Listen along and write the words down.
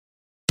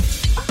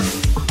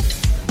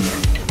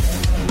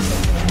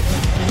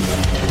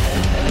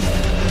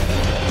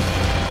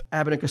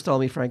Abbott and Costello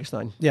Meet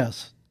Frankenstein.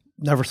 Yes.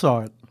 Never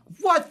saw it.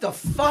 What the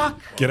fuck?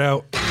 Get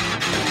out.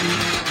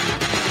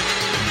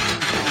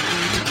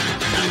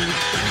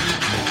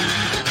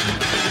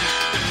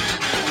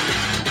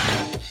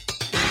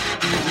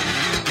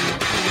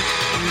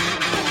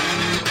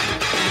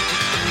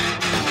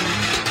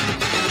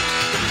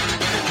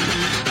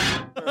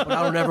 But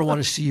I don't ever want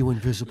to see you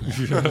invisible.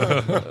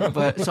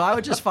 But so I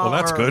would just follow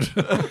Well, that's her.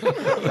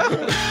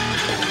 good.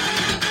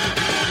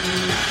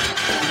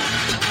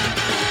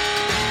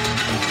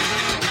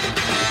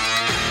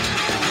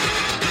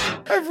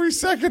 Every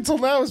second till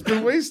now has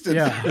been wasted.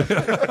 Yeah.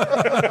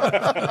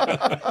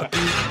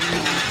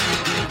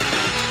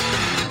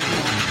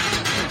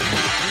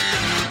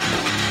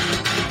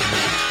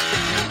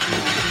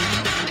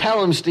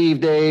 Tell him,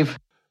 Steve Dave.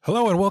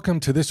 Hello and welcome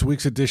to this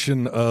week's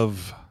edition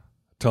of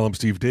Tell 'em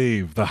Steve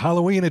Dave, the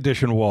Halloween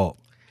edition, Walt.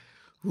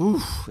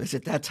 Ooh, is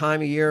it that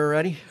time of year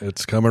already?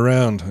 It's come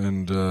around,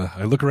 and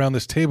I look around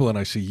this table and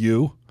I see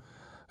you,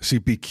 I see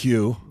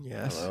BQ,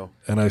 Yes. Hello.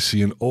 and I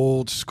see an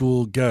old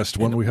school guest,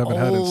 one we haven't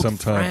had in some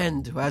time.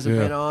 Friend who hasn't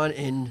been on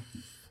in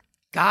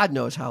God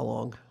knows how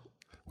long.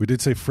 We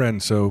did say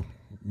friend, so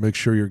make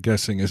sure your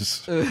guessing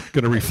is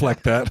going to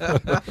reflect that.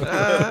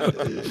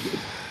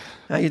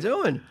 How you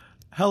doing?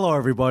 Hello,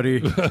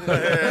 everybody. All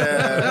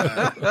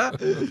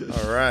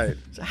right.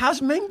 So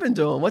how's Ming been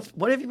doing?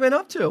 What have you been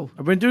up to?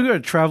 I've been doing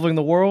good, traveling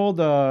the world,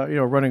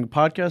 running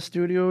podcast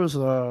studios,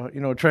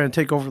 trying to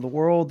take over the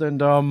world. And,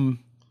 but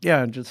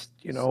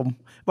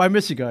I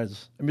miss you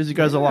guys. I miss you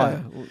guys a lot.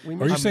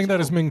 Are you saying that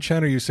as Ming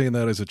Chen, or are you saying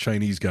that as a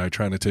Chinese guy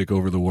trying to take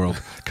over the world?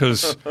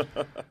 Because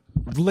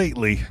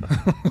lately,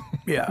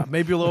 Yeah,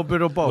 maybe a little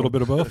bit of both. a little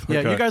bit of both? Yeah,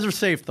 Okay. you guys are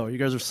safe, though. You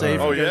guys are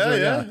safe. Oh, You guys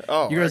yeah? are,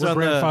 Oh, you guys I was on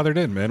the... grandfathered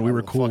in, man. We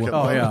were cool. Fucking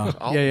Oh, love yeah. it.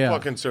 I'll Yeah.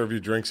 fucking serve you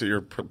drinks at your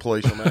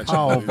palatial mansion.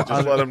 Oh,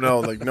 Just let them know.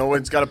 Like, no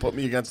one's got to put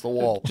me against the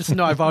wall. Just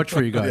know I vouch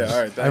for you guys. Yeah,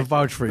 all right, I thank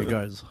vouch for you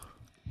guys.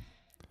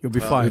 You'll be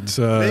fine. It's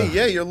Hey,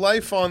 yeah, your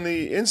life on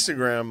the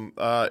Instagram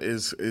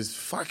is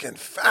fucking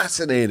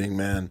fascinating,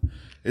 man.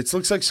 It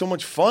looks like so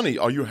much fun.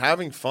 Are you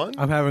having fun?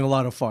 I'm having a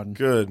lot of fun.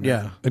 Good, man.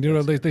 Yeah. And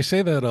they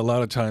say that a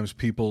lot of times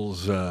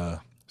people's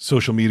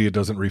social media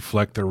doesn't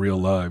reflect their real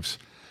lives.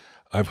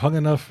 I've hung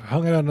out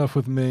enough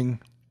with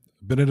Ming,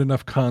 been at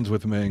enough cons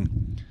with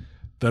Ming.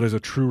 That is a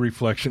true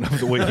reflection of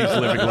the way he's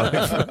living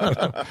life.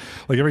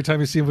 Like every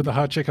time you see him with a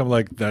hot chick, I'm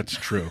like, that's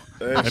true.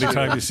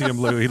 Anytime you see him,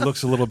 he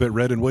looks a little bit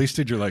red and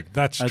wasted, you're like,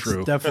 that's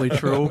true. Definitely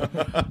true.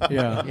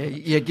 Yeah.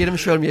 Yeah, get him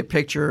showed me a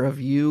picture of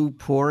you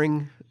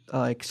pouring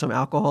like some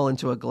alcohol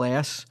into a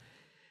glass,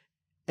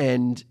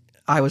 and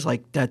I was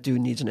like, that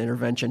dude needs an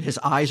intervention. His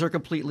eyes are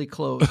completely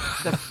closed.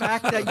 The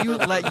fact that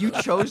you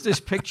chose this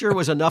picture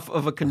was enough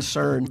of a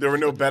concern. There were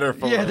no better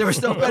photos. Yeah, there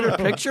was no better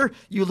picture.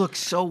 You look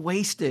so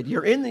wasted.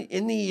 You're in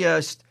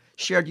the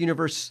shared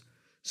universe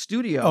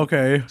studio.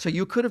 Okay. So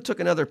you could have took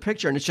another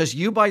picture, and it's just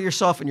you by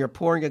yourself, and you're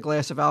pouring a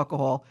glass of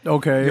alcohol.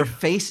 Okay. Your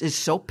face is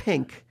so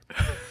pink.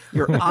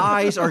 Your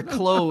eyes are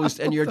closed,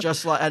 and you're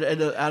just like,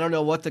 I don't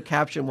know what the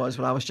caption was,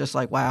 but I was just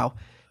like, wow,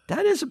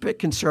 that is a bit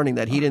concerning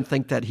that he didn't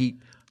think that he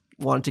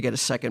wanted to get a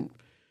second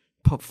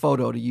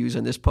photo to use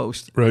in this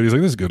post. Right, he's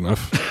like, this is good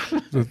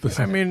enough.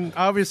 I mean,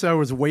 obviously I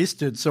was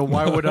wasted, so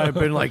why would I have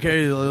been like,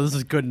 hey, this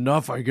is good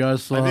enough, I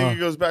guess. I think it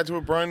goes back to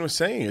what Brian was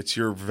saying.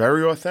 You're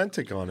very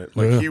authentic on it.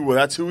 Like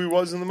that's who he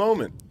was in the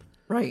moment.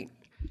 Right.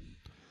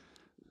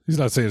 He's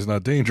not saying it's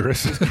not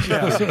dangerous.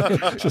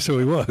 It's just who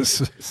he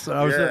was. So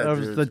I was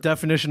dude. the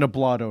definition of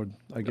blottoed,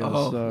 I guess.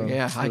 Oh,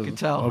 yeah, I could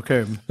tell.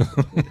 Okay.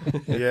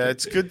 Yeah,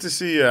 it's good to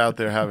see you out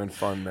there having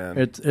fun, man.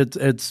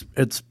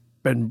 It's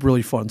been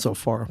really fun so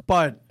far,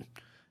 but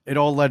it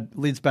all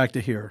leads back to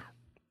here.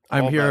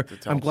 I'm All here. back to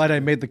Tell I'm 'em glad I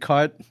made the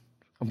cut.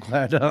 I'm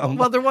glad.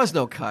 Well, there was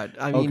no cut.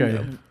 I mean,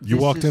 Okay. You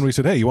walked in, we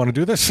said, hey, you want to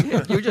do this?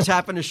 you just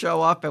happened to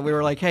show up, and we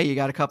were like, hey, you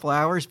got a couple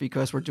hours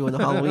because we're doing the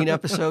Halloween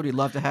episode. We'd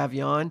love to have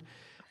you on.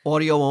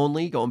 Audio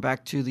only, going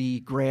back to the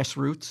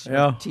grassroots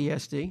of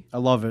TSD. I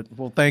love it.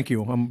 Well, thank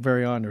you. I'm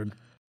very honored.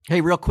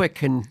 Hey, real quick,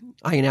 can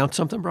I announce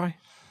something, Bri?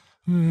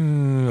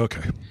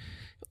 Okay.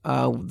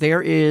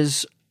 There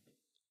is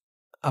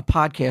a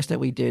podcast that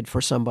we did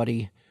for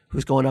somebody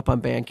who's going up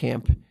on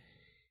Bandcamp,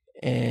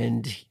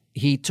 and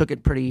he took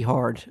it pretty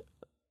hard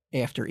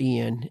after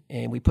Ian,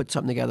 and we put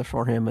something together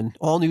for him, an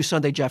all-new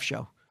Sunday Jeff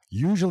show.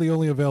 Usually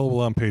only available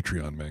on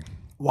Patreon, Ming.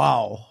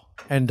 Wow.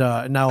 And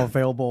now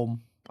available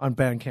on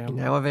Bandcamp.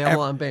 Now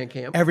available on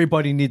Bandcamp.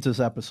 Everybody needs this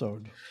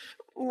episode.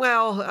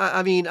 Well,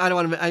 I mean, I don't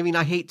want to. I mean,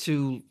 I hate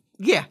to.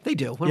 Yeah, they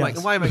do.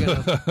 Yes. Why am I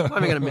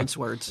going to mince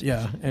words?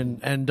 Yeah,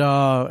 and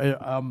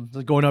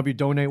going up, you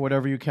donate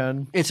whatever you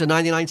can. It's a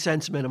 99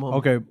 cents minimum.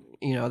 Okay.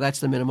 You know, that's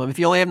the minimum. If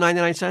you only have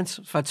 99 cents,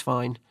 that's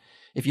fine.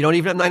 If you don't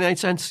even have 99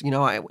 cents,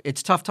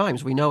 it's tough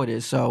times. We know it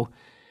is. So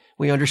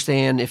we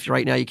understand if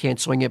right now you can't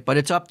swing it, but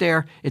it's up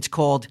there. It's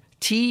called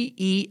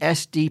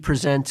TESD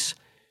Presents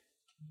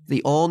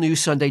the all-new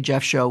Sunday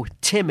Jeff show,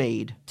 Tim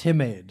Aid.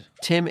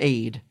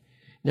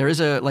 There is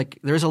a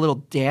little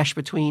dash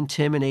between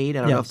Tim and Aid.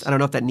 I don't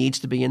know if that needs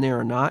to be in there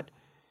or not.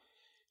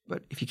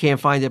 But if you can't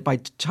find it by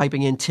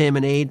typing in Tim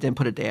and Aid, then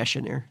put a dash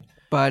in there.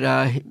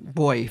 But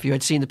boy, if you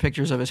had seen the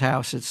pictures of his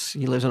house,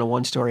 he lives in a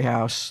 1-story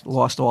house,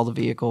 lost all the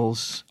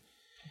vehicles.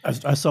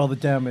 I saw the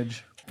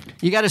damage.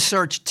 You got to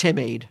search Tim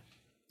Aid.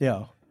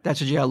 Yeah. That's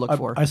what you got to look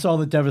for. I saw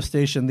the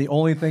devastation. The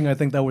only thing I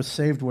think that was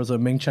saved was a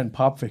Ming Chen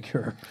pop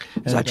figure.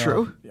 Is that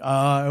true?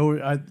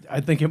 I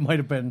think it might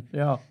have been,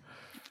 yeah.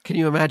 Can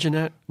you imagine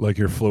that? Like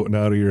you're floating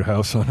out of your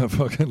house on a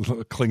fucking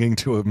clinging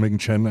to a Ming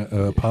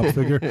Chen pop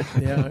figure.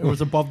 Yeah, it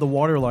was above the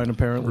waterline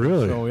apparently.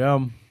 Really? So, yeah.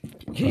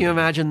 Can you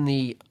imagine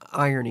the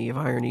irony of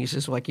ironies?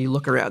 Is like you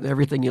look around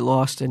everything you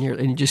lost and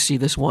you just see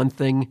this one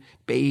thing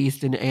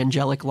bathed in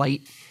angelic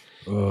light.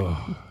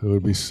 Oh, it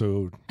would be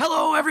so.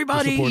 Hello,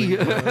 everybody.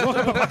 Yeah,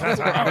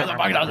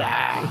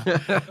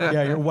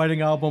 your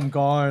wedding album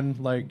gone,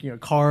 like,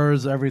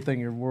 cars, everything,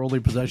 your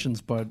worldly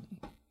possessions, but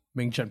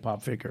Ming Chen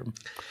pop figure.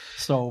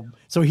 So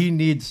he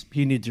needs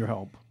your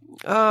help.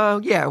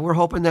 Yeah, we're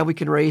hoping that we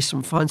can raise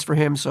some funds for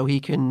him so he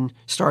can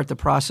start the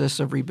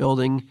process of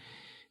rebuilding.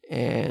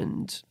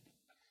 And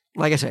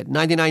like I said,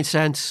 99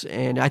 cents,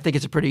 and I think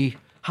it's a pretty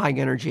high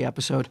energy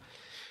episode.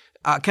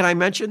 Can I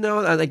mention though,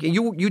 like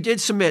you did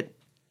submit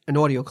an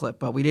audio clip,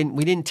 but we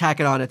didn't tack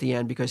it on at the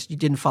end because you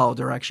didn't follow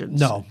directions.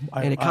 No,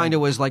 and it kind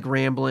of was like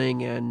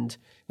rambling. And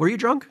were you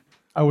drunk?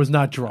 I was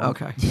not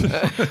drunk. Okay,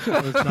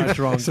 I was not I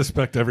drunk.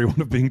 suspect everyone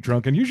of being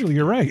drunk, and usually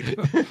you're right.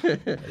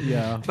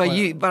 Yeah,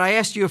 but I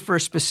asked you for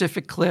a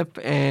specific clip,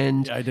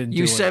 and I didn't you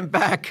do it. sent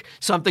back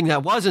something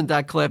that wasn't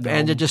that clip,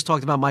 and it just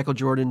talked about Michael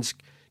Jordan's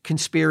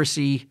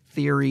conspiracy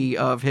theory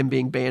of him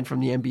being banned from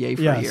the NBA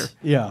for a year.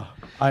 Yeah,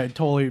 I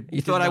totally.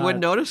 You thought I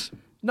wouldn't notice?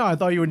 No, I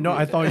thought you would know.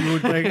 I thought you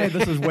would like, hey,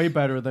 this is way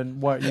better than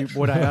what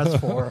I asked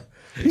for.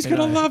 He's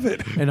gonna love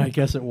it. And I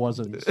guess it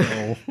wasn't.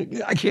 So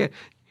I can't.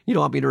 You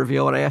don't want me to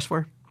reveal what I asked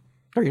for?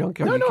 Or you don't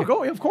care? no,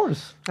 go. Of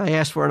course. I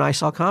asked for an I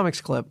Saw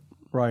Comics clip,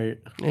 Right.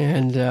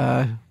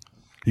 and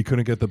He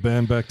couldn't get the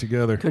band back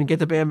together. couldn't get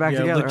the band back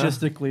together. Huh?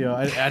 Logistically,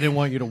 I didn't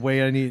want you to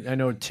wait. I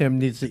know Tim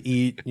needs to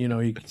eat. He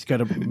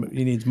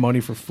needs money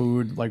for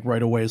food like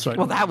right away. So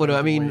Well, that would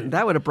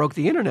have broke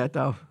the internet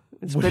though.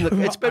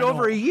 It's been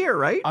over a year,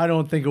 right? I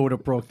don't think it would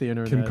have broke the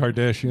internet. Kim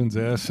Kardashian's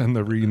ass and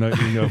the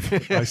reuniting of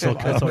I Saw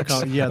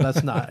Comics. Yeah,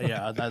 that's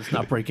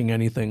not breaking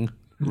anything.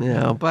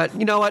 No, but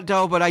you know what,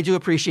 though? But I do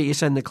appreciate you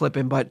sending the clip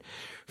in. But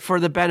for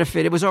the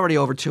benefit, it was already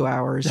over 2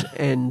 hours,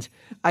 and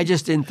I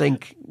just didn't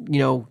think,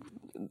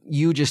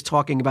 you just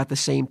talking about the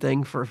same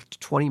thing for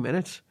 20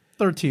 minutes.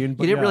 13.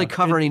 But You didn't really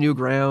cover any new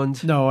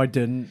ground. No, I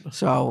didn't.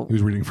 So He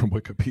was reading from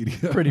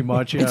Wikipedia. Pretty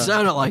much, yeah. it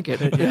sounded like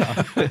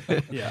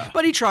it. Yeah.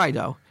 But he tried,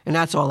 though, and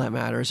that's all that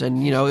matters.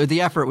 And,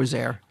 the effort was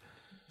there.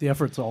 The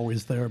effort's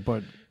always there,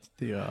 but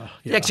the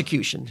The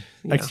execution.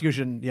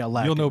 execution,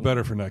 lacking. You'll know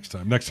better for next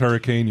time. Next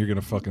hurricane, you're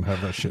gonna fucking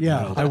have that shit.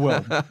 Yeah,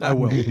 nailed. I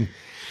will.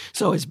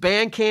 So it's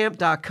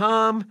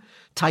bandcamp.com.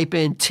 Type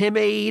in Tim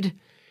Aid.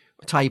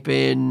 Type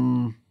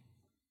in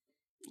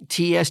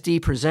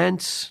TSD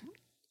Presents.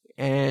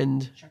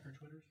 And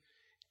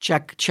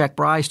check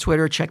Bry's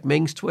Twitter. Check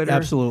Ming's Twitter.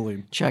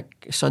 Absolutely.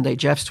 Check Sunday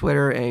Jeff's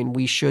Twitter. And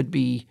we should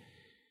be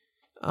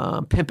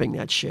pimping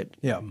that shit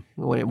Yeah.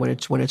 when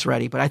it's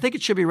ready. But I think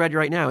it should be ready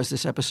right now as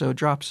this episode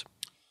drops.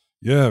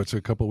 Yeah, it's a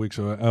couple weeks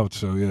out,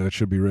 so yeah, it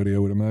should be ready, I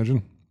would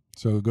imagine.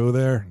 So go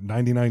there,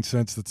 99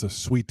 cents. That's a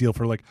sweet deal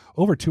for like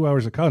over 2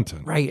 hours of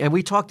content. Right. And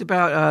we talked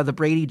about the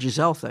Brady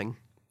Giselle thing.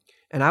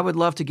 And I would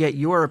love to get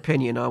your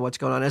opinion on what's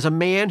going on. As a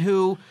man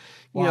who,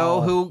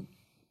 who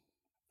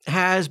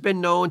has been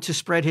known to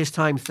spread his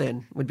time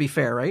thin, would be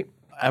fair, right?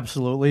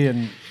 Absolutely.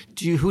 And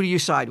Who do you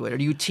side with?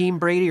 Are you Team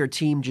Brady or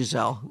Team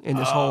Giselle in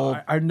this whole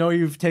I know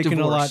you've taken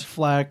divorce. a lot of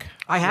flack.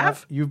 I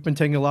have? You've been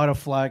taking a lot of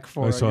flack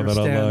for I saw your that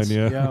online,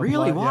 stance. yeah.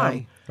 Really? but,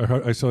 Why?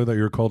 I saw that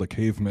you were called a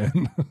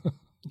caveman.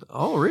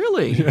 Oh,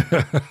 really? You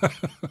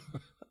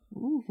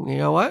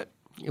know what?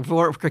 If we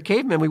weren't for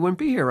cavemen, we wouldn't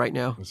be here right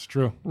now. That's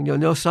true.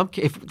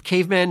 If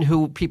cavemen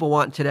who people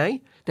want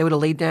today, they would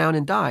have laid down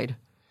and died.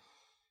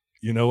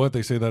 You know what?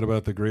 They say that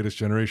about the greatest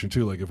generation,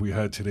 too. Like, if we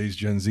had today's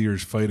Gen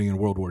Zers fighting in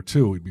World War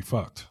II, we'd be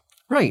fucked.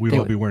 Right. We'd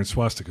all be wearing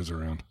swastikas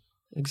around.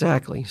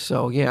 Exactly.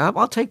 So, yeah,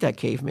 I'll take that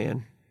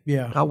caveman.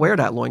 Yeah. I'll wear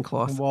that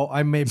loincloth. Well,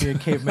 I may be a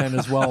caveman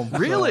as well.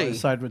 Really?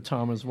 So I side with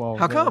Tom as well.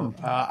 How come?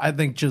 I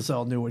think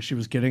Giselle knew what she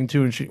was getting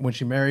to when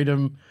she married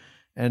him.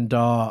 And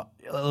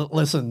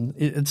listen,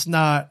 it's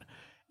not,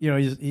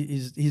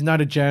 he's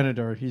not a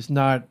janitor. He's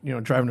not,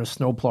 driving a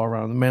snowplow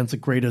around. The man's the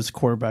greatest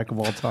quarterback of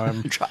all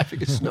time.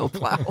 Driving a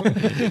snowplow.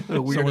 What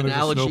a weird Someone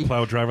analogy. is a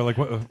snowplow driver. Like,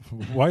 what,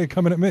 why are you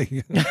coming at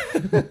me?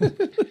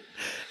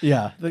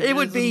 Yeah. It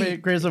would be the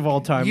greatest of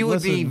all time. You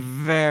would be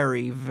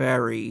very,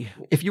 very.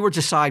 If you were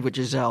to side with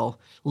Giselle,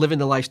 living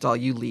the lifestyle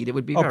you lead, it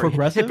would be very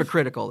progressive?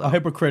 hypocritical. Though.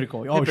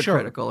 hypocritical. Oh,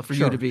 Hypocritical for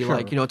you to be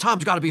like,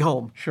 Tom's got to be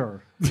home.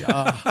 Sure.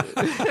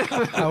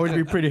 I would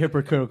be pretty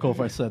hypocritical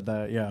if I said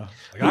that. Yeah.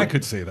 Like, I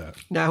could say that.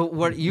 Now,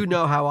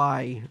 how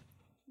I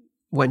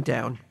went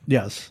down.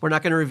 Yes. We're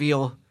not going to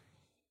reveal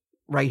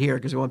right here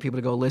because we want people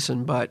to go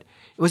listen, but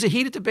it was a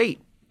heated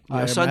debate.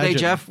 I Sunday imagine.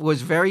 Jeff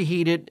was very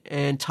heated,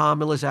 and Tom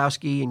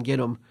Milazowski and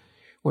Ginnam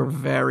were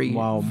very,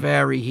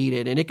 very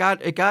heated, and it got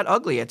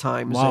ugly at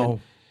times. Wow.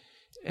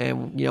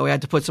 And, we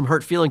had to put some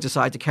hurt feelings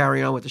aside to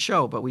carry on with the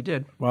show, but we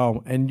did.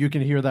 Wow. And you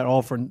can hear that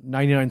all for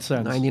 99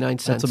 cents. 99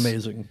 cents. That's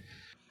amazing.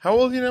 How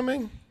old are you now,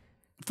 Ming?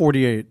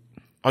 48.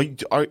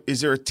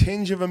 Is there a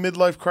tinge of a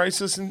midlife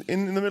crisis in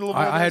the middle of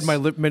all I had this? my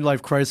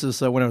midlife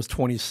crisis when I was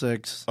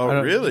 26. Oh,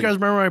 really? You guys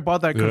remember when I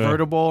bought that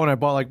convertible and I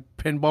bought like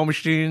pinball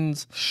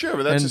machines? Sure,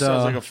 but that just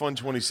sounds like a fun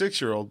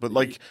 26-year-old. But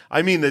like,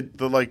 I mean,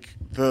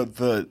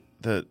 the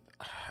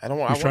I don't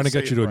want. He's trying to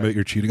get you to admit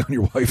you're cheating on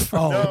your wife.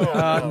 Oh,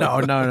 no.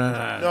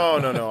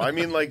 No. I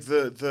mean, like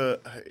the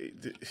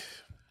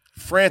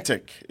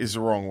frantic is the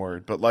wrong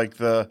word, but like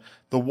the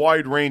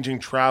wide-ranging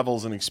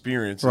travels and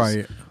experiences,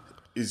 Right.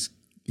 is.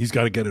 He's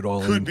got to get it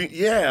all Could in. be,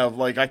 yeah.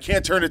 Like I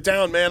can't turn it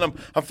down, man. I'm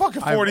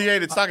fucking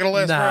 48. It's not gonna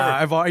last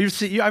forever.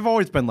 I've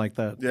always been like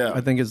that. Yeah.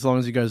 I think as long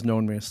as you guys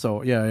known me.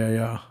 So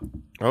yeah.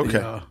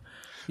 Okay.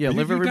 Yeah,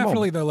 live You every definitely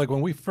moment. though. Like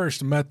when we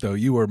first met, though,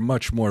 you were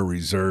much more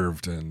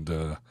reserved,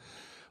 and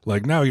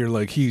like now you're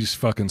like he's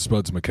fucking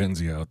Spuds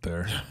McKenzie out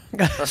there.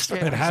 It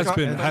has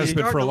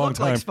been for a long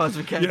time. Like Spuds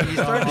McKenzie. He's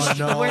starting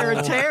to wear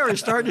and tear is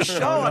starting to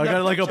show. I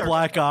got like a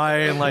black eye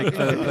and like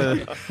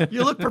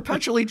You look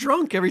perpetually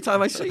drunk every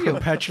time I see you.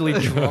 perpetually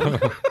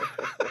drunk.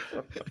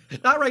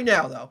 Not right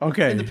now, though.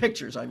 Okay. In the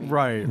pictures, I mean.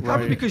 Right.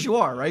 Probably because you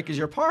are, right? Because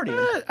you're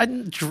partying.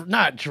 I'm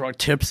not drunk,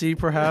 tipsy,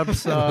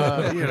 perhaps.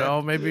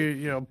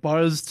 Maybe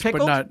buzzed,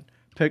 Pickled? but not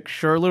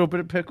sure, a little bit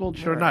of pickled.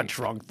 Sure, not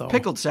drunk though.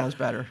 Pickled sounds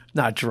better.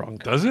 Not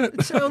drunk. Does it?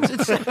 It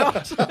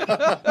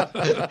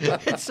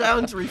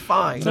sounds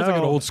refined. Sounds like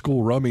an old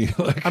school rummy.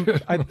 Like,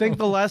 I think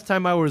the last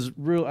time I was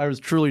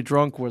truly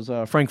drunk was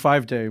Frank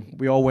Five Day.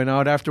 We all went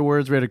out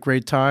afterwards. We had a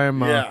great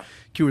time. Yeah.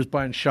 Q was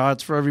buying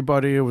shots for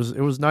everybody. It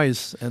was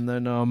nice. And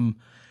then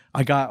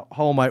I got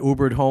home. I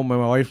Ubered home,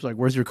 and my wife was like,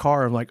 "Where's your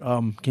car?" I'm like,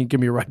 "Can you give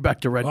me a ride back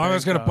to Red Bank?" I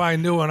was going to buy a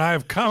new one. I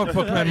have comic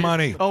book man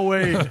money. Oh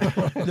wait,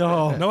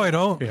 no. No, I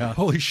don't. Yeah.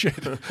 Holy shit!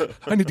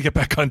 I need to get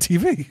back on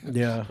TV.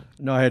 Yeah,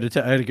 no. I had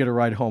to get a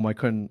ride home. I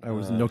couldn't. I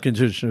was in no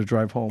condition to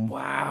drive home.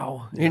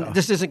 Wow. And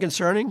this isn't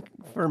concerning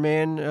for a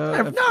man? No,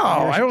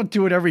 I don't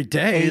do it every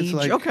day. It's Age?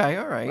 like Okay,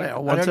 all right. Yeah, I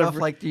once don't know if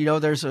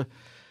every-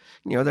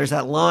 there's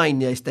that line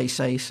they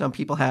say some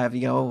people have,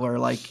 where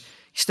like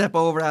step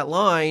over that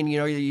line,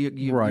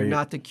 you're Right.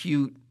 not the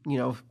cute,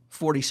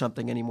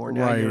 40-something anymore.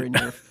 Now Right. you're in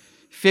your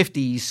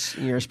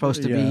 50s. You're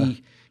supposed to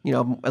be,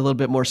 a little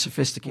bit more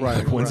sophisticated.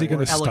 Right. When's he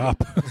going to elegant.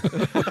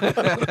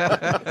 stop?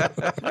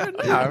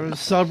 I was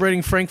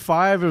celebrating Frank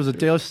Five. It was a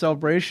daily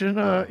celebration.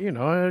 I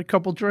had a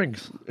couple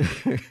drinks.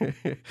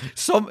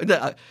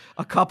 A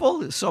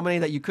couple? So many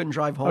that you couldn't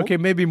drive home? Okay,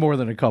 maybe more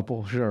than a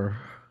couple. Sure.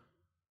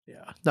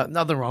 Yeah,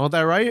 nothing wrong with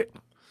that, right?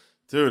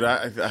 Dude,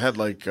 I had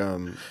like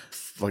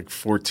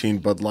 14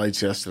 Bud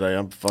Lights yesterday.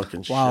 I'm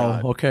fucking Wow.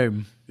 shot. Okay.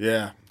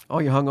 Yeah. Oh,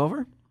 you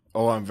hungover?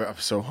 Oh, I'm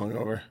so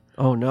hungover.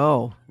 Oh,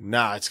 no.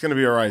 Nah, it's gonna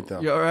be all right though.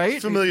 You all right?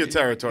 Familiar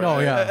territory. Oh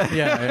yeah.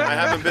 I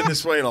haven't been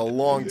this way in a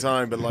long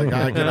time, but like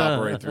I can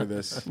operate through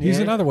this. He's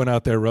another one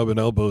out there rubbing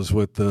elbows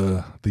with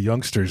the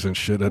youngsters and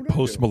shit at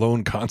Post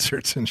Malone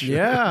concerts and shit.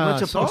 Yeah. Went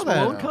to I saw Post that.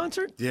 Malone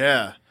concert?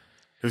 Yeah.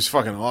 It was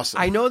fucking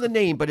awesome. I know the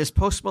name, but is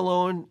Post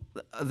Malone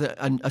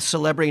a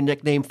celebrity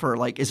nickname for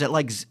is it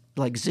like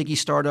Ziggy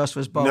Stardust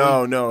was Bowie?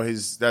 No,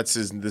 that's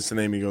the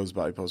name he goes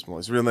by, Post Malone.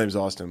 His real name's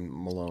Austin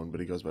Malone, but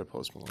he goes by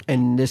Post Malone.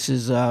 And this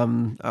is,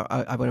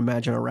 I would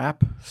imagine, a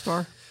rap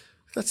star?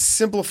 That's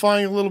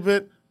simplifying a little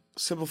bit.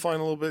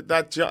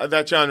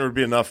 That genre would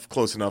be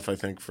close enough, I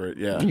think, for it.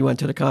 Yeah. You went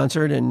to the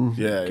concert and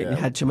Yeah.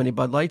 had too many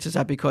Bud Lights. Is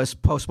that because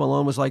Post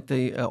Malone was like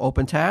the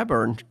open tab,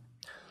 or did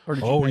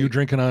Oh, were you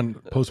drinking on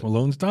Post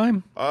Malone's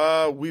dime?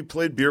 We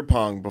played beer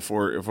pong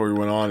before we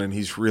went on, and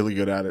he's really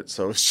good at it.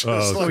 So it's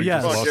just so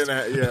yes. like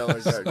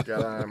that.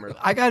 Got hammered.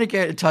 I got to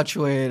get in touch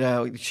with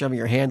some of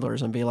your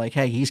handlers and be like,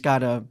 hey, he's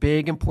got a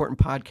big, important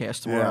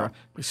podcast tomorrow.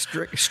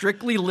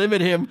 Strictly limit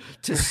him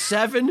to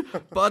 7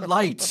 Bud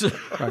Lights.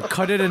 Right,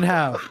 cut it in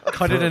half.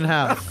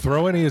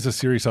 Throwing is a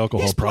serious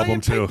alcohol He's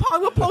problem playing too. ping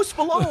pong with Post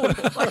Malone.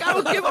 Like, I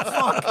don't give a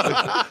fuck.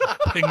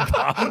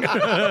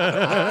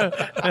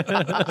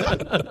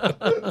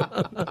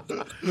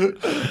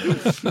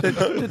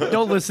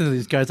 Don't listen to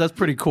these guys. That's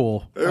pretty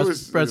cool.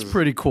 That's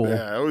pretty cool.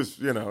 Yeah, it was.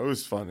 It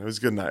was fun. It was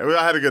a good night.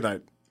 I had a good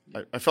night.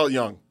 I felt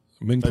young.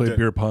 Ming played did.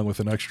 beer pong with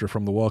an extra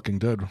from The Walking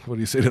Dead. What do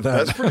you say to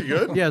that? That's pretty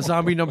good. Yeah,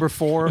 zombie number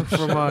 4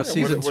 from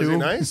season Was 2. he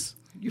nice?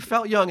 You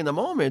felt young in the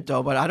moment,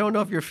 though, but I don't know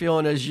if you're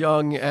feeling as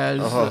young as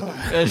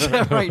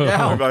right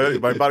now.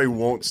 My body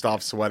won't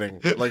stop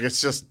sweating. Like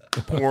it's just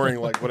pouring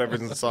like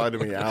whatever's inside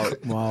of me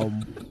out. Wow.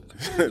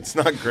 It's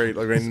not great.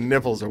 Like my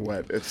nipples are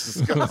wet. It's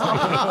disgusting.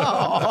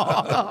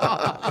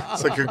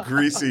 It's like a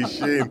greasy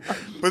sheen.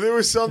 But there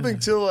was something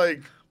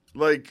to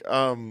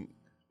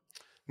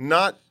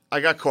not. I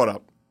got caught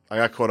up.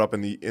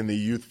 In the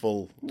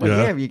youthful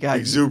You got.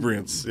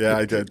 exuberance. Yeah,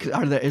 I did.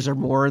 Is there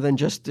more than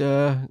just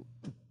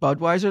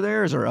Budweiser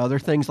there? Is there other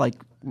things like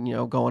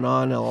going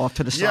on off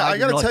to the side? Yeah, I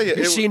gotta tell you,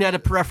 you're seeing at a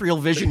peripheral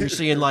vision. You're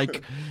seeing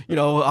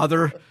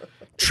other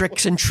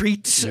tricks and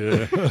treats.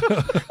 Yeah.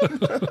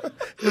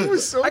 It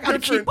was so I got to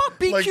different. keep up.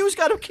 BQ's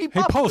got to keep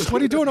Hey, up. Post,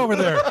 what are you doing over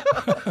there?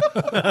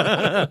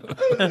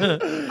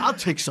 I'll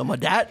take some of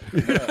that.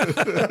 It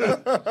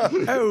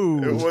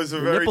was a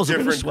very nipples are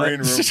gonna different green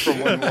room sweat.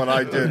 from when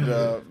I did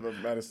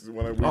Madison.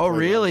 When I Oh,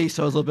 really?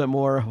 So it's a little bit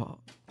more. A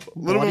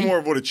little bit more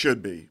of what it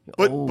should be,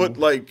 but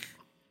like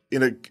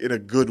in a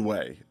good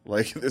way.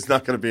 Like there's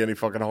not going to be any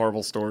fucking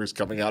horrible stories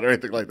coming out or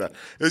anything like that.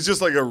 It was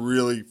just like a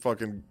really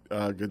fucking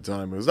good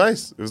time. It was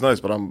nice. It was nice,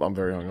 but I'm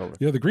very hungover.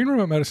 Yeah, the green room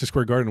at Madison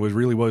Square Garden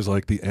was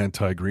like the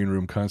anti-green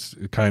room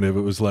kind of.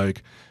 It was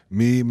like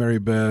me, Mary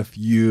Beth,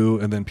 you,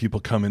 and then people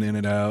coming in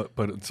and out.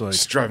 But it's like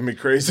It's driving me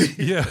crazy.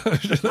 yeah, I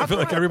feel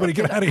like everybody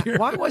get out of here.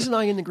 Why wasn't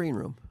I in the green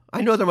room?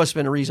 I know there must have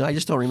been a reason. I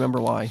just don't remember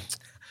why.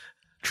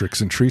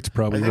 Tricks and treats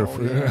probably. I Were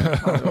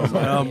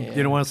think-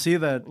 You don't want to see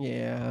that.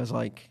 Yeah, I was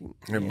like,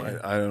 I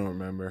don't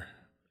remember.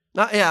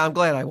 I'm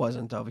glad I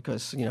wasn't though,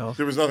 because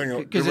There was nothing.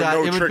 because There were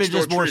no it would tricks be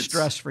just nor more treats.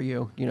 stress for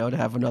you, to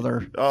have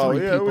another Oh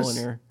three yeah, people it was.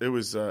 in here. It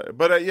was.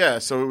 But yeah,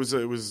 so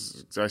it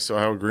was. I saw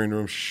how a green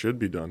room should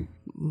be done.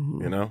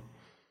 Mm-hmm. You know,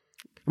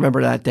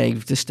 Remember that day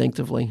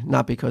distinctively,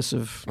 not because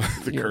of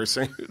the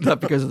cursing. not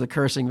because of the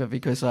cursing, but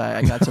because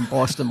I got some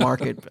Boston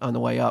Market on the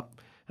way up.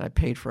 I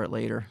paid for it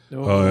later yeah.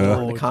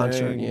 during the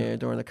concert. dang. Yeah,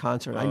 during the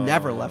concert, I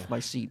never left my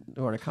seat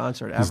during a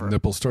concert His ever.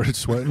 nipples started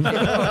sweating.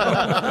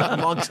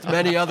 Amongst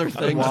many other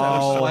things, I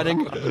was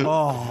sweating.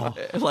 Oh,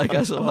 Like I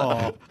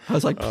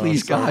was like,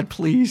 please God,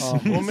 please.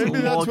 Well, maybe It's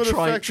a that's long what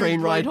affected,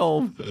 train ride like-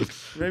 home.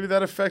 Maybe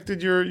that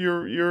affected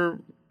your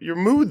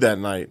mood that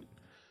night.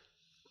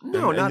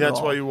 No, and not that's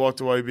at all. why you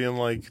walked away being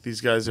like,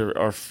 these guys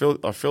are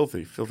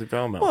filthy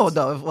foul mouths. Oh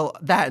no! Well,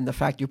 that and the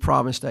fact you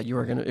promised that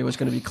it was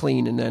gonna be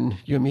clean, and then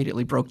you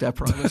immediately broke that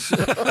promise.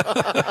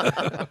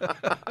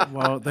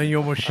 well, then you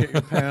almost shit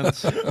your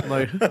pants.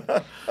 Like,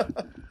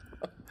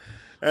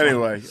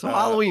 Anyway, So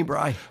Halloween,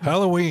 Bri.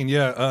 Halloween,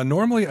 yeah.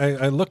 Normally,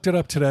 I looked it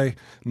up today.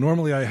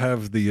 Normally, I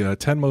have the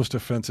 10 most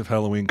offensive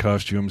Halloween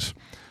costumes.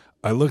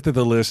 I looked at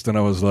the list and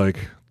I was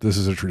like, "This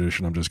is a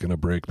tradition I'm just going to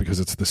break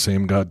because it's the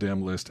same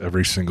goddamn list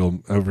every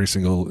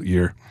single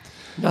year."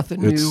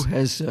 Nothing It's- new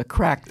has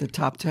cracked the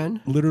top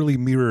 10. Literally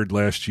mirrored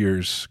last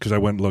year's because I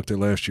went and looked at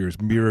last year's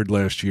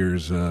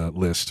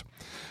list.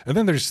 And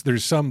then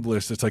there's some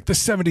list that's like the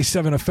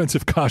 77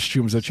 offensive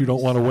costumes that you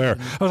don't want to wear.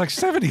 I was like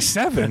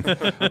 77.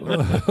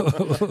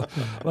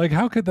 Like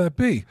how could that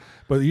be?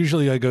 But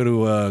usually I go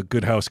to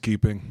Good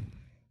Housekeeping.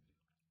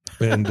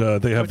 And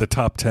they have the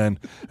top 10,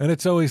 and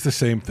it's always the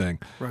same thing.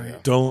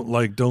 right.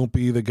 Don't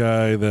be the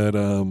guy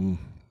that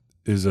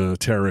is a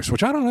terrorist,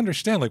 which I don't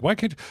understand. Like, why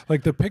can't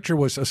the picture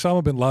was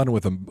Osama bin Laden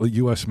with a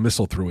U.S.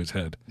 missile through his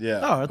head? yeah.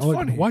 Oh, it's I'm like,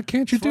 funny. why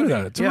can't you do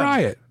that? It's a Yeah.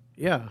 riot.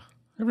 Yeah.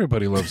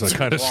 Everybody loves that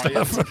kind of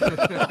stuff.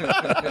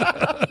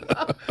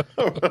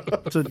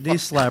 It's a knee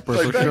slapper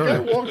Like for that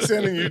guy sure. walks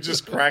in and you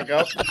just crack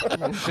up.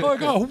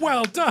 Like, oh,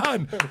 well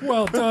done,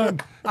 well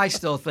done. I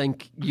still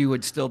think you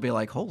would still be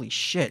like, "Holy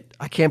shit!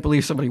 I can't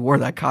believe somebody wore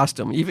that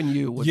costume." Even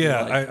you would.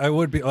 Yeah, be like, I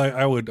would be like,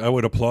 I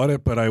would applaud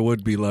it, but I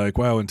would be like,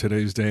 wow, in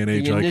today's day and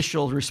age, the like,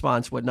 initial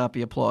response would not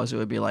be applause. It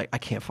would be like, "I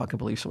can't fucking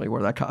believe somebody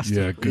wore that costume."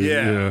 yeah, good,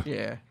 Yeah. yeah,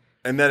 Yeah.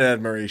 And then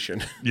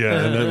admiration.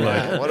 yeah, and then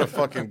like, What a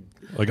fucking.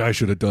 like I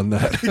should have done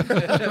that.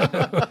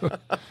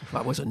 If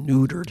I wasn't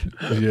neutered.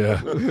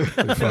 Yeah. You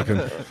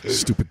fucking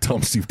stupid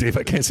Tom Steve Dave.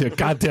 I can't say a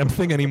goddamn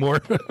thing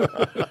anymore.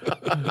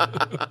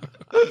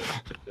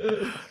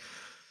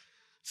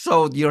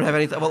 So you don't have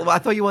anything. Well, I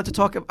thought you wanted to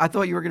talk. I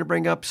thought you were going to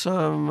bring up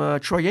some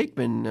Troy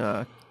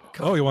Aikman.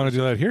 Oh, you want to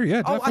do that here?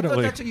 Yeah, Oh, I thought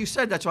definitely. that's what you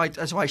said. That's why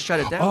I shut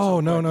it down. Oh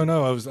no.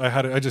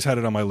 I just had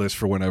it on my list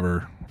for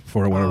whenever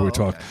we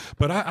talk. okay.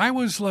 But I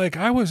was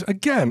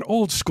again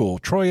old school.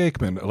 Troy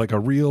Aikman, like a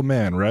real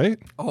man, right?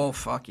 Oh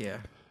fuck yeah.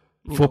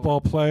 Football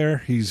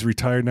player. He's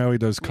retired now. He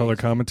does color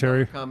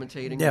commentary.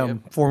 Commentating. Yeah,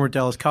 former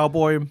Dallas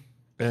Cowboy.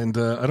 And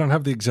I don't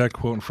have the exact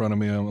quote in front of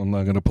me. I'm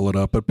not going to pull it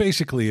up. But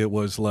basically, it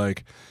was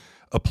like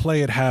a play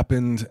had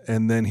happened,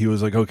 and then he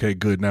was like, "Okay,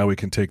 good. Now we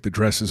can take the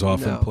dresses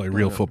off and play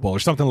real football," or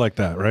something like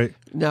that, right?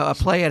 No, a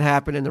play had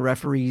happened, and the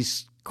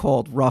referees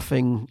called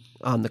roughing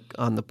on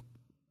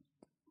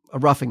a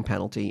roughing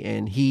penalty,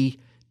 and he,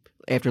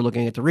 after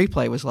looking at the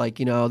replay, was like,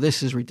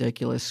 this is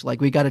ridiculous. Like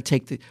we got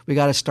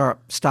to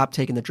stop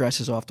taking the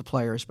dresses off the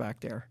players back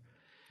there,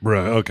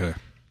 Right. Okay.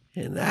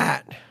 and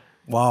that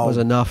Wow. was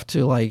enough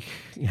to like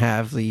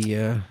have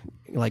the.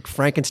 Like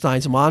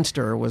Frankenstein's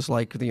monster was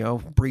like,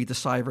 breathed a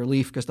sigh of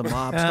relief because the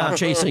mob stopped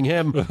chasing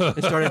him and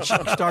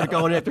started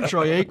going after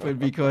Troy Aikman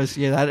because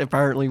that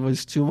apparently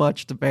was too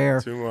much to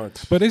bear. Too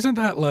much. But isn't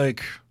that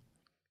like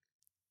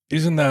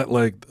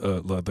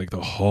the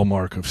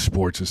hallmark of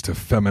sports is to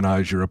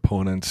feminize your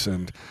opponents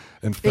and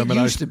It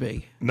feminize? used to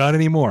be. Not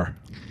anymore.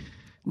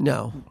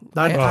 No,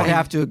 I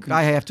have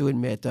to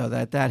admit though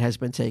that has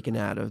been taken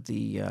out of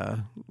the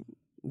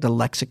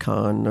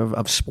lexicon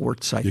of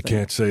sports. I You think.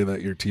 can't say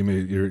that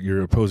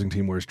your opposing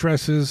team wears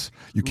dresses.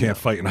 You can't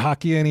fight in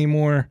hockey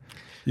anymore.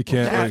 You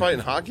can't. Can't fight in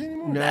hockey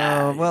anymore?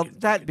 No, well,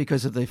 that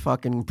because of the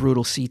fucking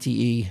brutal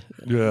CTE.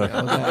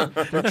 Yeah.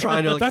 They're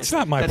trying to. That's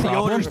not my that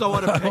problem. The owners don't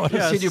want to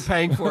continue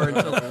paying for it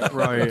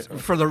until,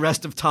 for the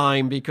rest of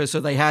time so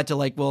they had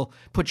to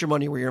put your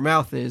money where your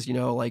mouth is. You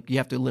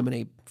have to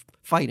eliminate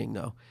fighting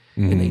though,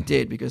 and they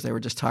did because they were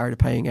just tired of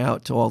paying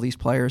out to all these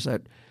players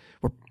that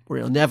were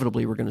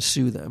inevitably were going to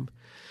sue them.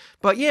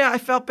 But yeah, I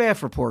felt bad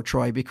for poor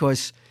Troy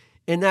because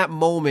in that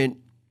moment,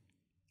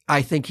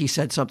 I think he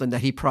said something that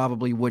he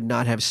probably would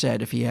not have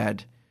said if he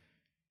had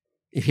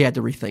to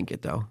rethink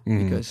it though,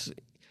 because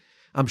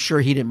I'm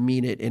sure he didn't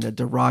mean it in a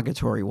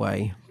derogatory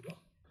way.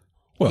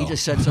 Well, he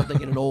just said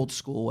something in an old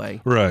school way.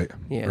 Right.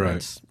 Yeah.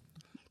 Right.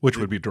 Which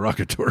would be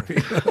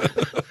derogatory.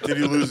 Did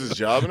he lose his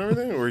job and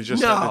everything, or he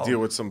just had to deal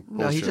with some bullshit?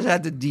 No, he just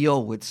had to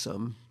deal with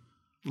some,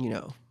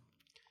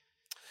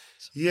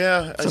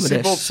 Yeah, I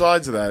see both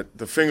sides of that.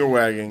 The finger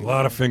wagging. A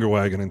lot of finger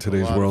wagging in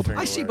today's world.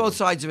 I see both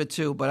sides of it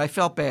too, but I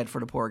felt bad for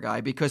the poor guy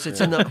because it's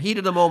in the heat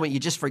of the moment. You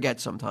just forget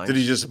sometimes. Did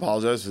he just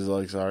apologize? He's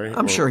like, sorry?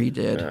 I'm sure he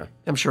did. Yeah.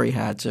 I'm sure he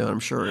had to. I'm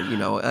sure,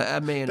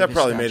 a man. That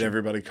probably made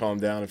everybody calm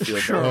down and feel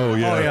better. Oh,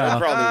 yeah. That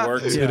probably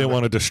worked. They didn't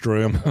want to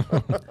destroy him.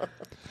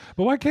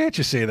 But why can't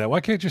you say that?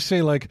 Why can't you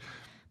say,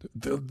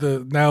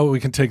 now we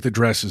can take the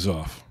dresses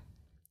off?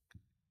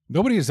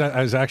 Nobody is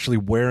actually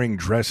wearing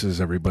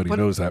dresses. Everybody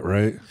knows that,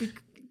 right?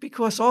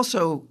 Because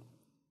also,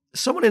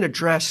 someone in a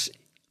dress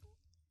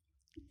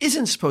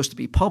isn't supposed to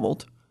be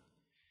pummeled.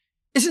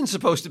 Isn't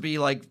supposed to be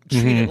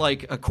treated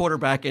like a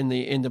quarterback in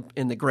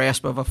the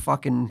grasp of a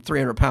fucking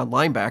 300-pound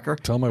linebacker.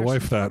 Tell my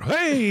wife that.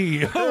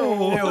 Hey,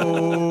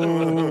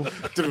 oh.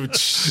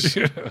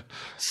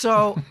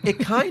 So it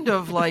kind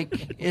of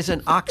is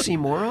an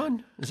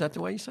oxymoron. Is that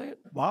the way you say it?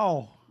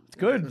 Wow. It's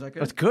good. Is that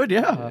good? That's good,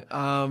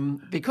 yeah.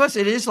 Because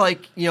it is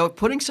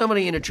putting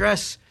somebody in a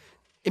dress,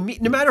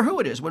 no matter who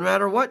it is, no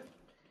matter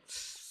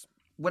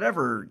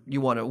whatever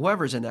you want to,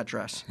 whoever's in that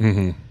dress,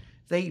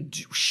 they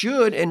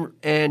should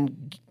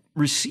and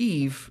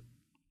receive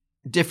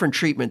different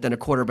treatment than a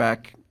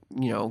quarterback,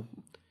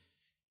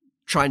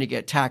 trying to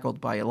get tackled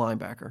by a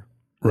linebacker.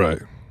 Right.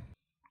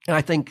 And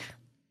I think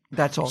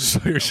that's all. So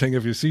you're saying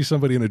if you see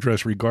somebody in a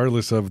dress,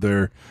 regardless of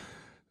their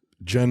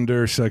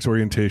gender, sex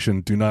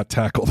orientation, do not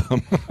tackle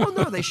them. Well,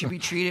 no, they should be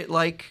treated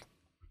like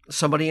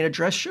somebody in a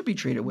dress should be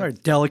treated with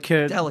Right,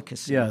 delicate.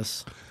 delicacy.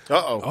 Yes.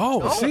 Uh-oh.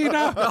 Oh, see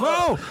now?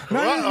 Whoa!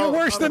 Now you're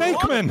worse than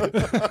Aikman.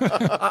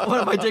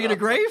 What am I digging a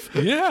grave?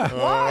 Yeah.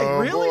 Why?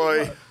 Really?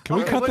 Boy. Can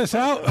we cut this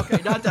out?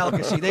 Okay, not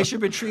delicacy. They should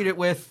be treated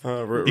with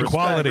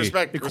Equality.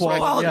 Respect.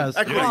 Equality, yes.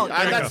 Equity.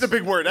 Equality. That's the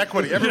big word,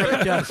 equity.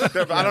 Everybody,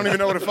 I don't even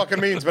know what it fucking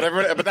means,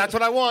 but that's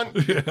what I want.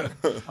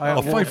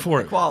 I'll fight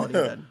for it. equality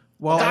then.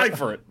 Well, Die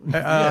for it.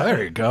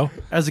 There you go.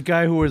 as a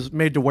guy who was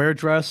made to wear a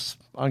dress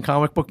on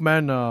Comic Book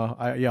Men,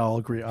 I'll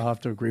agree. I'll have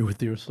to agree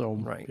with you. So,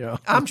 Right. yeah.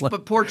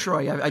 But poor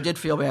Troy, I did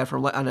feel bad for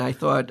him, and I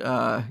thought,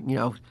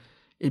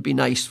 it'd be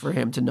nice for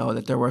him to know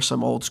that there were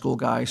some old school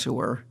guys who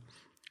were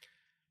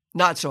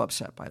not so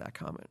upset by that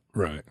comment.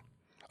 Right.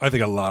 I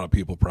think a lot of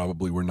people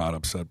probably were not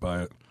upset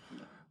by it.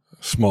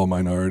 Small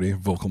minority,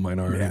 vocal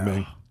minority,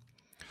 me.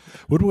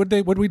 Would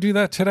we do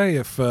that today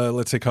if,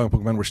 let's say, Comic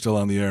Book Men were still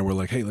on the air and we're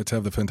like, hey, let's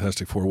have the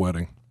Fantastic Four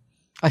wedding?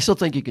 I still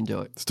think you can do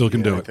it. Still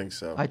can do I it. think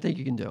so. I think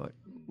you can do it.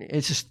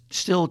 It's just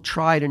still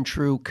tried and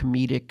true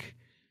comedic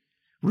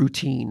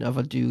routine of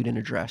a dude in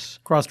a dress.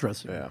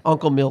 Cross-dressing. Yeah.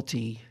 Uncle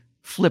Milty,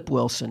 Flip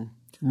Wilson,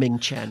 Ming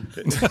Chen.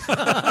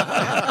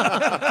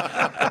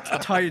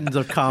 Titans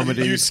of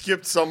comedy. You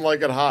skipped Some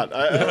Like It Hot.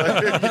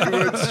 You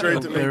went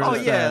straight to me. Oh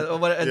yeah,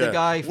 the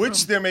guy.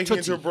 Which they're making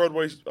Tootsie. into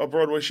a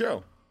Broadway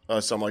show.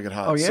 Some Like It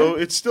Hot. Oh, yeah? So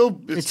it's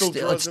still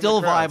It's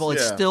still viable. It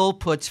still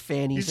puts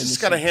fannies. You in just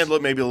the got to seats. handle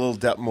it maybe a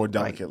little more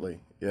delicately.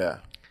 Yeah.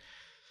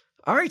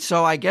 All right,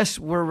 so I guess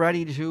we're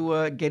ready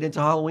to get into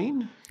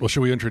Halloween. Well,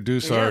 should we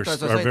introduce Yeah, our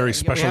that's what I was very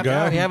saying. special we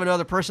guy? We have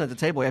another person at the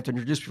table we have to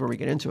introduce before we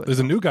get into it. There's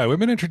a new guy. We've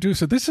been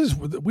introduced.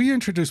 We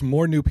introduce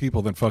more new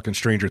people than fucking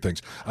Stranger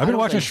Things. I've been don't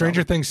watching think so.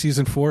 Stranger Things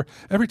season 4.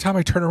 Every time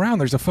I turn around,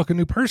 there's a fucking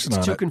new person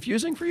on Too it.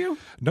 confusing for you?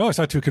 No, it's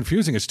not too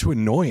confusing. It's too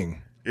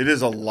annoying. It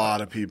is a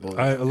lot of people.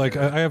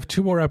 I have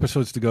 2 more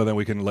episodes to go, then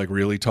we can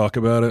really talk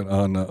about it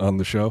on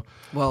the show.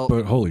 Well,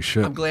 but holy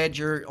shit, I'm glad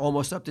you're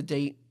almost up to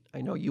date.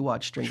 I know you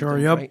watched Stranger Sure,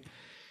 Things, yep. right?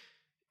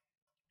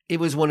 It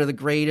was one of the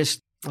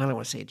greatest, I don't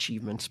want to say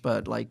achievements,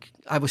 but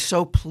I was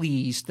so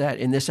pleased that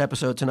in this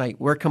episode tonight,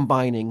 we're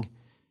combining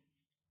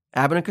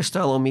Abbott and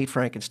Costello Meet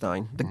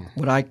Frankenstein,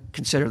 what I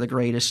consider the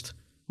greatest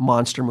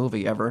monster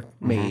movie ever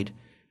made.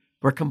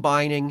 We're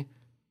combining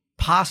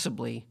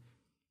possibly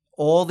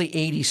all the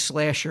 80s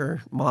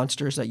slasher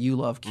monsters that you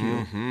love,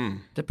 Q,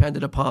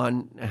 depended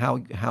upon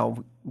how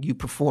you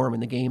perform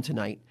in the game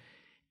tonight.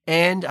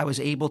 And I was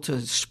able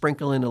to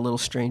sprinkle in a little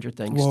Stranger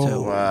Things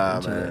too. Wow,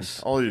 into man. this.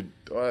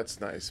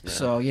 That's nice, man.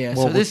 So yeah,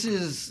 so this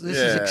is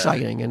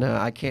exciting, and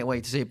I can't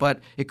wait to see it. But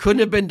it couldn't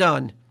have been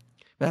done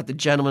without the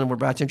gentleman we're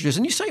about to introduce.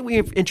 And you say we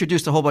have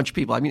introduced a whole bunch of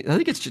people. I mean, I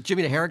think it's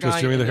Jimmy the Hair Guy.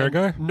 Just Jimmy the Hair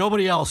Guy?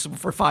 Nobody else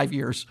for 5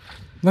 years.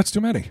 that's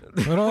too many.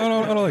 I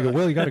don't like it.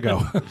 Will, you got to go.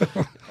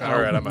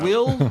 All right, I'm out.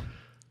 Will,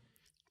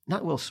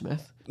 Not Will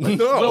Smith. No.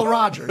 Will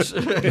Rogers.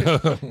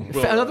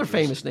 Another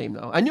famous name,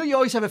 though. I knew you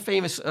always have a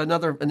famous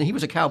and he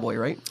was a cowboy,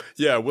 right?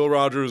 Yeah, Will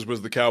Rogers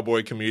was the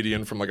cowboy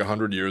comedian from like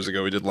 100 years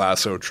ago. He did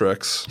lasso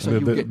tricks. So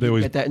you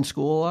get that in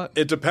school a lot?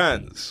 It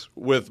depends.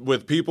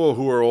 With people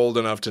who are old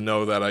enough to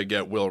know that, I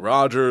get Will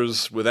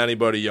Rogers. With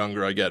anybody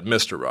younger, I get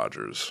Mr.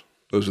 Rogers.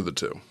 Those are the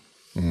two.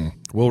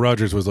 Will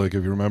Rogers was like,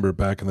 if you remember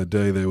back in the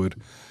day, they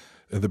would,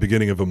 at the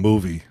beginning of a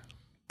movie,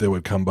 they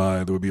would come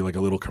by. There would be like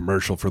a little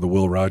commercial for the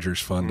Will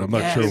Rogers Fund. I'm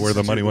not sure where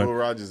the money went. Will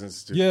Rogers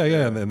Institute. Yeah,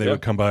 and then they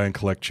would come by and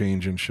collect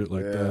change and shit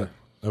like that.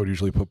 I would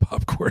usually put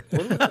popcorn in.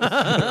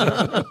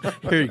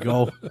 Here you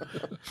go.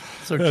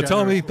 So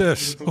Tell him eat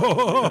this.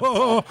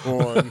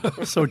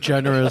 So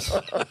generous.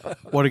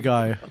 What a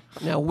guy.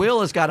 Now,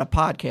 Will has got a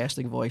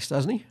podcasting voice,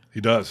 doesn't he?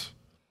 He does.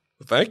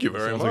 Thank you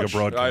very Sounds much. like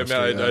a broadcaster.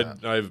 I mean,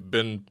 I've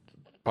been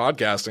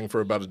podcasting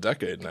for about a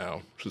decade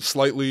now.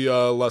 Slightly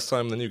less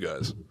time than you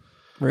guys.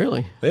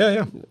 Really?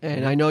 Yeah.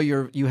 And I know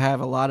you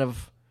have a lot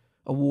of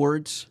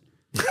awards.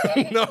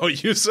 No,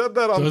 you said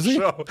that on the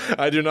show.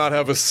 I do not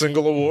have a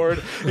single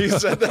award. He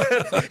said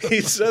that.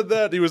 He said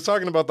that. He was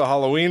talking about the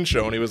Halloween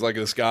show, and he was like,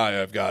 this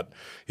guy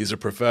he's a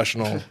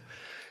professional.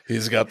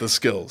 He's got the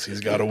skills.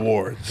 He's got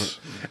awards.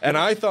 And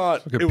I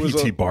thought Look at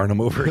P.T. Barnum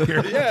over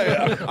here.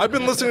 Yeah. I've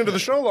been listening to the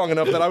show long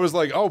enough that I was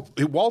like, oh,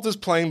 Walt is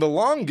playing the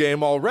long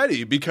game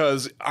already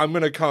because I'm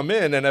going to come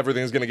in and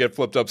everything's going to get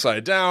flipped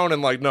upside down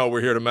and like, no,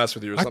 we're here to mess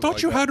with you or I something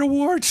thought you had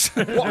awards.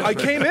 Well, I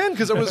came in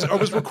because I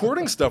was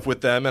recording stuff with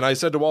them, and I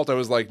said to Walt, I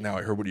was like, now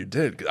I heard what you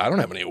did. I don't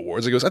have any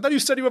awards. He goes, I thought you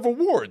said you have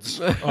awards.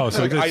 Oh,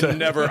 so like, I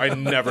never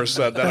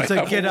said that. That's I a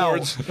have get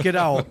awards. out. Get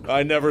out.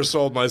 I never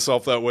sold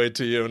myself that way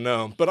to you,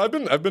 no. But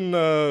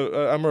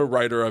I'm a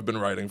writer. I've been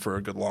writing for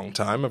a good long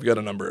time. I've got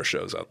a number of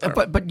shows out there.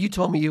 But you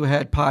told me you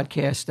had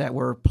podcasts that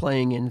were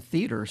playing in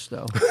theaters,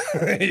 though.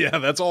 Yeah,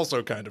 that's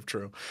also kind of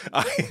true.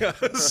 How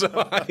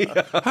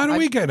do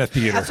we get in a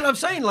theater? That's what I'm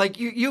saying. Like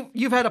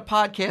you've had a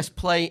podcast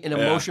play in a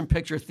motion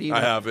picture theater.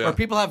 I have, yeah. Where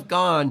people have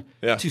gone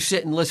to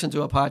sit and listen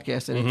to a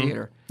podcast in a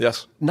theater.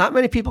 Yes. Not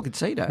many people could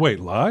say that. Wait,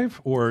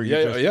 live or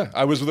Yeah.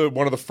 I was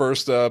one of the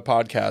first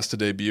podcasts to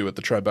debut at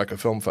the Tribeca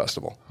Film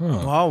Festival.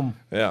 Wow.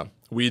 Yeah,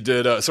 we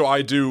did. So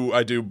I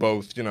do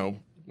both.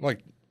 Like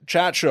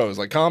chat shows,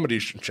 like comedy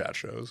chat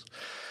shows.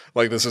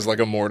 Like this is like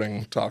a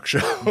morning talk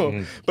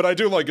show, but I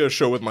do like a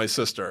show with my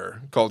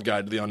sister called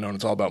Guide to the Unknown.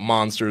 It's all about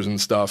monsters and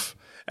stuff.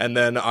 And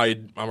then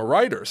I'm a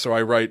writer, so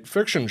I write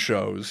fiction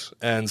shows.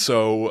 And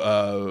so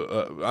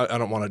I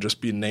don't want to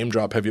just be name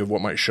drop heavy of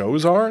what my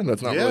shows are.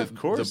 That's not really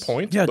the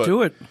point. Yeah,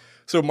 do it.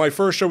 So my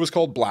first show was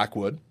called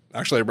Blackwood.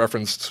 Actually, I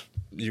referenced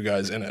you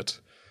guys in it.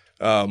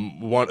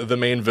 The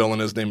main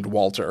villain is named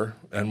Walter,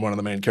 and one of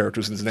the main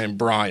characters is named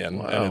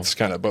Brian, and it's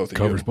kind of both of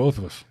covers you. both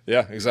of us.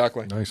 Yeah,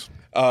 exactly. Nice.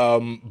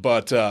 So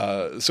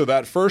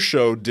that first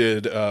show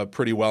did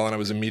pretty well, and I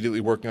was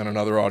immediately working on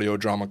another audio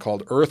drama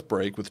called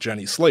Earthbreak with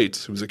Jenny Slate,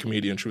 who's a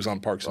comedian. She was on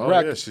Parks and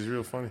Rec. Yeah, she's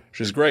real funny.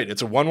 She's great.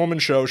 It's a one-woman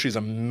show. She's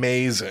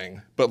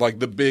amazing. But like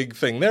the big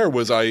thing there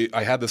was I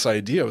had this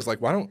idea. I was like,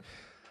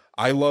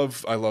 I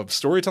love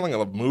storytelling. I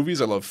love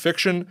movies. I love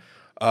fiction.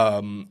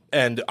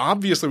 And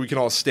obviously we can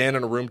all stand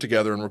in a room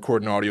together and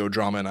record an audio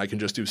drama, and I can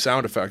just do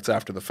sound effects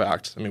after the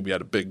fact. I mean, we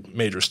had a big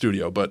major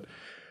studio, but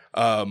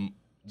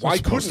why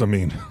couldn't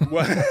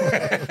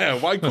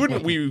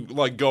we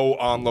like go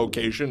on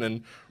location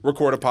and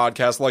record a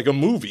podcast like a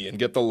movie and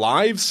get the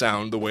live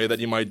sound the way that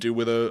you might do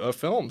with a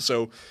film?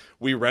 So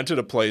we rented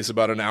a place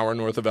about an hour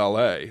north of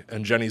LA,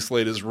 and Jenny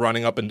Slate is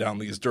running up and down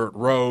these dirt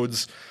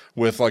roads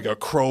with like a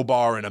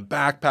crowbar and a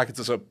backpack. It's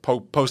just a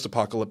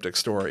post-apocalyptic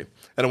story.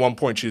 And at one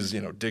point she's,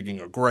 digging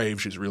a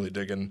grave. She's really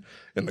digging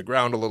in the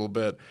ground a little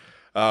bit.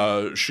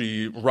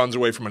 She runs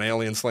away from an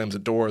alien, slams a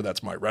door.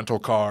 That's my rental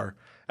car.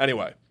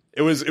 Anyway,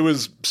 it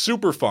was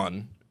super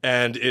fun,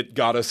 and it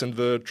got us into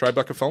the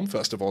Tribeca Film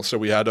Festival. So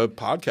we had a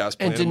podcast.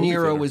 And De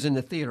Niro was in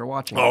the theater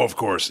watching. Oh, of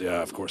course,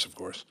 yeah, of course.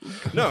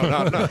 No,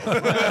 not.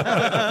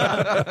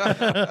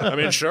 I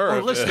mean, sure.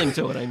 Or listening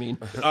to it. I mean,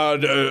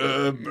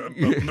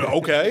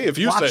 okay, if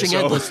you watching say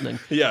so. and listening.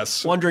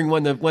 Yes, wondering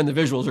when the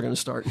visuals are going to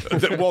start.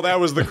 Well, that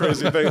was the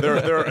crazy thing.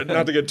 There,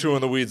 not to get too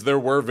in the weeds. There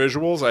were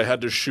visuals. I had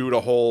to shoot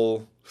a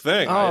whole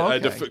thing. Oh,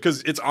 okay.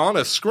 Because it's on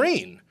a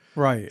screen.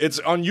 Right. It's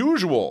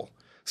unusual.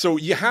 So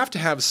you have to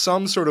have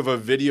some sort of a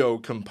video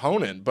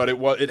component, but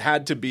it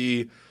had to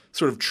be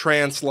sort of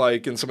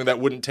trance-like and something that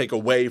wouldn't take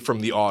away from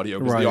the audio,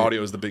 because the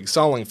audio is the big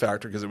selling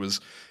factor, because it was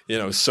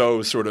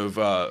so sort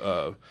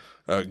of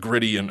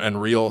gritty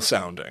and real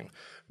sounding.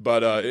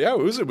 But it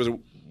was a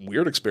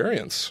weird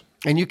experience.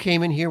 And you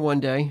came in here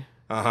one day.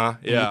 Yeah.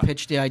 And you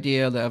pitched the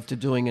idea of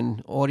doing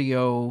an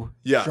audio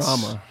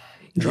drama.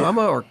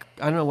 Drama, or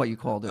I don't know what you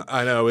called it.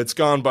 I know it's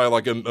gone by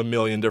like a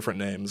million different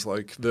names.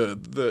 Like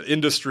the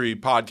industry,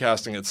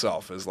 podcasting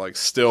itself is like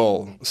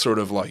still sort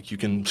of like you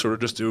can sort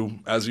of just do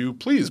as you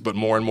please, but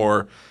more and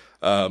more,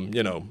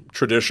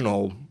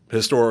 traditional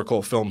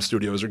historical film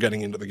studios are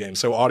getting into the game.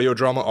 So audio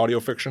drama, audio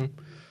fiction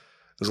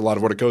is a lot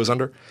of what it goes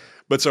under.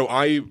 But so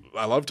I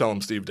love Tell 'em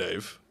Steve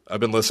Dave. I've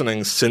been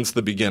listening since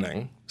the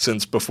beginning,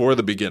 since before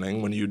the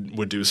beginning when you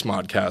would do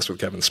Smodcast with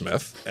Kevin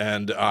Smith,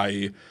 and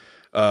I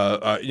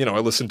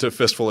listened to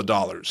Fistful of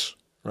Dollars,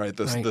 right?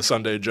 The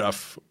Sunday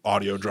Jeff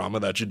audio drama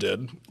that you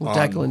did. Well,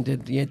 Declan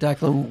did. Yeah,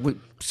 Declan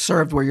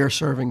served where you're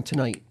serving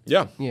tonight.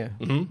 Yeah. Yeah.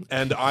 Mm-hmm.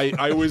 And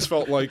I always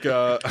felt like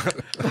Just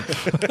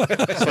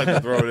like to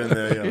throw it in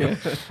there. Yeah.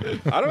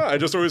 I don't know. I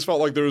just always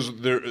felt like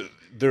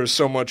there's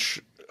so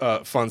much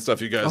fun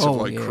stuff you guys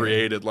have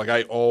created. Like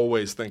I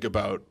always think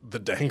about the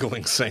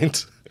Dangling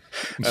Saint.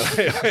 And I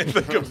think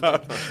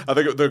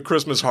of the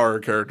Christmas horror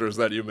characters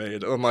that you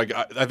made. I'm like,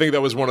 I think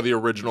that was one of the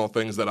original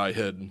things that I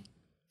had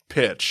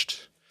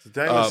pitched. The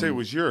Dangling Saint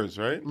was yours,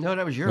 right? No,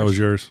 that was yours. That was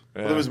yours.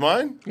 Yeah. Well, it was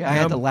mine? Yeah, I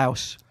had the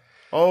louse.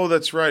 Oh,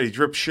 that's right. He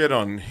dripped shit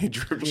on.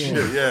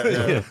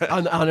 Yeah.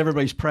 on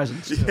everybody's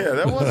presents. Yeah,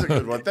 that was a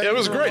good one. Thank It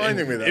was you for great.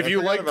 reminding me of that. If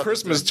you like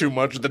Christmas too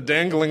much, the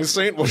Dangling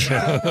Saint will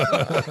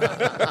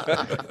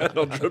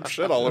it'll drip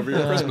shit all over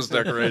your Christmas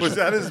decorations. Was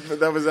that it?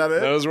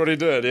 That was what he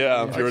did.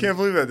 Yeah. I can't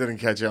believe that didn't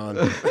catch on.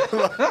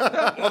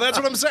 Well, that's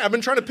what I'm saying. I've been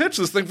trying to pitch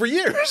this thing for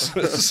years.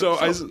 So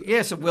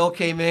Will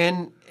came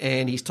in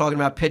and he's talking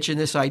about pitching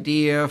this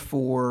idea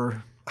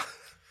for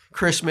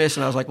Christmas,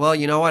 and I was like, well,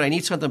 you know what? I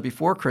need something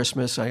before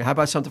Christmas. How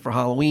about something for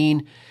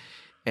Halloween?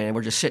 And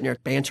we're just sitting there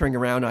bantering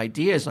around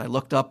ideas, and I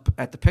looked up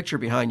at the picture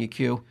behind you,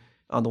 Q,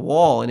 on the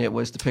wall, and it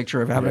was the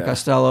picture of Abbott and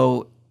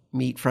Costello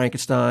meet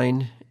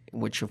Frankenstein,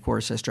 which, of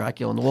course, has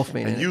Dracula and the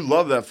Wolfman. And you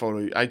love that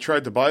photo. I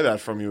tried to buy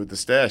that from you at the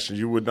stash, and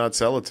you would not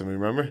sell it to me,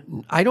 remember?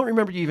 I don't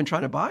remember you even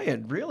trying to buy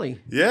it, really.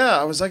 Yeah,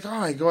 I was like,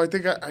 I'll hang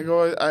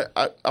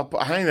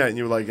that, and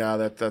you were like,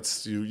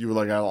 that's you. You were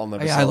like, I'll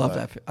never sell I love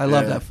that. I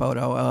love that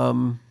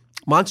photo.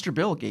 Monster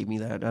Bill gave me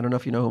that. I don't know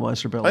if you know who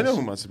Monster Bill is. I know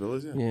who Monster Bill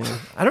is, yeah.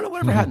 I don't know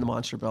whatever happened to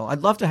Monster Bill.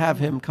 I'd love to have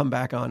him come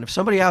back on. If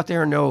somebody out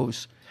there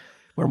knows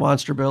where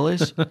Monster Bill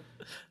is, I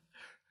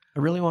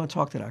really want to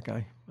talk to that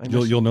guy.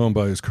 You'll know him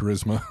by his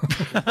charisma.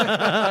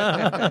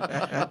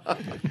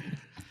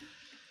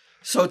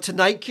 So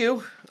tonight,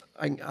 Q,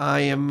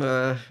 I am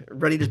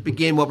ready to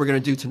begin what we're going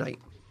to do tonight.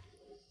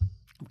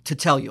 To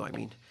tell you, I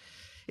mean.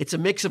 It's a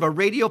mix of a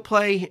radio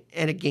play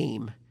and a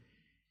game.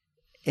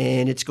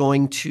 And it's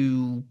going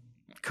to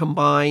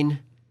combine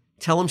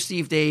Tell 'em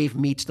Steve Dave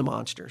meets the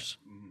monsters.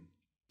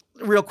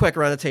 Real quick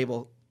around the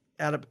table.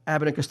 Abbott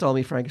and Costello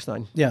meet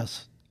Frankenstein.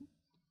 Yes.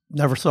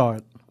 Never saw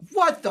it.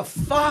 What the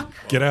fuck?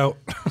 Get out.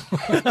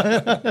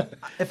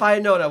 If I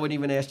had known, I wouldn't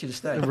even ask you to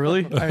stay.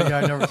 Really?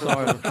 I never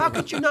saw it. How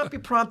could you not be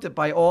prompted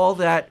by all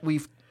that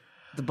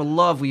the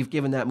beloved we've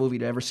given that movie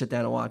to ever sit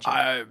down and watch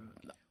it?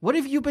 What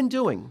have you been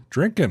doing?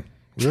 Drinking.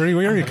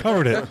 We already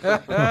covered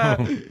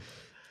it.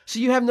 So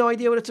you have no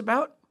idea what it's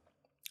about?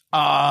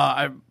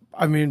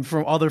 I mean,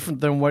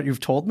 than what you've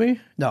told me?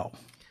 No.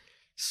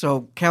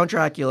 So Count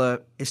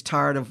Dracula is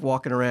tired of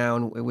walking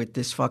around with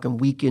this fucking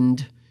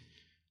weakened,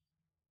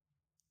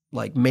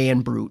 like, man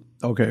brute.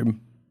 Okay.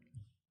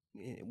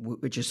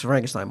 Which is the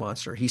Frankenstein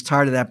monster. He's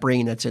tired of that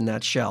brain that's in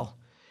that shell.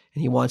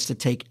 And he wants to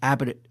take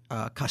Abbott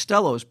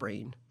Costello's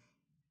brain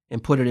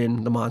and put it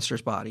in the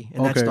monster's body.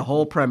 And that's the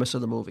whole premise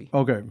of the movie.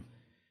 Okay.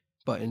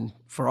 But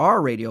for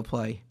our radio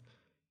play,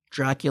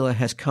 Dracula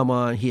has come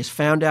on. He has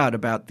found out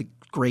about the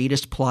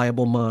greatest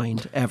pliable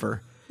mind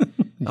ever.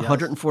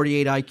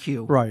 148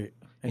 IQ. Right.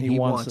 And he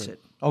wants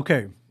it.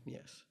 Okay.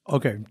 Yes.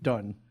 Okay,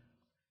 done.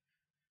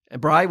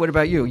 And Bri, what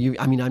about you?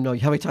 I know,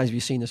 how many times have you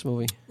seen this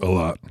movie? A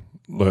lot.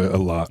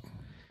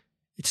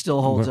 It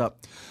still holds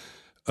up.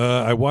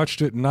 I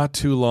watched it not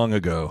too long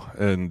ago,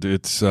 and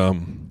it's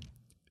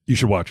you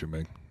should watch it,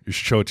 man. You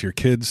should show it to your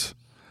kids.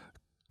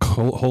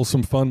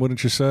 Wholesome fun,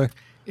 wouldn't you say?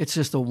 It's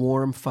just a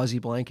warm, fuzzy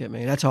blanket,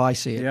 man. That's how I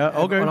see it. Yeah,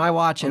 okay. When I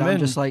watch it, I'm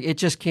just like, it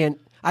just can't,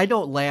 I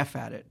don't laugh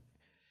at it.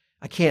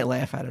 I can't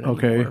laugh at it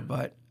anymore,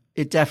 but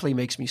it definitely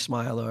makes me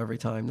smile, though, every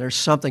time. There's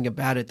something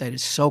about it that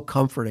is so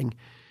comforting,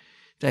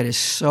 that is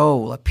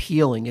so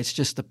appealing. It's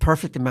just the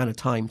perfect amount of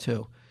time,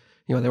 too.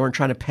 You know, they weren't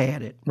trying to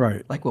pad it.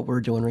 Right. Like what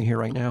we're doing right here,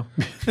 right now.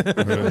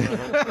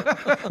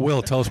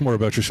 Will, tell us more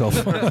about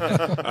yourself. All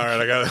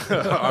right,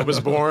 I was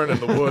born in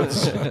the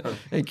woods.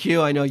 And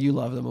Q, I know you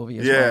love the movie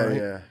as well, right?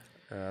 Yeah.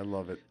 I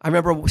love it. I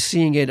remember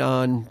seeing it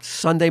on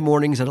Sunday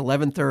mornings at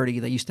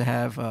 11:30. They used to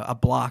have a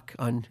block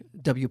on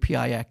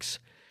WPIX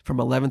from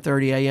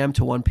 11:30 a.m.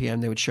 to 1 p.m.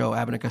 They would show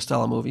Abbott and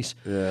Costello movies.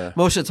 Yeah.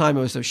 Most of the time,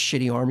 it was those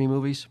shitty army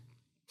movies.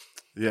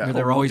 Yeah,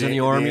 they were always in the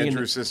army. The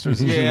Andrew sisters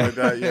and shit like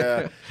that.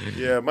 Yeah,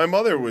 yeah. My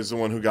mother was the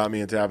one who got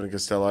me into Abbott and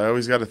Costello. I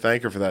always got to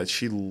thank her for that.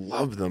 She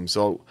loved them.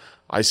 So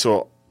I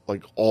saw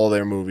like all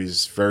their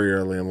movies very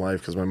early in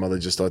life because my mother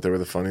just thought they were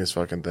the funniest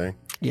fucking thing.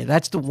 Yeah,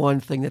 that's the one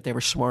thing that they were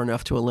smart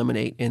enough to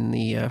eliminate in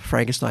the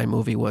Frankenstein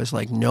movie was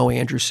like no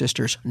Andrew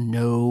sisters,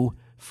 no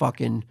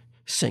fucking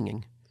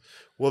singing.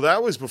 Well,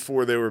 that was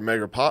before they were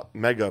mega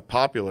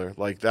popular.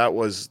 Like that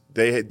was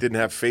didn't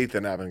have faith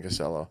in Abbott and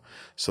Costello,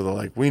 so they're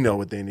like, we know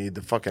what they need.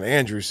 The fucking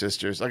Andrew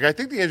sisters. Like I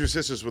think the Andrew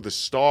sisters were the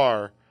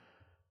star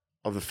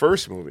of the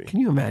first movie.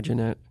 Can you imagine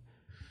that?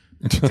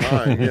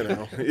 Time, you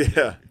know,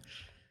 yeah.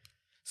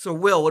 So,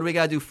 Will, what do we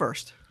got to do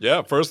first?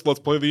 Yeah, first let's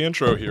play the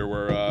intro here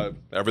where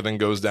everything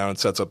goes down and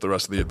sets up the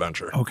rest of the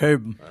adventure. Okay.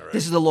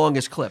 This is the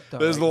longest clip, though.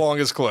 This is the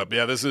longest clip.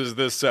 Yeah,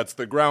 this sets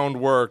the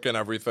groundwork and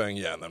everything.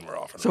 Yeah, and then we're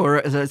off. So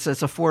it's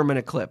a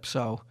 4-minute clip.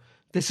 So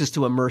this is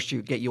to immerse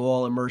you, get you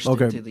all immersed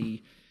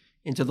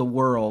into the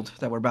world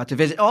that we're about to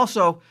visit.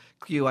 Also,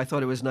 Q, I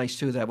thought it was nice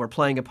too that we're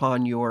playing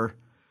upon your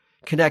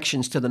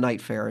connections to the night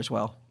fair as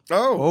well.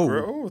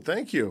 Oh,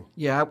 thank you.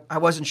 Yeah, I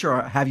wasn't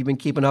sure. Have you been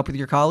keeping up with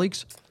your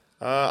colleagues?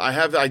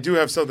 I do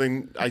have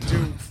something. I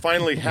do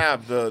finally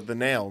have the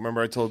nail.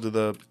 Remember, I told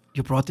you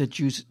You brought the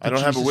Jesus. I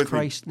don't have it with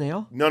Christ me.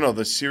 nail. No,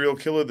 the serial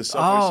killer, the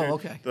subway. serial,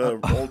 okay. The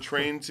old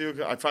train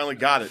too. I finally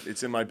got it.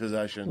 It's in my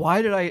possession.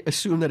 Why did I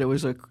assume that it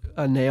was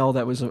a nail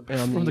that was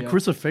From the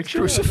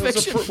crucifixion? Those are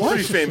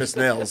pretty famous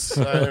nails.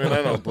 I mean,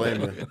 I don't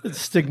blame you.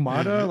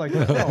 Stigmata? Like,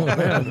 oh,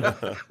 man.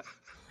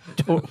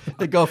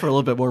 They go for a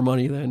little bit more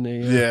money than they.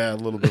 Yeah, a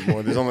little bit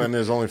more.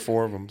 There's only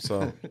 4 of them,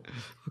 so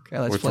Okay,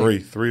 let's or play.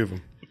 three of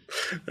them.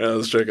 Yeah,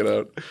 let's check it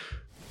out.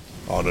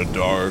 On a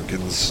dark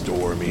and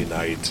stormy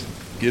night,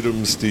 Get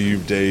 'em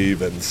Steve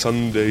Dave and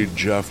Sunday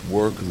Jeff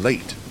work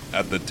late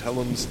at the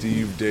Tell 'em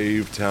Steve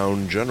Dave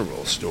Town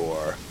General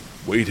Store,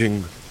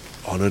 waiting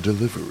on a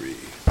delivery.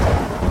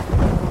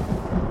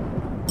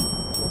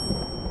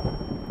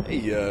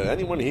 Hey,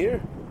 anyone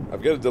here?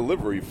 I've got a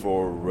delivery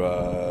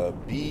for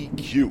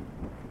BQ.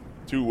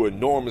 2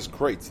 enormous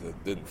crates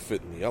that didn't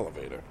fit in the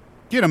elevator.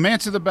 Get him,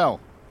 answer the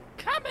bell.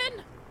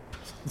 Coming.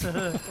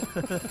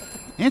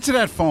 Answer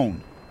that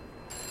phone.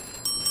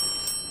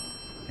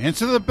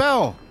 Answer the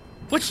bell.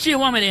 Which do you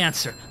want me to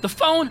answer? The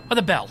phone or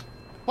the bell?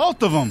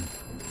 Both of them.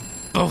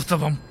 Both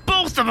of them.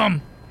 Both of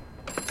them.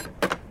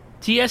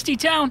 TSD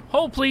Town.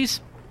 Hold,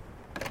 please.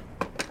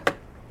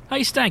 How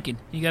you stankin'?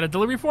 You got a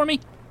delivery for me?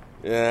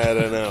 Yeah, I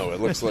don't know. It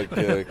looks like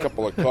a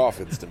couple of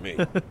coffins to me.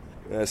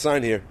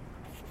 Sign here.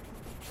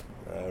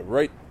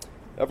 Right.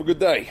 Have a good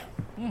day.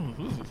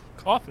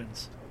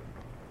 Coffins.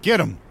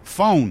 Get him.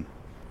 Phone.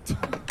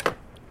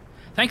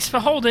 Thanks for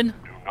holding. Do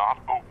not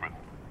open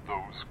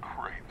those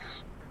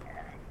crates.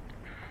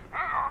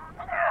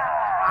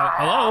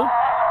 Hello?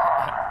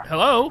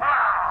 Hello?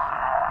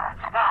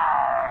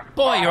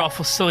 Boy, you're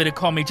awful silly to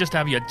call me just to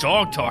have your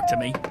dog talk to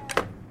me.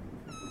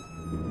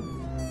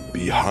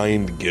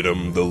 Behind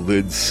Gidim, the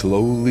lid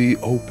slowly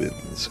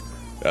opens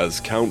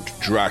as Count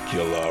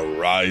Dracula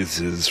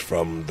rises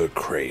from the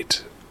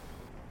crate.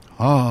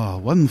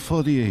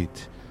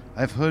 148.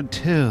 I've heard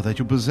tell that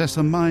you possess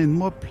a mind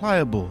more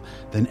pliable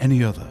than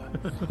any other.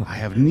 I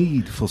have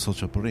need for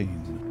such a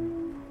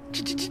brain.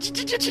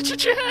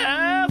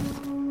 Jeff!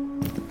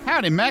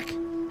 Howdy, Mac.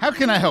 How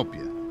can I help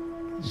you?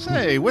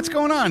 Say, what's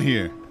going on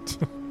here?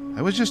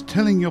 I was just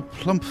telling your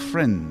plump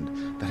friend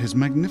that his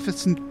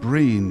magnificent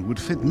brain would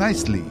fit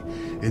nicely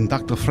in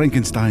Dr.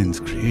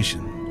 Frankenstein's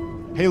creation.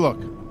 Hey, look,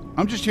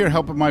 I'm just here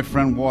helping my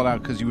friend Walt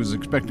out because he was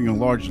expecting a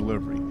large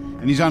delivery,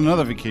 and he's on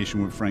another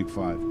vacation with Frank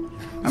 5.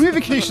 How many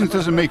vacations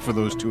does it make for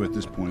those two at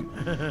this point?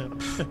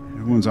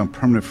 Everyone's on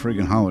permanent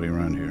friggin' holiday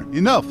around here.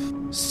 Enough!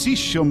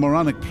 Cease your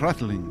moronic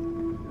prattling.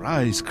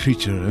 Rise,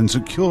 creature, and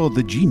secure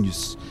the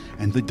genius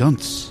and the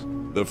dunce.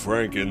 The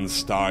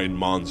Frankenstein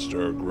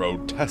monster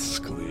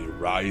grotesquely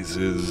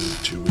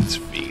rises to its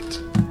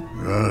feet.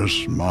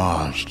 Yes,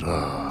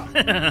 master.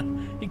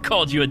 He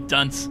called you a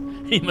dunce.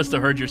 He must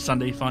have heard your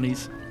Sunday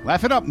funnies.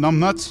 Laugh it up,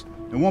 numbnuts.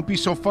 It won't be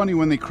so funny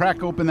when they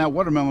crack open that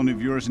watermelon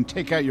of yours and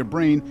take out your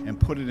brain and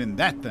put it in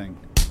that thing.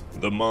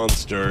 The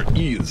monster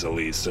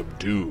easily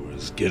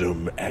subdues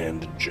Gidim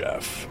and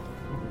Jeff.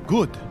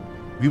 Good.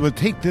 We will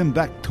take them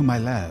back to my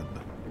lab.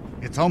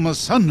 It's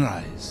almost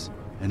sunrise,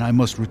 and I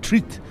must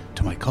retreat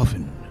to my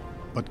coffin.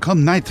 But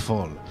come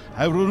nightfall,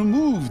 I will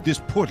remove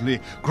this portly,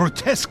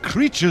 grotesque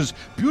creature's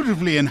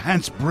beautifully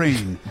enhanced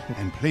brain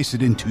and place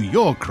it into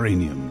your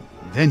cranium.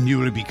 Then you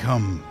will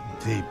become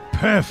the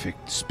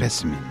perfect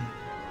specimen.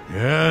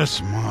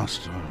 Yes,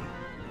 master.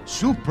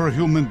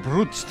 Superhuman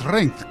brute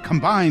strength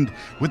combined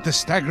with the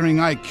staggering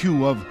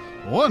IQ of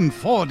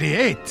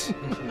 148.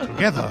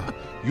 Together,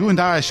 you and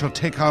I shall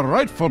take our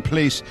rightful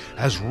place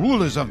as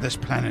rulers of this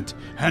planet,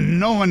 and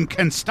no one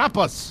can stop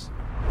us.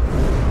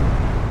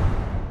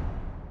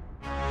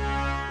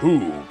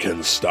 Who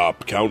can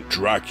stop Count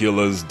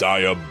Dracula's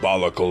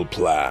diabolical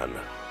plan?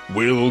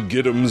 Will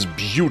Gidim's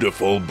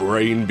beautiful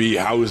brain be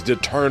housed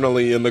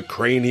eternally in the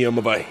cranium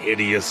of a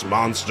hideous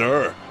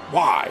monster?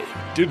 Why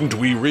didn't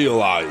we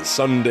realize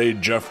Sunday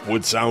Jeff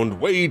would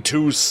sound way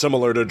too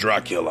similar to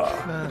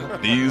Dracula?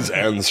 These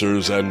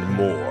answers and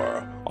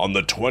more on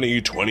the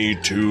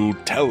 2022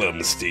 Tell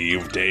 'em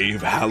Steve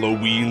Dave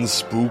Halloween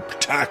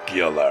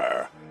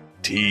Spooktacular.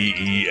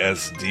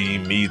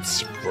 TESD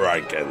meets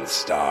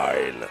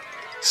Frankenstein.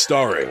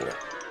 Starring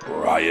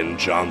Brian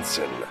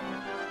Johnson,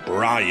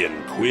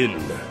 Brian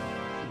Quinn,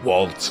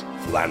 Walt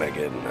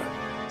Flanagan,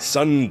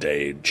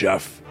 Sunday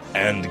Jeff,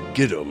 and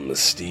Gidim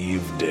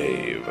Steve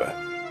Dave.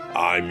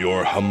 I'm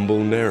your humble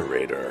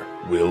narrator,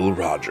 Will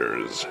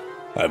Rogers.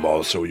 I'm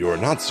also your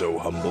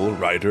not-so-humble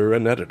writer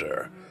and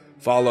editor.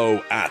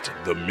 Follow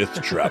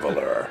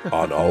 @TheMythTraveler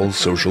on all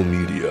social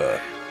media.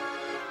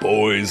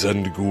 Boys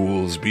and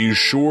ghouls, be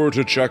sure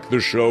to check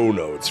the show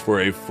notes for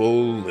a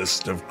full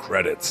list of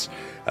credits,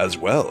 as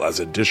well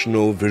as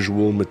additional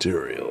visual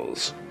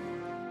materials.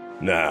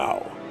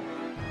 Now,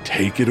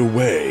 take it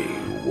away,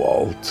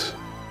 Walt.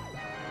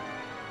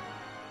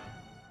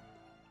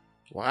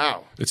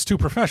 Wow. It's too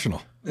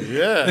professional.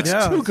 Yeah. It's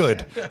too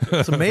good.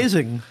 It's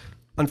amazing.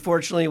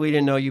 Unfortunately, we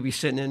didn't know you'd be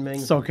sitting in,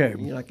 Ming. It's okay.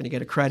 You're not going to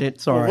get a credit.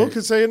 It's all right. Will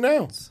can say it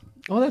now.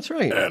 Oh, that's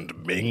right.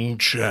 And Ming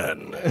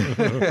Chen.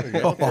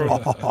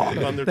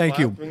 Thank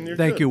you.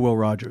 Thank you, Will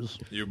Rogers.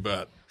 You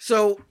bet.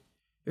 So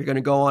you're going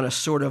to go on a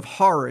sort of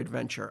horror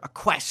adventure, a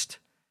quest.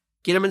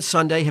 Gideon and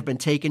Sunday have been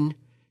taken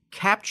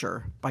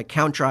capture by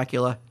Count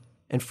Dracula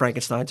and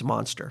Frankenstein's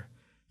monster.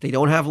 They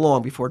don't have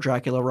long before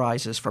Dracula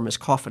rises from his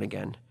coffin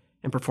again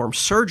and performs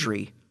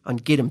surgery on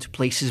Gideon to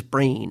place his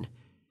brain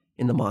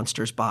in the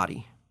monster's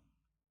body.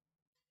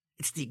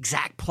 It's the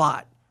exact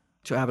plot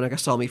to Abbott and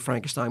Costello Meet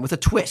Frankenstein with a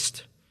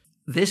twist.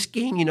 This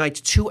game unites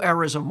two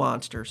eras of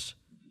monsters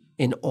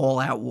in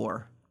all-out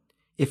war.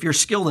 If you're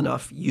skilled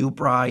enough, you,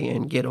 Bry,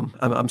 and Gideon,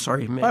 I'm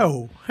sorry, Mick,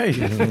 Oh, hey.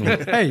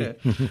 Hey.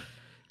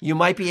 you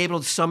might be able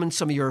to summon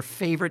some of your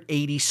favorite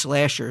 80s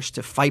slashers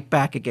to fight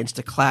back against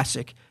the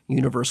classic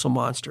Universal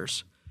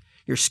monsters.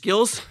 Your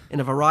skills in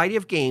a variety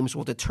of games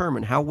will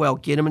determine how well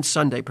Gideon and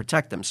Sunday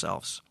protect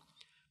themselves.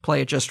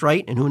 Play it just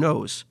right, and who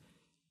knows?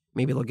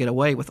 Maybe they'll get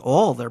away with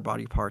all their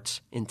body parts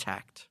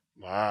intact.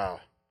 Wow.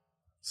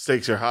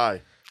 Stakes are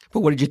high. But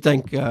what did you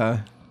think?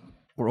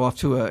 We're off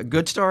to a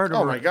good start?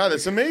 Oh my God,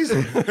 it's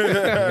amazing.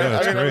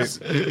 I was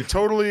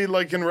totally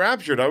like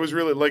enraptured. I was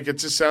really like, it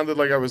just sounded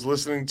like I was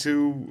listening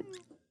to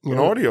an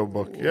audio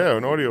book. Yeah,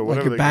 an audio, Like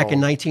whatever you're they back call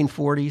in it.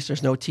 1940s,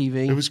 there's no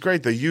TV. It was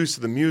great. The use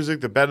of the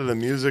music, the bed of the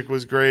music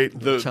was great.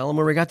 Tell them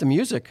where we got the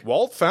music.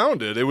 Walt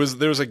found it.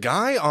 There's a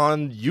guy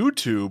on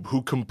YouTube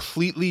who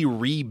completely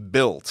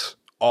rebuilt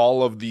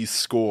all of the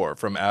score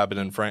from Abbott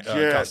and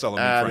Costello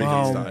and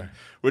Frankenstein,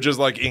 which is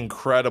like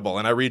incredible.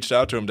 And I reached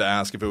out to him to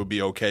ask if it would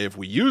be okay if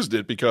we used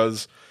it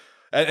because,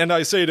 and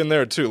I say it in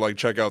there too, like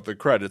check out the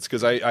credits,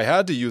 because I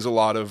had to use a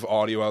lot of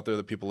audio out there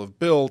that people have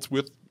built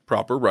with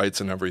proper rights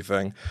and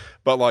everything.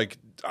 But like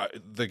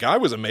the guy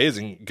was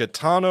amazing.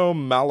 Gaetano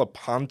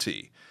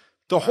Malapante.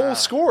 The whole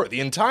score, the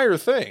entire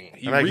thing.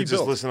 He and I rebuilt. could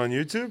just listen on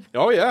YouTube?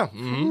 Oh, yeah.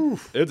 Mm-hmm.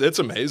 It's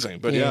amazing.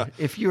 But yeah.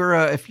 If you're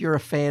a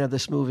fan of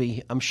this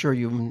movie, I'm sure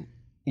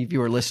if you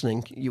were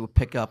listening, you would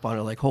pick up on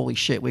it like, holy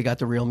shit, we got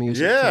the real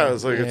music. Yeah, too. I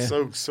was like,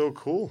 it's so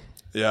cool.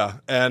 Yeah,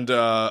 and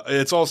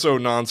it's also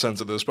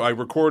nonsense at this. But I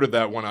recorded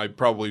that when I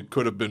probably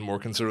could have been more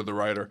considered the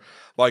writer.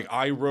 Like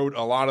I wrote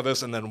a lot of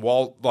this, and then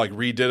Walt like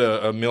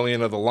redid a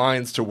million of the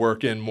lines to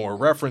work in more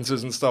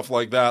references and stuff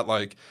like that.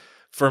 Like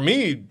for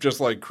me, just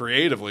like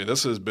creatively,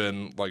 this has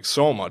been like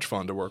so much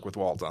fun to work with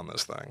Walt on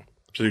this thing.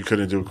 So you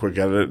couldn't do a quick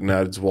edit and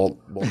add Walt's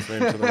name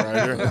to the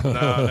writer?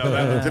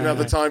 No, didn't have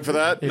the time for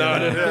that? No, I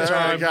didn't have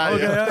time.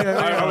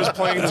 I was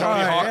playing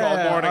Tony Hawk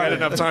all morning. I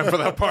didn't have time for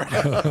that part.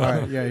 All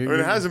right, yeah. I mean,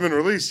 it hasn't been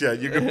released yet.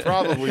 You could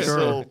probably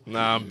still...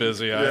 Nah, I'm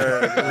busy.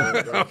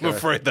 I'm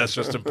afraid that's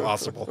just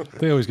impossible.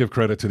 They always give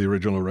credit to the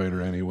original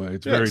writer anyway.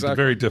 It's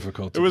very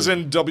difficult. It was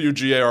in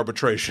WGA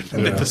arbitration,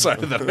 and they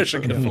decided that I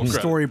should get full credit.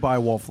 Story by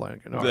Walt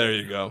Flanagan. All right. There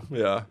you go.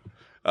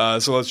 Yeah.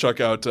 So let's check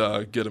out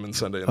Gideon and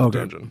Sunday in the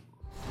Dungeon.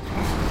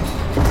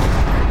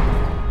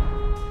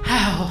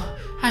 Ow!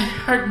 I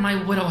hurt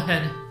my widow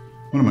head.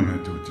 What am I going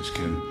to do with this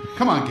kid?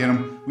 Come on, get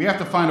him. We have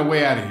to find a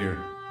way out of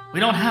here. We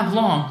don't have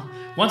long.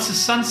 Once the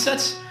sun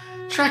sets,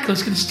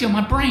 Dracula's gonna steal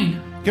my brain.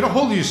 Get a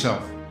hold of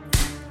yourself.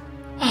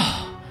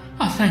 Oh,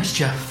 thanks,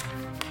 Jeff.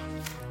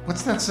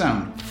 What's that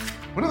sound?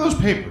 What are those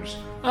papers?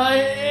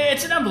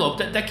 It's an envelope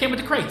that came with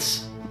the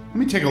crates. Let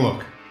me take a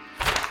look.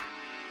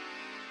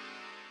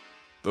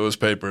 Those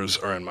papers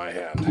are in my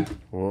hand.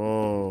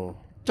 Whoa.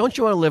 Don't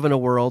you want to live in a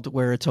world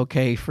where it's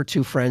okay for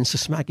two friends to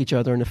smack each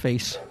other in the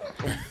face?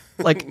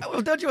 Like,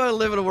 don't you want to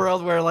live in a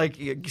world where, like,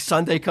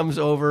 Sunday comes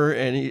over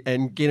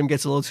and Gideon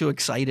gets a little too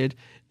excited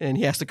and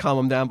he has to calm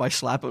him down by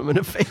slapping him in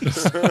the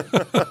face?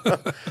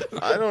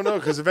 I don't know,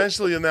 because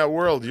eventually in that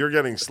world, you're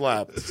getting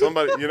slapped.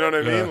 Somebody, you know what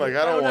I mean? Like,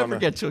 I don't want never to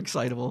get too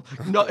excitable.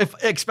 No,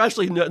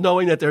 especially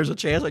knowing that there's a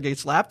chance I get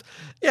slapped.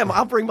 Yeah,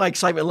 I'll bring my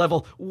excitement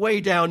level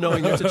way down,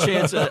 knowing there's a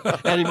chance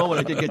at any moment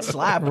I could get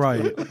slapped.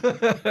 Right.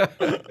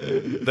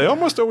 They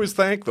almost always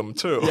thank them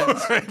too.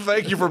 Yes.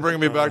 Thank you for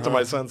bringing me back to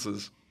my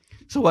senses.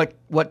 So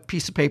what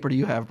piece of paper do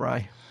you have,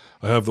 Bri?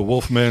 I have the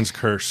Wolfman's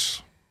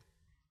Curse.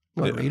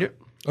 You want to read it?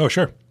 Oh,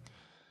 sure.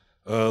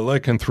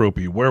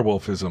 Lycanthropy,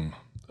 werewolfism,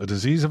 a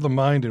disease of the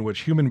mind in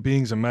which human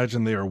beings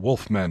imagine they are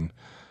wolfmen.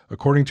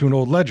 According to an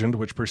old legend,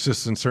 which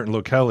persists in certain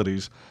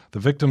localities, the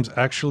victims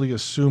actually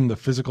assume the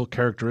physical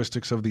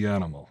characteristics of the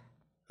animal.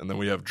 And then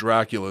we have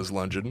Dracula's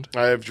legend.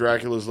 I have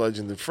Dracula's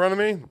legend in front of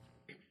me,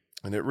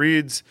 and it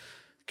reads,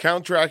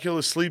 Count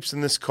Dracula sleeps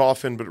in this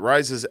coffin but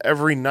rises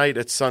every night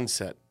at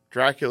sunset.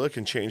 Dracula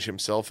can change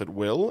himself at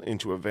will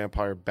into a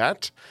vampire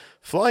bat,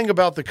 flying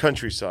about the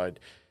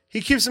countryside.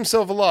 He keeps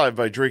himself alive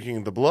by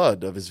drinking the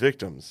blood of his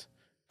victims.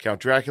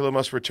 Count Dracula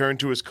must return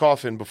to his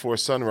coffin before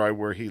sunrise,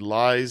 where he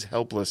lies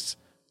helpless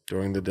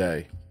during the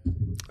day.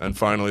 And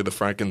finally, the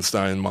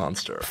Frankenstein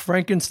monster.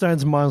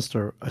 Frankenstein's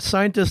monster. A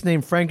scientist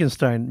named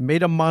Frankenstein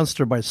made a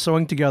monster by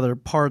sewing together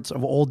parts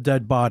of old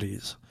dead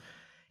bodies.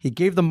 He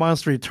gave the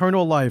monster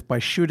eternal life by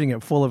shooting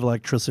it full of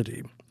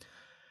electricity.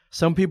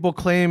 Some people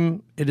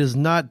claim it is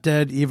not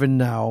dead even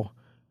now,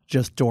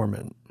 just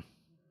dormant.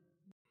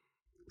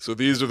 So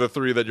these are the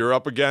three that you're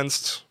up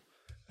against,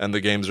 and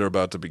the games are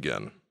about to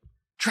begin.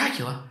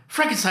 Dracula,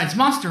 Frankenstein's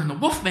monster, and the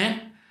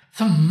Wolfman.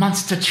 The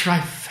monster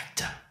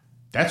trifecta.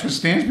 That's what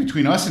stands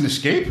between us and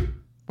escape?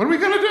 What are we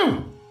gonna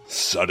do?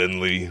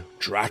 Suddenly,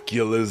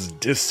 Dracula's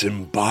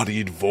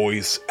disembodied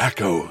voice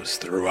echoes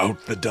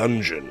throughout the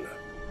dungeon.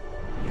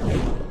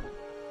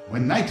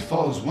 When night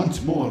falls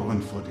once more,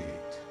 148,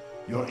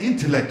 your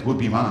intellect will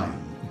be mine.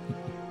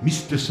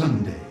 Mr.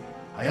 Sunday,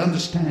 I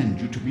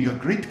understand you to be a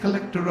great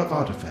collector of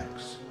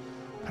artifacts.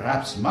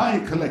 Perhaps my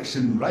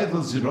collection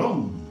rivals your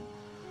own.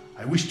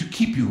 I wish to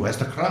keep you as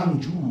the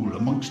crown jewel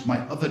amongst my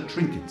other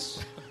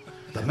trinkets.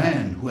 The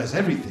man who has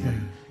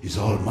everything is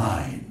all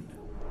mine.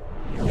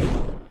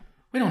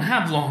 We don't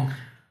have long.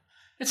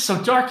 It's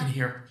so dark in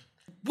here.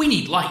 We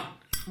need light.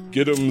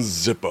 Giddim's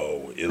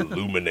Zippo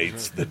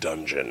illuminates the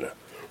dungeon,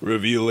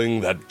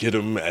 revealing that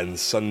Gidim and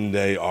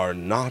Sunday are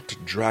not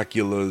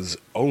Dracula's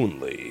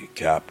only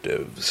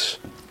captives.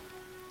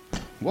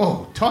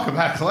 Whoa, talk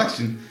about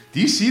collection.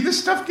 Do you see this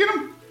stuff,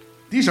 Gidim?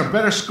 These are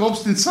better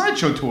sculpts than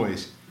Sideshow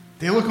toys.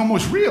 They look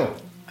almost real.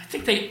 I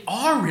think they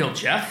are real,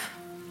 Jeff.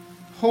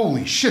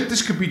 Holy shit,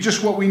 this could be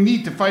just what we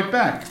need to fight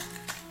back.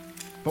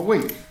 But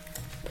wait,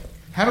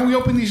 how do we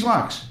open these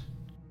locks?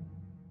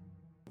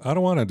 I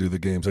don't want to do the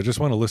games. I just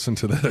want to listen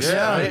to this.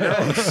 Yeah, I know.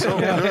 It's so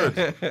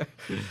good.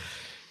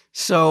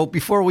 So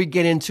before we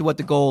get into what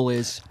the goal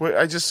is, Wait,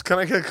 can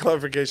I get a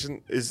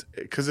clarification? Is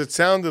because it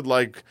sounded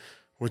like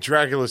what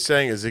Dracula's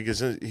saying is he's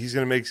going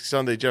to make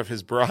Sunday Jeff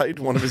his bride,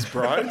 one of his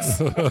brides.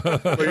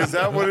 Like, is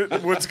that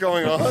what's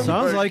going on?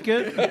 Sounds like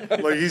it.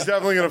 Like he's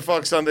definitely going to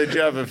fuck Sunday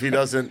Jeff if we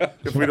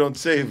don't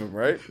save him,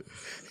 right?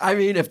 I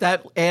mean, if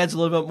that adds a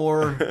little bit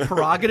more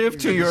prerogative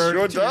to your,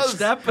 Sure to your does.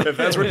 step, If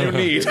that's what you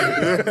need. need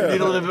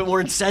a little bit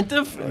more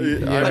incentive. But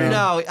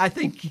no, I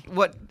think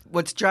what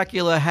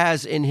Dracula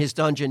has in his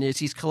dungeon is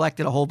he's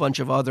collected a whole bunch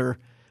of other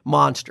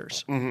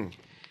monsters,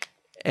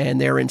 and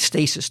they're in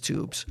stasis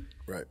tubes.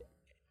 Right.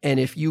 And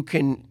if you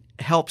can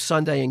help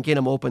Sunday and get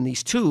him open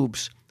these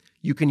tubes,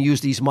 you can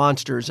use these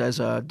monsters as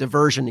a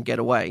diversion to get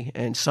away.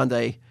 And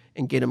Sunday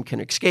and Gidim can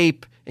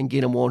escape, and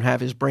Gidim won't have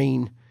his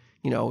brain,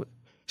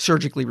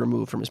 surgically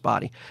removed from his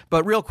body.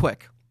 But real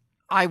quick,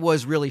 I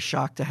was really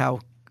shocked to how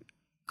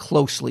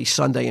closely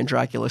Sunday and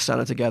Dracula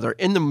sounded together.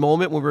 In the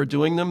moment when we were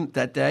doing them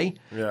that day,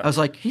 I was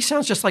like, he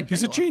sounds just like...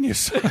 He's a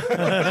genius.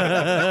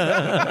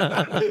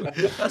 I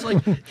was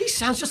like, he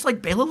sounds just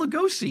like Bela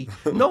Lugosi.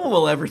 No one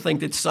will ever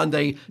think that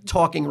Sunday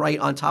talking right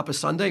on top of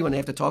Sunday when they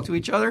have to talk to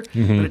each other, but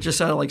it just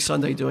sounded like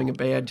Sunday doing a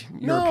bad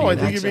European No, I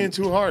think you're being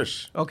accent. too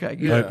harsh. Okay,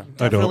 Yeah.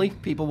 I definitely.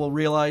 don't. People will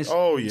realize.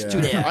 Oh, it's yeah.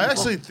 too difficult. I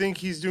actually think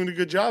he's doing a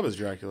good job as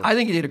Dracula. I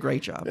think he did a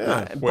great job.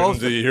 Yeah. When Both.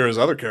 do you hear his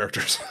other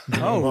characters?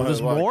 Oh, there's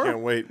Well, more? I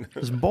can't wait.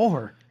 There's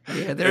more.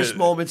 Yeah, there's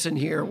moments in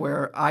here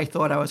where I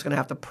thought I was going to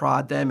have to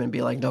prod them and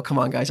be like, "No, come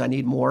on, guys, I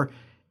need more,"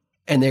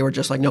 and they were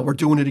just like, "No, we're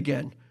doing it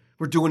again.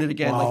 We're doing it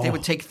again." Like they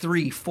would take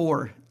 3,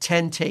 4,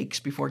 10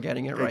 takes before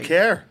getting it right.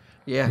 Care.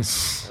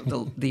 Yes,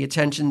 the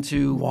attention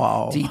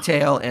to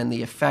detail and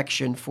the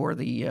affection for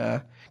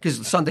the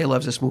because Sunday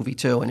loves this movie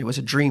too, and it was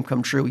a dream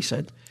come true. He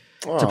said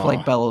to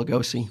play Bela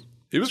Lugosi.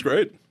 He was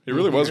great. He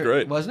really was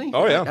great. Wasn't he?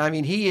 Oh, yeah. I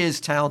mean, he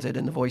is talented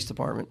in the voice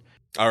department.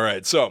 All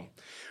right, so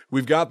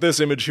we've got this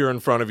image here in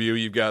front of you.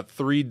 You've got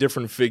 3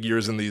 different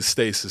figures in these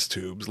stasis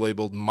tubes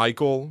labeled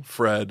Michael,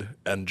 Fred,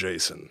 and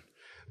Jason.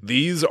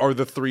 These are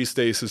the 3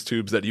 stasis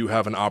tubes that you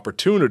have an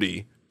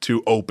opportunity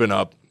to open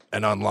up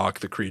and unlock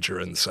the creature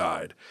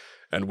inside.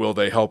 And will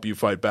they help you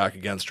fight back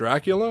against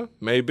Dracula?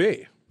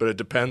 Maybe, but it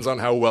depends on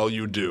how well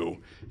you do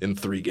in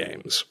 3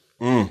 games.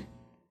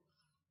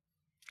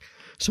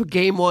 So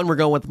game 1, we're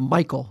going with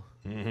Michael,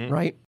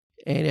 right?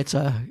 And it's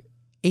a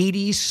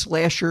 80s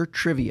slasher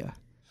trivia.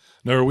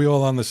 Now, are we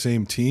all on the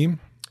same team?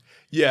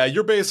 Yeah,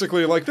 you're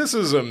basically like, this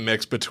is a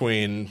mix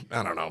between,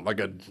 I don't know, like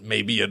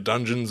maybe a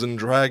Dungeons and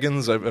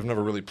Dragons. I've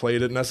never really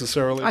played it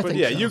necessarily. I But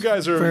think yeah, so. you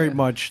guys are Very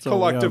much so,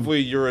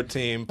 collectively, you're a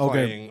team Okay.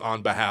 playing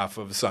on behalf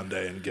of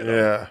Sunday and Gidim.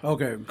 Yeah.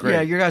 Okay, great.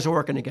 Yeah, you guys are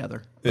working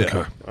together.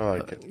 Yeah. I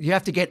like it. You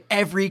have to get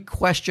every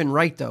question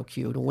right, though,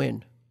 Q, to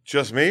win.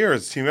 Just me or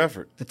it's team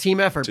effort? The team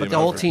effort, but the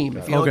whole effort. team.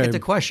 If you don't Okay. get the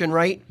question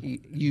right,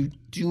 you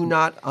do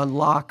not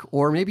unlock,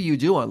 or maybe you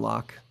do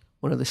unlock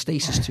one of the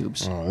stasis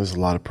tubes. Oh, there's a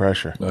lot of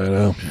pressure. I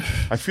know.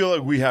 I feel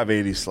like we have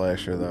 80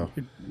 slasher though.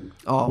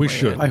 Oh, We man.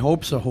 should. I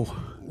hope so.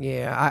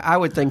 Yeah, I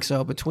would think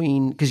so.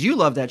 Because you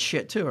love that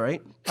shit too,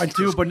 right? I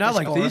do, but not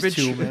like garbage. these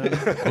two, man.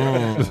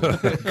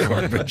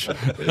 Garbage.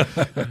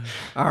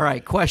 All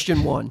right,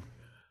 question 1.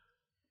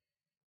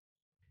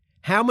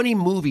 How many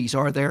movies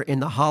are there in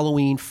the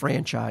Halloween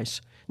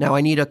franchise? Now,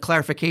 I need a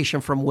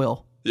clarification from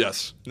Will.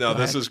 Yes. No,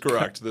 this is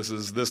correct. This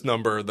is this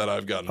number that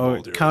I've gotten Oh,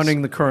 told here.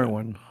 counting the current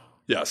one.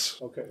 Yes.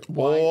 Okay.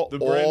 All, The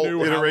brand new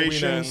Halloween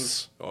iterations.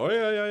 Ends. Oh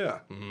yeah.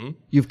 Mm-hmm.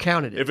 You've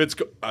counted it. If it's,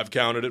 I've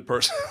counted it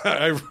personally.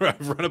 I've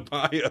run it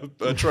by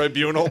a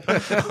tribunal,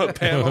 a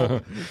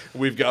panel.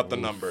 We've got the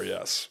number.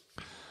 Yes.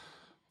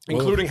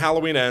 Including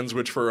Halloween Ends,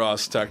 which for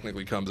us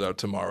technically comes out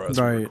tomorrow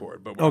as we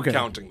record, but we're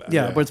counting that.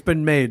 Yeah, but it's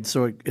been made,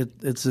 so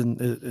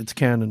it's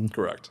canon.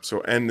 Correct.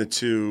 So and the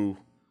two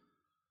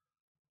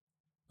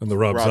And the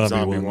Rob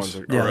Zombie ones ones.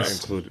 are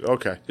included.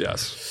 Okay.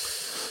 Yes.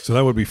 So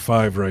that would be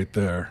 5 right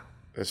there.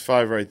 There's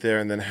 5 right there,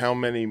 and then how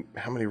many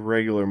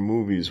regular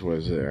movies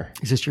was there?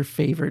 Is this your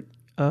favorite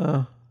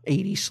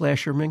 80s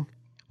slasher, Ming?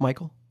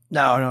 Michael?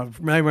 No,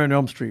 Nightmare on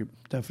Elm Street,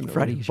 definitely.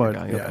 Freddy's your but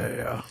guy, okay.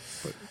 yeah.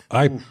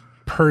 I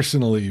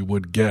personally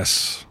would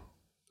guess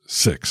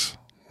 6.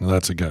 Now,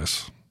 that's a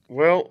guess.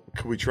 Well,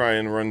 could we try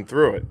and run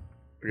through it?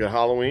 We got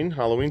Halloween 2,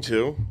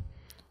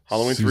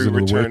 Halloween 3, Season of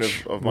the Return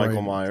Witch. of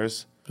Michael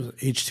Myers. There's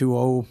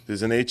H2O.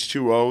 There's an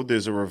H2O.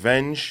 There's a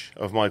Revenge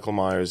of Michael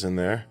Myers in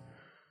there.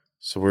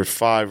 So we're at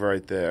 5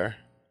 right there.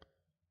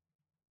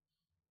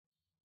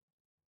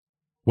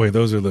 Wait,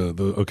 those are the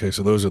okay,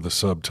 so those are the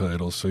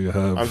subtitles. So you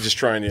have I'm just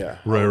trying,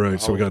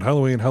 Right. So we got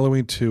Halloween,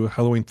 Halloween 2,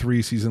 Halloween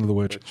 3, Season of the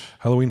Witch,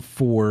 Halloween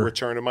 4,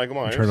 Return of Michael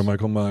Myers. Return of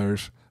Michael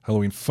Myers,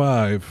 Halloween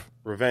 5,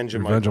 Revenge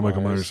of Revenge of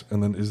Michael Michael Myers. Myers,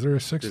 and then is there a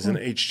 6th There's one?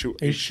 an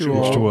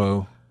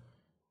H2O.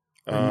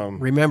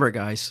 H2O. Remember,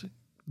 guys,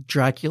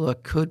 Dracula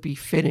could be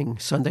fitting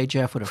Sunday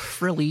Jeff with a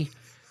frilly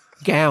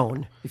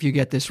gown if you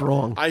get this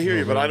wrong. I hear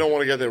you, but I don't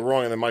want to get that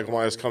wrong, and then Michael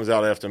Myers comes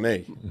out after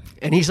me.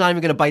 And he's not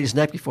even going to bite his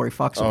neck before he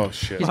fucks him. Oh,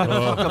 shit. He's going to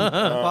fuck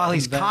him while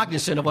he's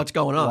cognizant of what's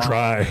going on.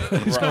 Dry.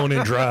 He's going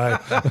in dry.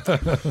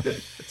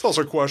 It's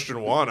also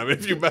question 1. I mean,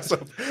 if you mess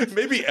up,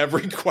 maybe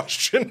every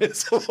question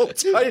is a little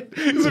tight.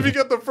 Because if you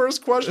get the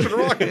first question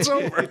wrong, it's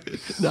over.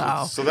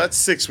 No. So that's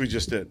 6 we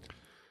just did.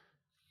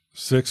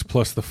 6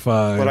 plus the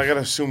 5. But I got to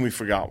assume we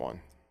forgot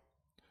one.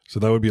 So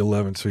that would be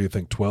 11. So you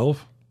think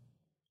 12?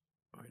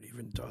 It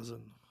even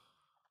doesn't.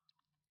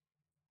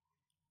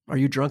 Are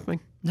you drunk, Ming?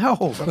 No.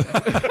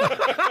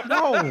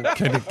 No.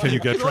 Can you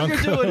get All drunk?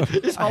 you're doing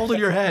is holding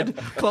your head,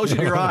 closing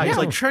your eyes, Yeah,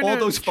 like I'm trying all to-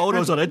 those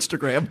photos on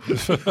Instagram.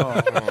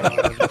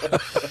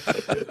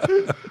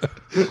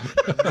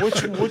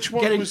 Which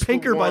one Getting was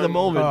pinker by the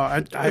one-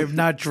 moment. I have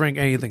not drank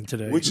anything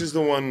today. Which is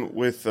the one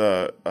with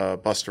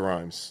Busta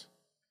Rhymes?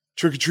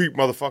 Trick or treat,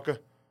 motherfucker.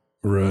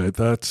 Right.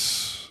 That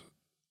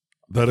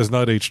is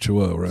not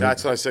H2O, right?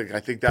 That's what I said. I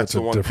think that's That's a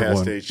the one different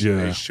past one.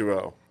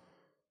 H2O.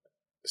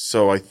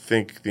 So I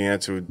think the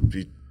answer would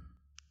be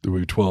It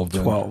would be 12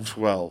 then.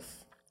 12.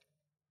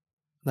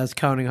 That's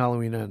counting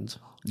Halloween Ends.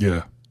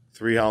 Yeah.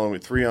 3 Halloween,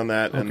 3 on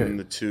that, and Okay. then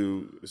the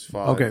 2 is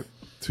 5. Okay.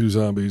 2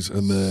 zombies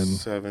and then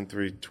 7,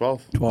 3,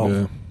 12. 12.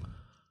 yeah.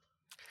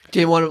 Do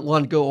you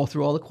want to go all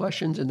through all the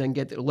questions and then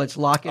let's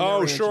lock in their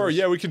Oh, answers? sure.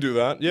 Yeah, we can do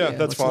that. Yeah, that's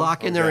let's fine.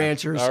 lock in their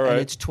answers, All right. and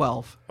it's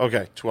 12.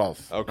 Okay,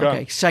 12.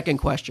 Okay. Second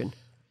question.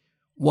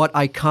 What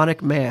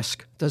iconic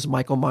mask does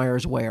Michael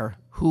Myers wear?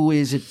 Who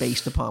is it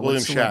based upon? William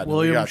What's the- Shatner. We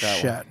William got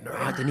that one. Shatner.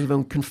 I didn't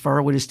even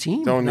confer with his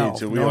team. Don't No, need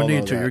to. We no all need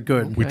know to. that. You're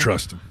good. We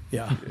trust him.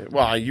 Yeah.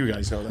 Well, you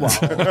guys know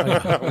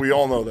that. We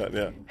all know that,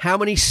 yeah. How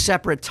many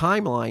separate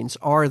timelines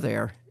are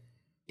there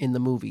in the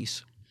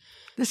movies?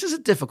 This is a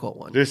difficult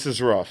one. This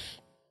is rough.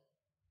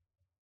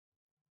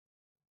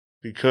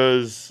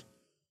 Because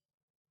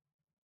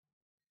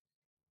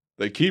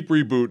They keep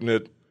rebooting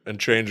it and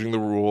changing the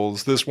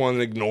rules. This one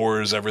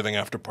ignores everything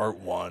after part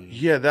 1.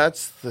 yeah,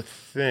 that's the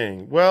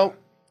thing. Well,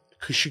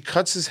 because she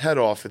cuts his head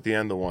off at the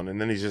end of one, and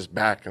then he's just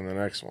back in the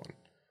next one.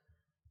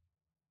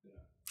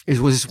 Was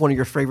this one of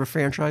your favorite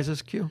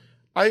franchises, Q?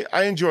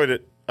 I enjoyed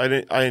it.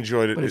 I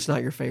enjoyed it. But it's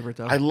not your favorite,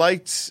 though.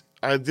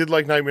 I did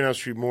like Nightmare on Elm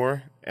Street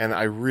more, and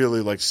I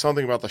really liked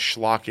something about the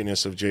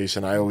schlockiness of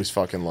Jason. I always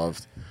fucking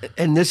loved.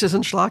 And this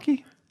isn't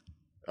schlocky?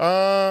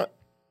 Because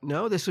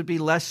No, this would be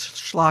less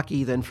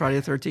schlocky than Friday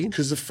the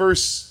 13th. the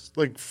first,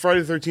 like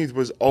Friday the 13th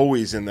was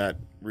always in that.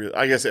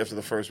 I guess after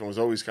the first one was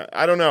always kind.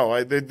 I don't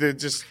know. They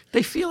just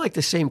They feel like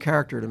the same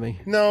character to me.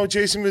 no.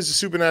 Jason was a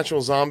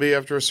supernatural zombie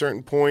after a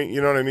certain point.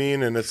 You know what I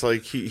mean? And it's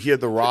like he had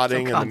the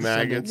rotting and the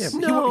condescending. maggots.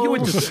 Yeah,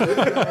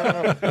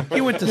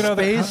 He went to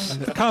space.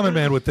 The common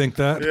man would think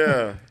that.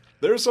 Yeah.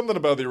 There's something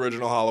about the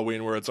original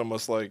Halloween where it's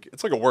almost like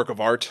it's like a work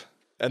of art,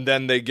 and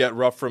then they get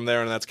rough from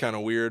there, and that's kind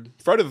of weird.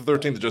 Friday the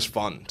 13th is just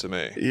fun to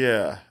me.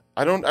 Yeah.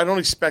 I don't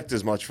expect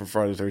as much from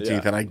Friday the 13th,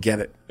 Yeah. and I get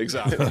it.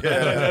 Exactly.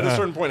 At a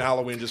certain point,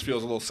 Halloween just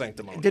feels a little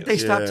sanctimonious. Did they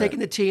stop Yeah. taking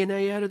the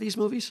TNA out of these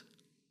movies?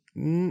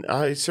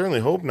 I certainly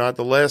hope not.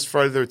 The last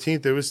Friday the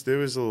 13th, there was a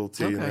little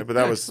tea in Okay. there, but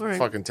that Yeah, was all right.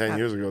 fucking 10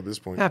 years ago at this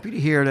point. Happy to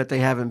hear that they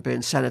haven't been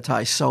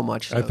sanitized so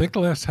much. I think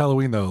the last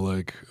Halloween though,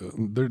 like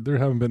there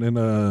haven't been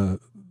in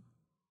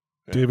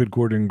David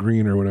Gordon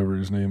Green or whatever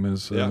his name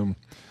is. Yeah.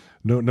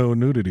 No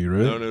nudity,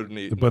 right? No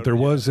nudity. But there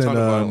was in ton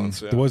of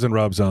violence, yeah. there was in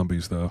Rob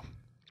Zombies though.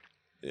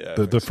 Yeah,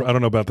 I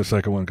don't know about the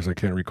second one because I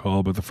can't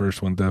recall, but the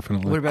first one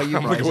definitely. What about you,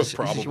 I'm Brian? gonna go Is with this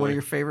one probably. of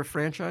your favorite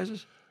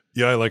franchises?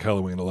 Yeah, I like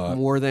Halloween a lot.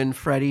 More than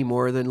Freddy,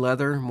 more than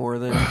Leather, more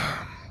than...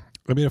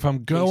 I mean, if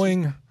I'm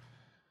going,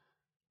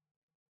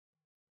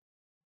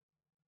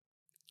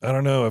 I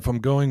don't know. If I'm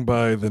going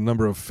by the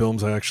number of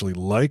films I actually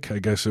like, I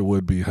guess it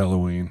would be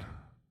Halloween.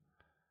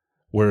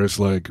 Whereas,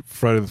 like,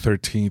 Friday the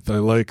 13th, I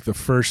like the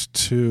first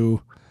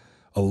two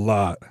a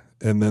lot.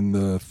 And then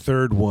the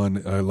third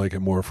one, I like it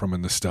more from a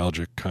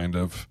nostalgic kind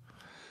of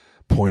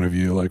point of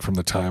view, like from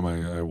the time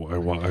I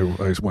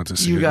went to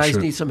see it. You guys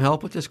Shit. need some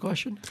help with this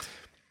question?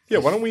 Yeah,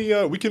 why don't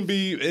we can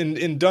be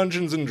in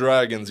Dungeons and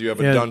Dragons, you have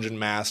a dungeon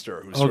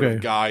master who sort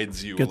of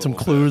guides you. Get some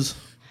clues.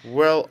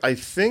 Well, I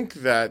think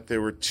that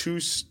there were two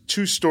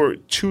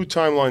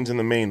timelines in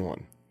the main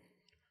one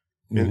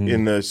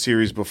in the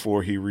series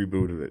before he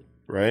rebooted it,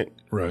 right?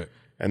 Right.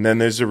 And then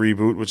there's a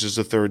reboot, which is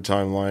the third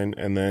timeline,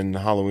 and then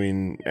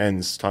Halloween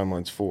ends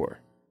timelines 4.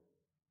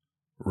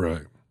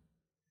 Right.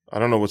 I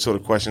don't know what sort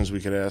of questions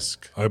we could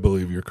ask. I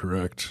believe you're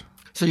correct.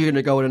 So you're going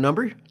to go with a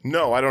number?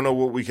 No, I don't know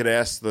what we could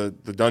ask the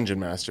dungeon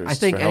masters. I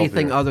think for help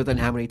anything here. other than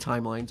how many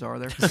timelines are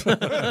there.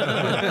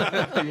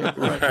 Yeah,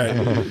 right.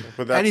 Right.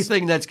 But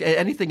that's,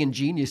 anything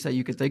ingenious that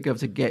you could think of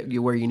to get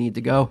you where you need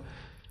to go.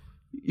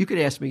 You could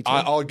ask me too.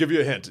 I'll give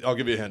you a hint.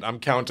 I'm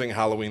counting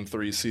Halloween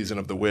 3 Season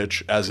of the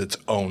Witch as its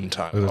own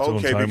time.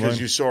 okay,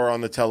 because you saw on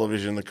the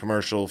television the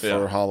commercial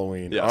for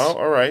Halloween. Yes. Oh,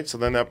 all right. So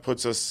then that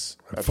puts us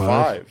at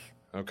 5.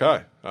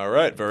 Okay. All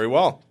right. Very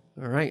well.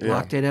 All right.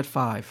 Locked in at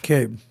 5.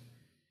 Okay.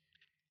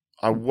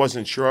 I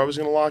wasn't sure I was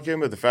going to lock in,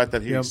 but the fact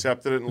that he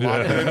accepted it and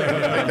locked it in,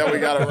 I think that we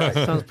got it right.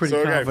 Sounds pretty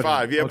confident.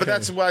 5. Yeah, but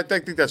that's why I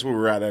think that's where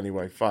we're at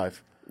anyway.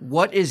 5.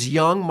 What is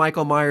young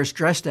Michael Myers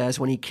dressed as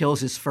when he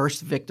kills his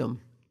first victim?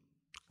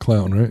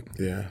 Clown, right?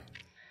 Yeah.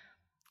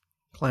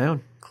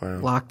 Clown.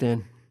 Clown. Locked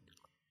in.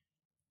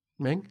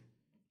 Ming?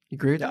 You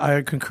agree with that?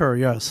 I concur,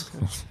 yes.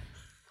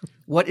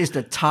 What is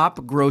the top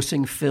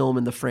grossing film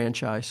in the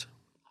franchise?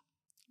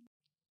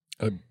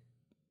 I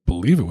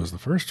believe it was the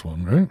first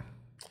one, right?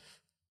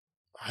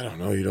 I don't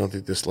know. You don't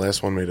think this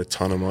last one made a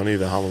ton of money?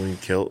 The Halloween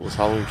Kills the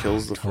Halloween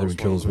first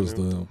Kills one? was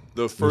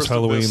the first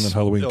Halloween, of this then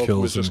Halloween ilk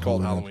Kills was just and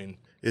called Halloween. Halloween.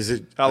 Is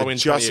it Halloween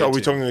Are we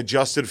 2018. talking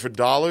adjusted for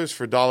dollars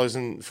for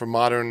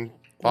modern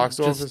box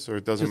office, or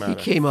it doesn't He matter?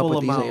 came up Full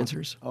with these amount.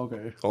 answers.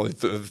 Okay. Oh,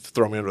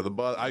 throw me under the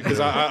bus because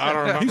I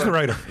don't remember. He's the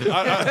writer.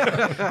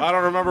 I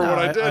don't remember what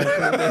I did.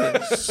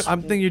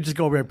 I'm thinking you just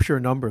go by pure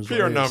numbers.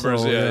 Pure right?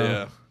 numbers, So,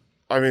 yeah.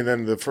 I mean,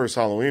 then the first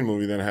Halloween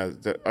movie then has.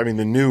 The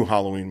new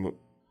Halloween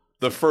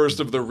The first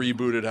of the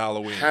rebooted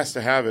Halloween. has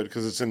to have it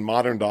because it's in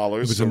modern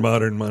dollars. If it's in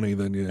modern money,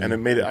 then yeah. and it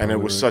made it, and it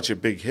was right. such a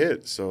big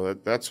hit. So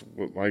that's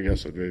what my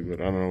guess would be.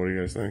 But I don't know. What do you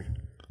guys think?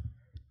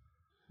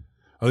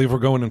 I think if we're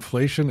going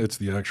inflation, it's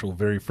the actual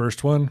very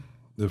first one.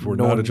 If we're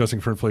not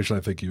adjusting for inflation,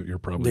 I think you're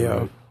probably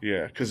right.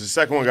 Yeah, because the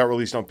second one got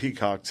released on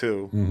Peacock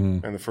too,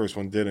 and the first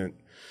one didn't.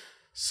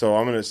 So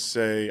I'm gonna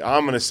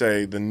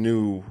say the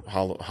new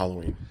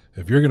Halloween.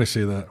 If you're going to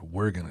say that,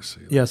 we're going to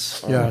say that.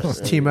 Yes, it's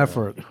team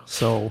effort.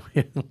 So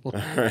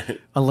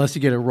unless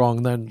you get it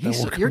wrong, then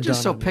we'll come You're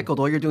just so down pickled.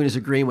 All you're doing is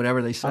agreeing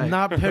whatever they say. I'm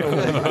not pickled.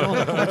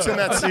 What's in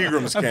that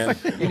Seagram's can?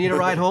 You need a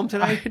ride home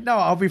today? No,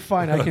 I'll be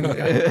fine. I can.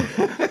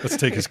 Let's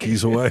take his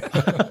keys away.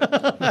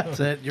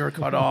 That's it. You're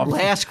cut off.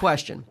 Last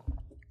question.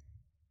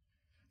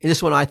 And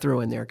this one I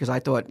threw in there because I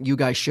thought you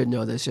guys should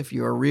know this. If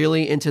you're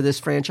really into this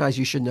franchise,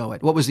 you should know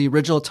it. What was the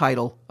original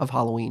title of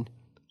Halloween?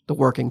 The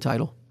working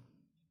title.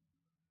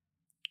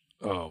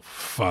 Oh,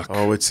 fuck.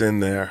 Oh, it's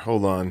in there.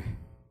 Hold on.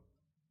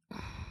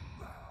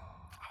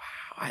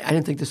 I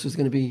didn't think this was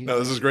going to be. No,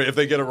 this is great. If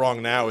they get it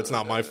wrong now, it's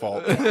not my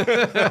fault.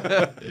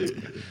 The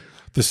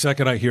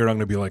second I hear it, I'm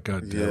going to be like,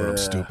 God damn it, I'm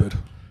stupid.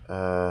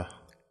 I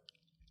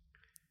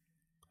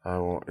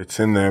won't. It's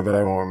in there, but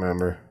I won't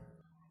remember.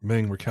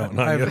 Ming, we're counting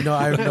I on you. have no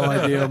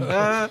idea.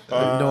 I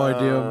have no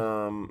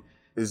idea.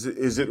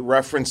 Is it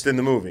referenced in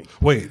the movie?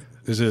 Wait,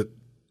 was it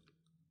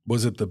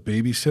the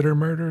babysitter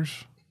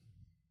murders?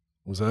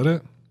 Was that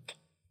it?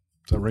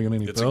 Is that ringing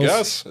any It's bells? a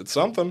guess. It's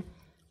something.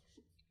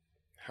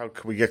 How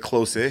can we get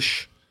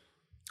close-ish?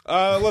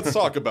 Let's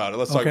talk about it.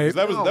 Let's talk. Okay.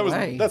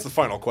 That's the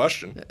final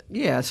question.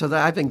 Yeah, so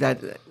I think that.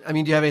 I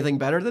mean, do you have anything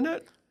better than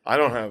that? I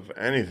don't have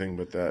anything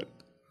but that.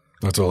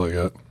 That's all I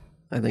got.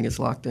 I think it's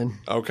locked in.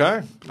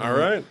 Okay. All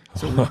right.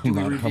 So do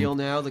we reveal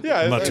now?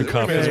 Yeah, I'm not too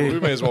confident. We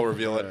may as well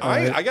reveal it.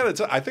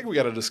 I think we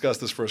got to discuss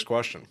this first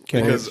question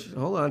Okay. because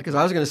Hold on, because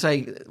I was going to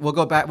say we'll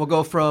go back. We'll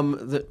go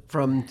from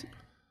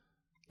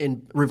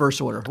in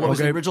reverse order. What was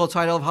the original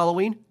title of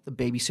Halloween? The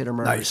Babysitter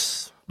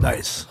Murders.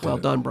 Nice. Well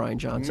done, Brian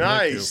Johnson.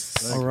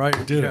 Nice. All right.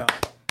 Did it.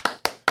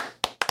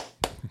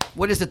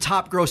 What is the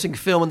top grossing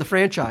film in the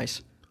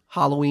franchise?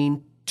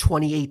 Halloween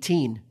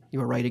 2018. You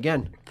were right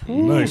again.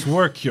 Nice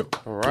work, you.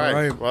 All right.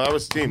 right. Well, that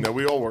was team. That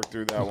we all worked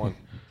through that one.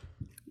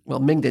 Well,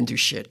 Ming didn't do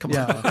shit. Come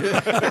on.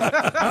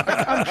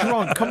 I'm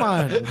drunk. Come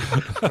on.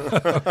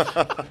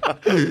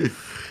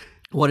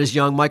 What is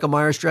young Michael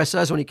Myers dressed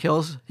as when he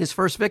kills his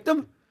first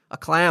victim? A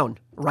clown.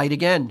 Right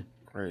again.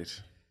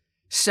 Great.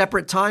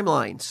 Separate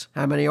timelines.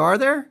 How many are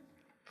there?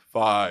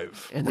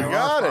 5. And there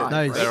got are it. 5.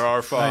 Nice. There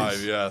are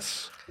 5.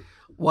 Yes.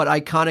 What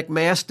iconic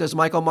mask does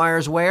Michael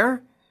Myers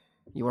wear?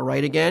 You were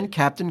right again.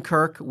 Captain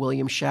Kirk,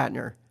 William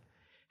Shatner.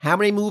 How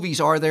many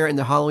movies are there in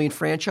the Halloween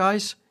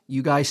franchise?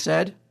 You guys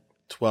said?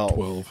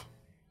 12.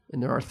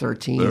 And there are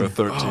 13. There are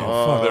 13.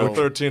 There are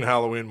 13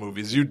 Halloween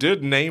movies. You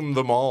did name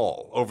them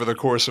all over the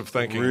course of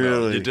thinking. Really?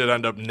 Though. You did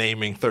end up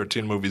naming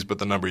 13 movies, but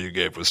the number you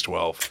gave was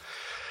 12.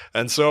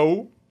 And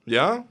so,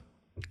 yeah.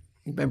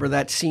 Remember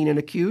that scene in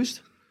Accused?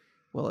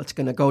 Well, it's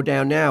going to go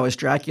down now as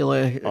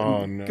Dracula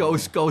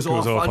goes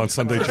off on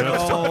Sunday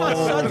Jeff.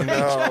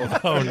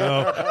 Oh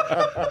no!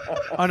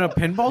 On a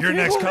pinball Your table?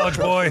 next college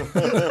boy.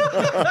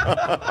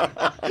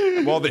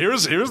 Well,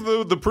 here's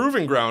the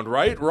proving ground,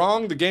 right?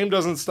 Wrong, the game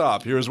doesn't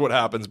stop. Here's what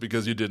happens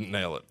because you didn't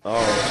nail it.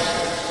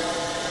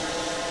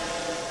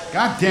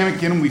 God damn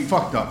it, Gideon, we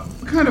fucked up.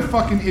 What kind of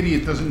fucking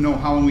idiot doesn't know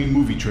Halloween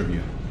movie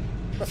trivia?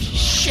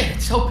 Shit,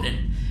 it's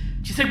opening.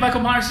 Do you think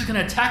Michael Myers is going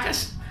to attack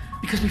us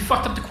because we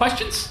fucked up the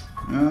questions?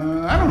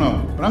 I don't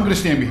know, but I'm gonna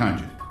stand behind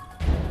you.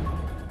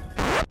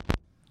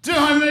 Do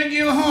I make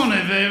you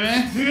horny, baby?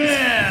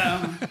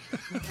 Yeah!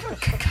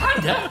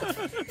 Kinda.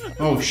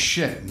 Oh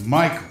shit,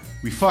 Michael.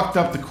 We fucked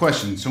up the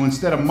question, so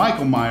instead of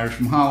Michael Myers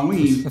from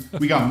Halloween,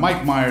 we got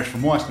Mike Myers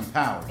from Austin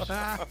Powers.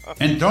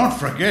 And don't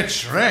forget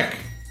Shrek.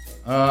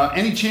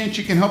 Any chance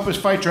you can help us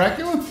fight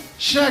Dracula?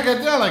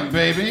 Shagadelic,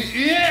 baby,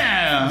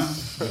 yeah!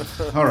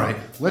 Alright,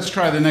 let's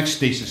try the next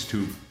stasis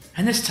tube.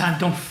 And this time,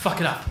 don't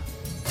fuck it up.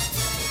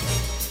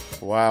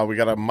 Wow, we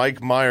got a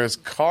Mike Myers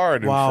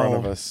card in front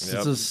of us.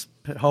 Does this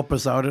help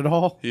us out at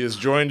all? He has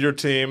joined your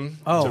team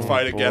to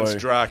fight against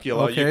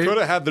Dracula. Okay. You could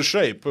have had the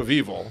shape of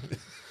evil.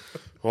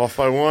 Off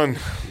by one.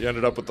 You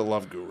ended up with the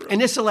Love Guru. And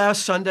this allows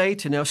Sunday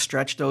to now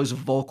stretch those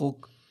vocal,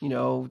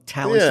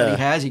 talents that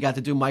he has. He got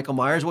to do Michael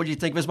Myers. What do you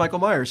think of his Michael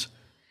Myers?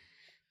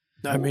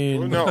 I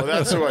mean, No,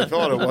 that's who I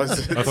thought it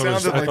was. I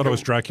thought it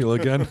was Dracula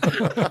again.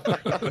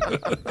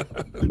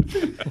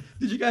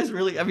 Did you guys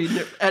really? I mean,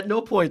 at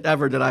no point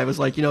ever did I was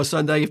like,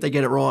 Sunday, if they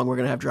get it wrong, we're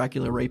going to have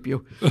Dracula rape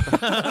you. Never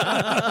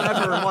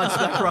once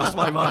that crossed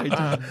my mind.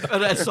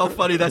 And that's so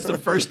funny. That's the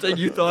first thing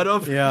you thought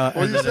of. yeah.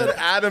 Well, you said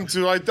add him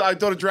to. I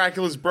thought of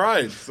Dracula's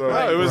Bride. So.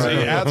 No, it was he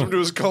adds him to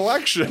his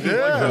collection,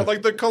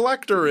 like the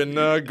collector in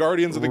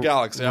Guardians of the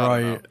Galaxy.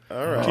 I don't know.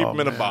 All right. Keep him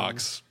in a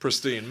box,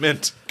 pristine,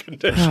 mint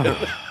condition.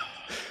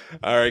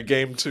 All right,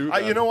 game 2.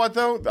 You know what,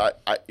 though?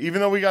 Even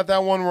though we got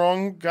that one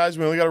wrong, guys,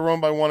 we only got it wrong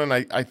by one, and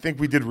I think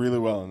we did really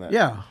well in that.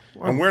 Yeah.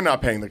 And we're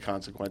not paying the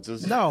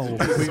consequences. No.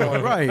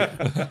 Right.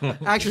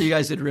 Actually, you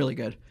guys did really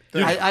good.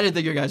 I didn't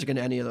think you guys were going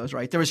to any of those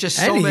right. There was just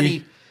so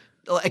many,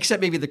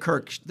 except maybe the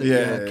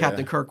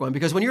Captain Kirk one,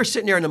 because when you're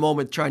sitting there in the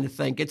moment trying to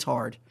think, it's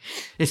hard.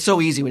 It's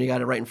so easy when you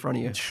got it right in front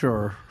of you.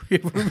 Sure.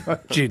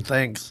 Gee,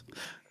 thanks.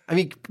 I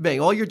mean, bang,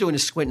 all you're doing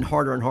is squinting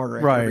harder and harder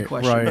after every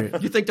question.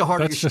 Right. You think the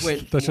harder you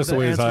squint. That's just the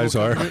way his eyes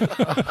are.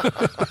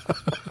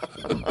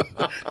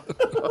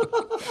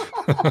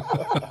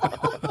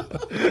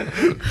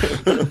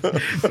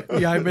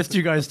 Yeah, I missed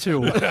you guys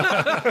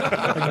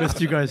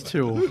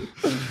too.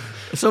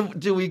 So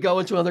do we go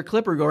into another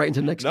clip or go right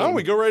into the next game? No,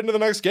 we go right into the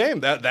next game.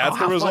 That's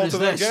the result of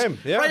that game.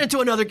 Yeah. Right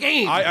into another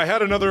game. I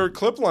had another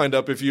clip lined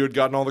up if you had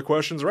gotten all the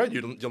questions right.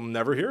 You'll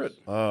never hear it.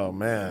 Oh,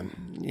 man.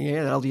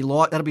 Yeah, that'll be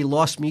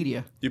lost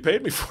media. You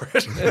paid me for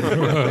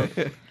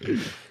it.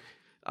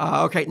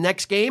 Okay,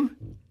 next game,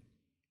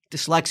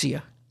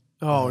 dyslexia.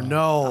 Oh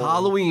no.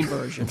 Halloween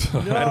version.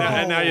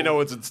 And now you know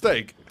what's at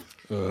stake.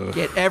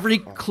 Get every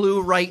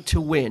clue right to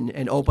win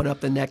and open up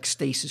the next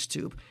stasis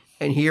tube.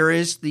 And here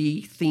is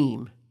the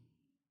theme.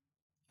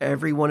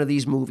 Every one of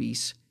these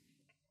movies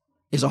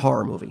is a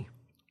horror movie.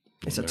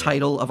 It's a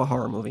title of a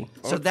horror movie.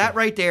 So that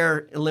right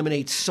there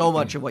eliminates so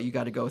much of what you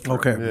got to go through.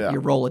 Okay. Yeah.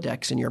 Your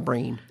Rolodex in your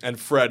brain. And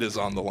Fred is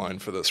on the line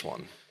for this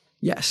one.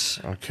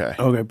 Yes. Okay.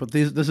 Okay, but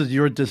this is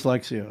your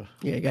dyslexia.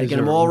 Yeah, you got to get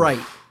them all right.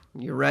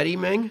 You ready,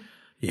 Ming?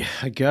 Yeah,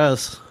 I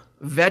guess.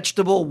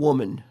 Vegetable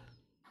woman.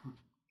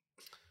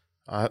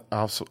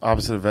 Opposite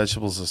of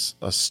vegetables,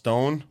 a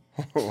stone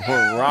or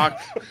a rock.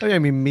 I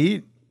mean,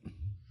 meat.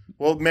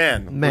 Well,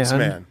 man. What's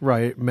man?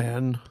 Right,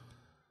 man.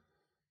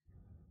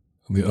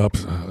 The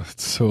ups.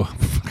 It's so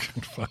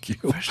fucking fuck you.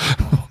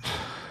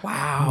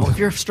 Wow. If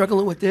you're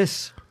struggling with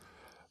this.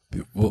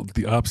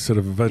 The opposite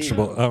of a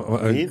vegetable.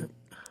 Meat?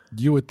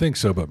 You would think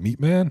so, but Meat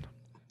Man?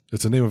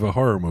 It's the name of a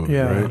horror movie,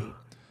 right?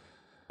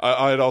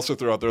 I'd also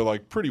throw out there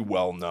pretty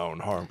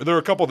well-known horror. There are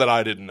a couple that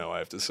I didn't know, I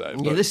have to say.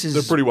 Yeah,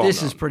 they're pretty well known.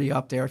 This is pretty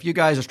up there. If you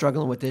guys are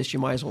struggling with this, you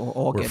might as well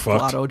all get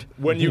fucked. blottoed.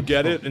 When you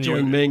get it and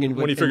Join Ming and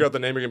when you figure out the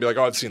name, you're going to be like,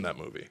 oh, I've seen that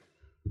movie.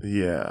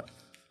 Yeah.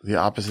 The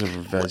opposite of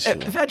a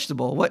vegetable.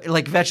 Vegetable. What?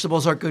 Like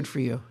vegetables are good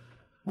for you.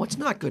 What's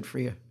not good for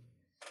you?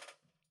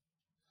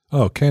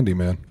 Oh,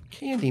 Candyman.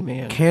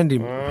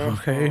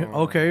 Candyman.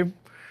 Okay.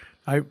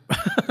 I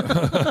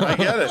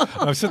get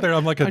it. I'm sitting there.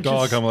 I'm like a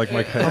dog. I'm like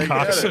my head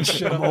cocks and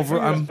shit.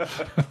 I'm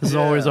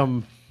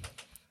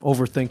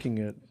overthinking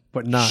it,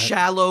 but not.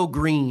 Shallow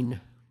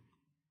green.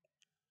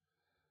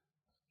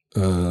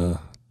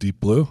 Deep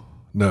blue?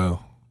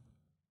 No.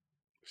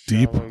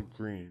 Deep. Shallow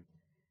green.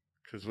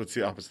 Because what's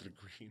the opposite of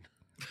green?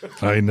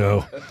 I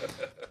know.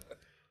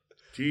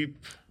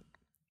 Deep.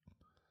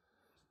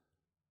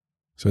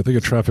 So I think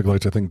of traffic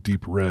lights. I think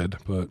deep red,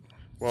 but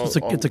Well,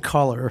 It's a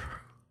color.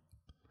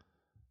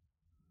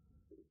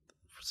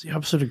 What's the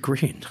opposite of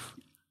green?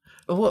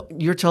 Well,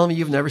 you're telling me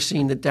you've never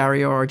seen the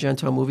Dario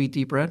Argento movie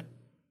Deep Red?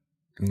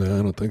 No,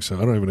 I don't think so.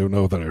 I don't even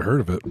know that I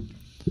heard of it.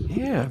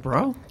 Yeah,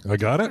 bro. I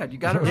got it? You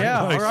got it right.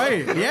 Yeah, Nice. all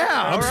right.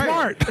 Yeah, I'm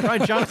smart.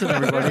 Brian Johnson,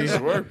 everybody. Nice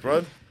work,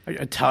 bud.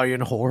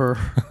 Italian horror.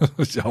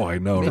 Oh, I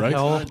know, right?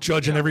 No.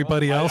 Judging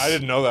everybody else. I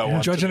didn't know that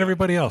one. Judging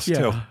everybody else, too.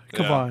 Yeah,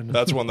 come Yeah, on.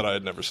 That's one that I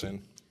had never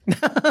seen.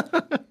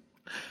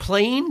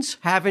 Planes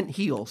haven't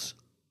heels.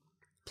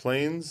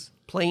 Planes.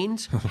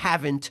 Planes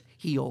haven't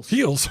heels.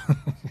 Heels.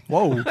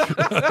 Whoa.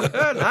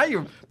 Now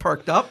you're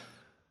perked up.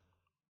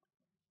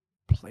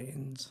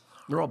 Planes.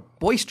 They're all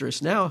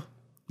boisterous now.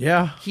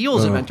 Yeah.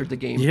 Heels have entered the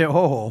game. Yeah.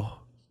 Oh.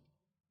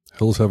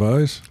 Hills have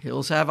eyes.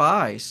 Hills have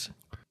eyes.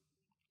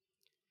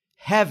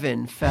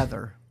 Heaven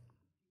feather.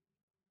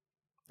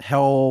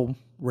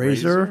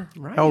 Hellraiser.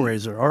 Right.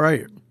 Hellraiser. All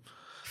right.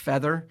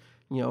 Feather.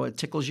 It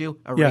tickles you.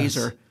 A Yes.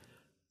 razor.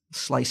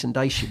 Slice and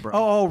dice you, bro.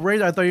 Oh,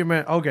 razor. I thought you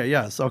meant. Okay.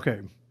 Yes. Okay.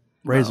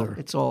 Razor.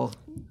 No,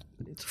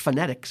 it's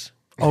phonetics.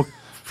 Oh,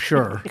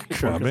 sure.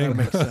 Sure. on, 'cause that man.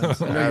 makes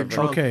sense. I know you're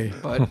drunk, Okay.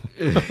 but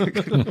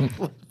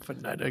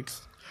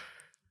Phonetics.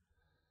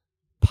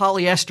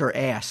 polyester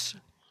ass.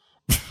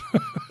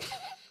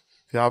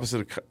 The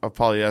opposite of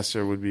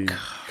polyester would be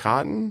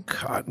cotton.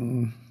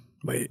 Cotton.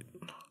 Wait.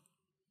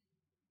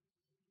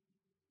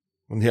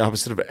 And the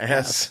opposite of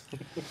ass.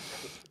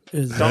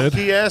 Is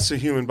Donkey ass or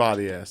human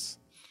body ass?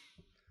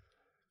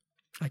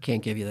 I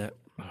can't give you that.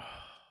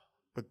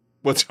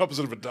 What's the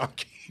opposite of a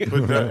donkey?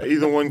 But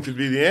either one could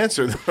be the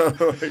answer.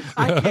 Though.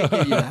 I can't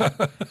give you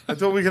that. I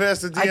thought we could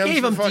ask the I DMs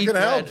gave for him fucking deep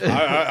help. red.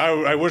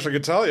 I wish I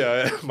could tell you.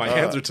 My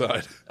hands are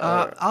tied.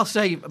 I'll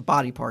say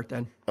body part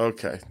then.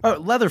 Okay.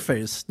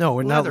 Leatherface. No,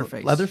 we're not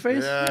Leatherface.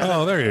 Leatherface? Yeah.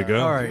 Oh, there you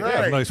go. All right.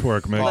 Yeah, nice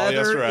work, man.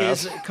 Leather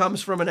Polyester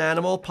comes from an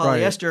animal.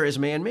 Polyester is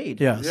man-made.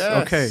 Yes.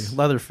 Yes. Okay.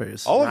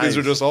 Leatherface. All of these are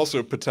Nice. just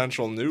also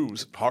potential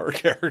news horror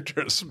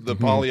characters. The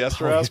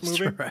polyester ass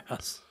movie.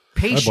 Ass. I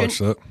Patient watched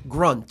that.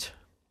 grunt.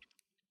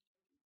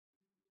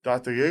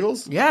 Dr.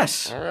 Giggles?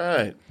 Yes. All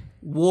right.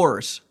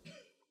 Wars.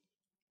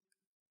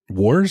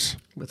 Wars?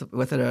 With it,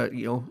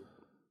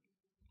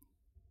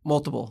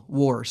 multiple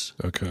wars.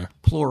 Okay.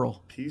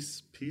 Plural.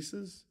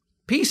 Pieces?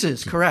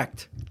 Pieces,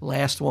 correct.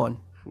 Last one.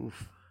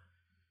 Oof.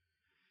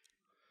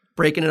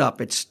 Breaking it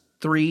up, it's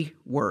 3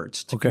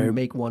 words to Okay.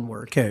 make one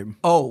word. Okay.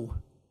 O,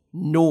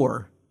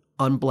 nor,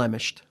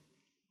 unblemished.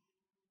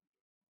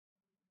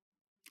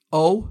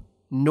 O,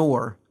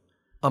 nor,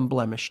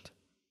 unblemished.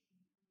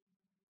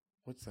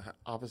 What's the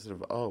opposite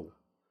of O?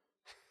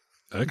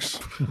 X?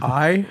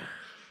 I.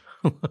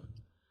 All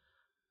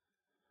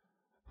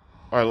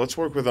right, let's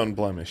work with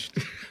unblemished.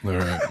 All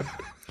right.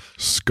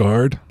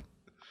 Scarred?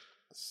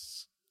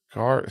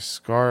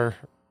 Scar.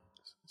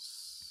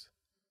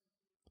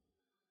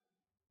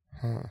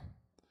 Huh.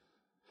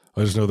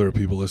 I just know there are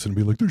people listening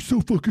and be like, they're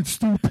so fucking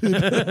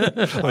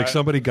stupid. Like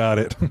somebody got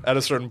it. At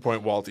a certain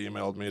point, Walt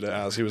emailed me to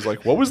ask. He was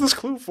like, "What was this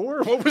clue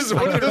for? What did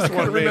this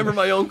one mean?" Remember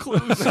my own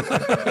clues.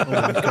 Oh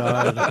my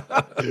God.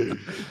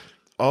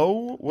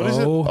 O? What is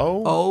it? O.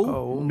 O?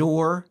 O,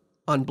 nor,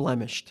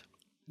 unblemished.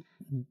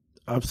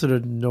 Opposite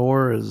of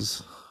nor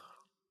is.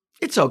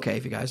 It's okay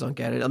if you guys don't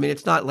get it. I mean,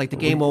 it's not like the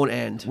game won't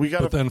end. We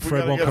gotta, But then we Fred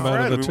gotta won't get come out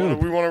of Fred. the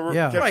tube. We want to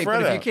Yeah. get Right, Fred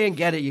but if out. you can't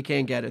get it, you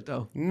can't get it,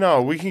 though.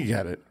 No, we can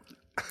get it.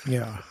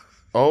 Yeah.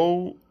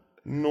 O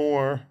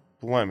nor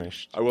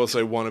blemished. I will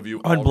say one of you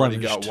already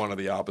Unblemished. got one of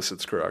the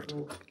opposites correct.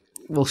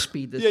 We'll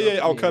speed this Yeah, up. yeah,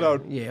 I'll cut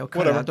out. Yeah, I'll cut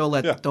Whatever. out. Don't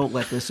let Yeah. don't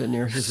let this in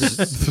there. This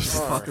is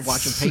fucking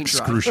watching paint dry.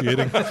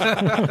 Excruciating.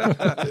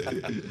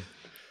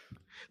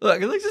 Look,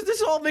 this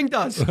is all Ming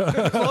does. He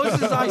closes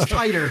his eyes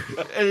tighter,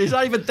 and he's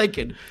not even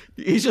thinking.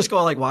 He's just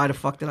going like, "Why the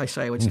fuck did I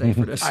say I would stay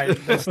for this?"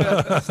 That's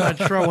not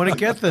true. I want to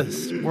get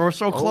this. We're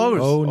so close.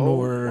 Oh, O.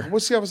 nor.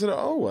 What's the opposite of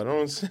O? I don't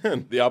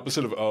understand. The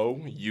opposite of O,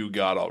 you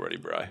got already,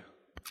 Bri.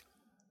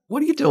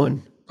 What are you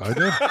doing? I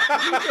did. What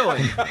are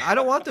you doing? I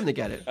don't want them to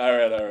get it. All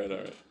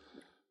right.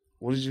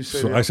 What did you say?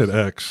 So there? I said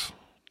X.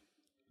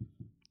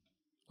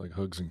 Like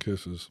hugs and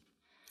kisses.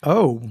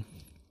 Oh.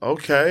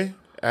 Okay.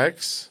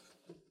 X.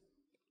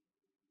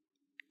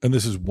 And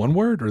this is one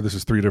word or this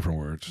is 3 different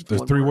words?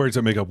 There's One 3 word. words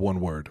that make up one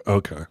word.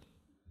 Okay.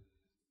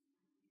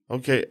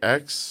 Okay.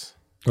 X.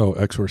 Oh,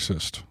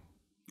 exorcist.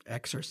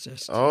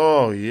 Exorcist.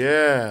 Oh,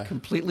 yeah.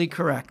 Completely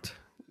correct.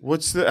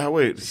 What's the.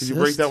 Wait, could you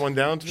break that one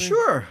down to me?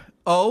 Sure.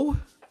 O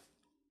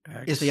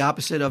is the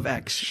opposite of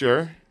X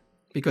Sure.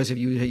 because if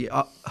you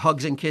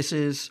hugs and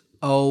kisses,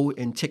 O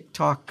in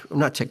TikTok,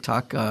 not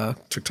TikTok.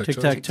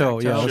 Tic-tac-toe.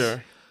 Yeah.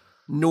 Sure.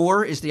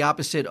 Nor is the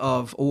opposite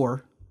of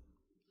or.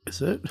 Is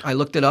it? I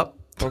looked it up.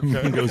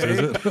 Okay. Goes, is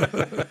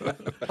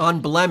it?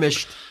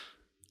 Unblemished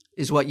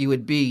is what you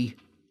would be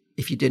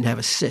if you didn't have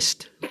a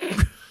cyst.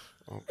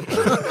 Okay.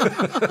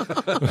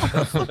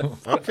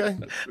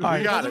 All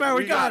right. Doesn't matter.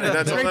 We got it.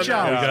 That's all Great that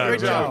job. matters.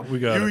 Great job. We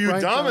got it. You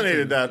Brian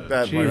dominated that,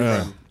 my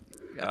Yeah. friend.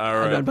 All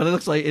right. But it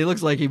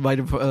looks like he might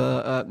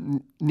have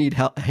need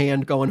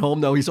hand going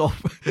home. though. He's all.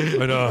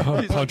 I know.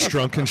 I'm punch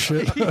drunk and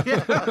shit.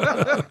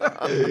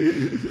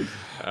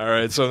 All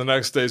right. So the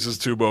next Stasis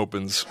tube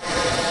opens.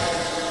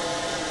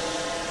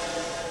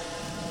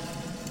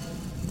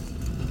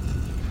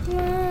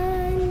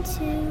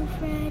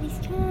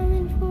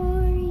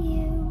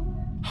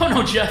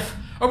 know, Jeff.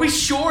 Are we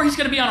sure he's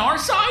going to be on our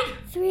side?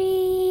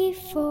 3,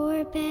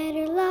 4,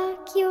 better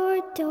lock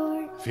your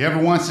door. If he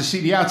ever wants to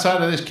see the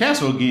outside of this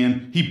castle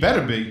again, he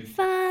better be.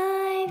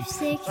 5,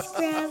 6,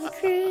 grab a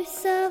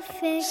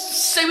crucifix.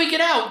 Say we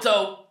get out,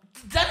 though.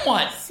 Then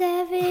what?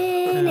 7,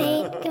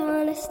 8,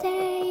 gonna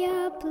stay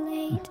up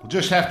late. We'll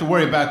just have to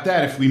worry about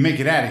that if we make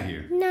it out of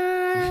here.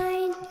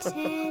 9,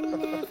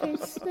 10, never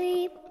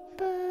sleep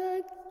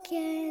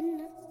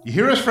again. You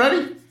hear us,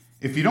 Freddy?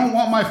 If you don't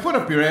want my foot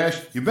up your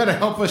ass, you better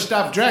help us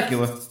stop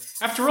Dracula.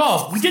 After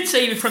all, we did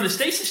save it from the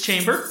stasis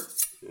chamber.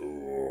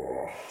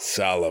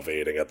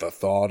 Salivating at the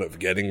thought of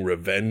getting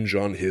revenge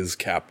on his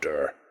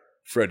captor,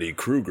 Freddy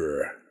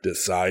Krueger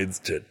decides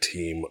to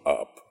team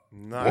up.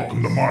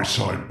 Welcome to my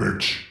side,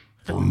 bitch.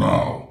 For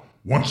now,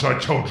 once I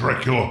tell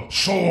Dracula,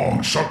 so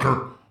long,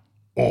 sucker,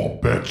 all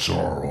bets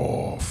are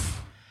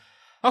off.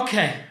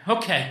 Okay.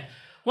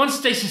 One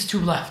stasis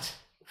tube left.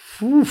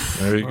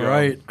 There you go.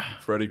 Right.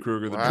 Freddy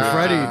Krueger, the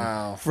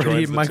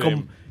Freddie, the Michael,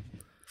 team.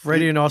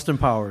 Freddie and Austin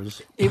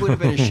Powers. It would have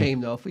been a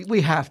shame, though. If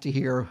we have to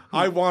hear.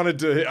 I wanted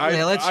to.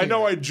 let's I hear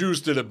know it. I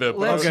juiced it a bit,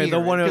 but Let's Okay, hear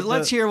the it. one of 'Cause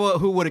let's hear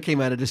who would have came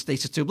out of the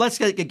stasis tube. Let's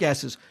get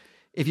guesses.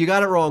 If you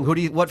got it wrong,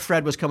 what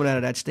Fred was coming out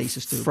of that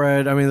stasis tube?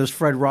 Fred. I mean, there's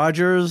Fred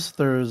Rogers.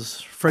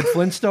 There's Fred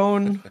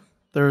Flintstone.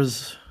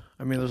 There's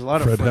a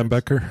lot Fred of Freds.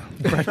 Hembecker.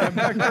 Fred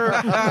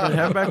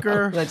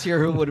Hembecker. Let's hear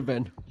who it would have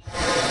been.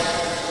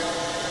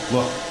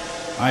 Look,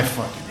 I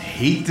fucking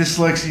hate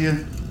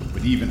dyslexia,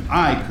 but even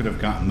I could have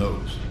gotten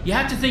those. You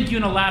have to think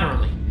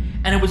unilaterally.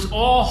 And it was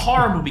all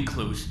horror movie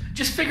clues.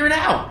 Just figure it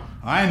out.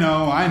 I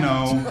know.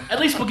 At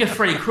least we'll get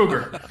Freddy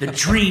Krueger, the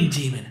dream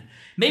demon.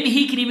 Maybe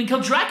he can even kill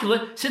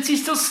Dracula since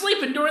he's still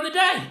sleeping during the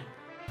day.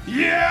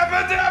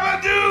 Yabba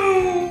dabba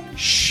doo!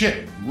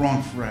 Shit,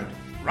 wrong Fred.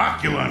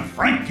 Rockula and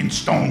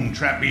Frankenstone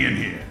trap me in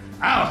here.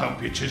 I'll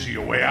help you chisel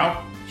your way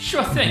out.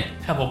 Sure thing,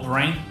 Pebble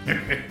Brain.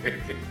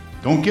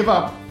 Don't give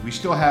up. We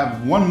still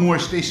have one more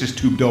stasis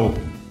tube to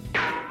open.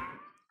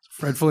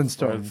 Fred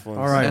Flintstone. Fred Flintstone.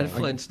 All right. Fred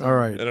Flintstone. All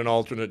right. in an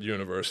alternate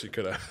universe, you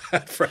could have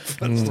had Fred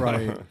Flintstone.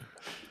 Right.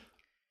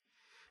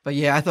 But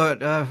yeah, I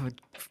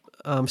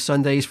thought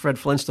Sunday's Fred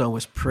Flintstone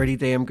was pretty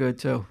damn good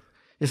too.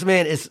 This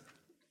man is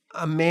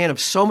a man of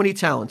so many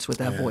talents with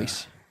that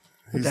voice.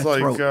 With He's that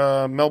like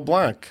throat. Mel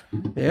Blanc.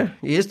 Yeah,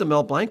 he is the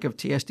Mel Blanc of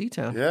TSD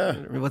Town. Yeah.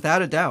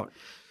 Without a doubt.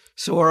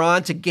 So we're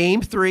on to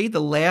game 3,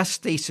 the last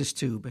stasis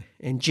tube,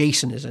 and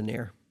Jason is in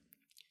there.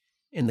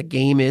 And the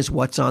game is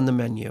What's on the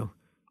Menu,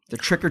 the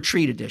Trick or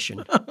Treat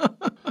edition.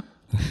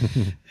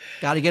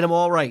 Got to get them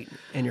all right,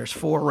 and there's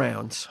 4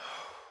 rounds.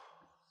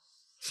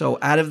 So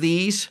out of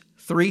these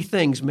 3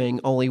 things, Ming,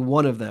 only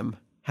one of them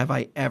have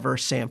I ever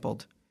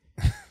sampled.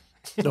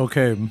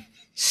 Okay.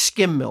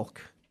 Skim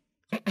milk,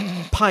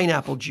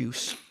 pineapple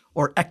juice,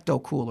 or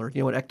Ecto-Cooler. You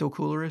know what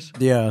Ecto-Cooler is?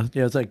 Yeah.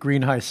 It's like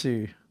Green High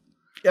C.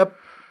 Yep.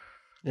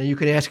 And you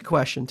can ask a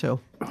question, too.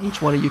 Each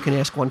one of you can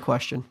ask one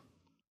question.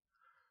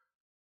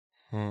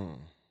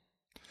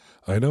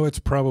 I know it's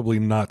probably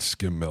not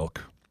skim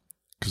milk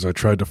because I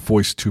tried to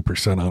foist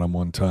 2% on him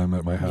one time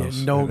at my house.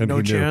 Yeah, no he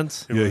knew.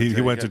 chance? Yeah, he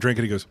went to drink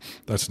it. He goes,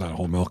 "That's not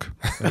whole milk."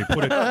 And he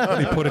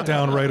put it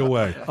down right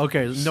away.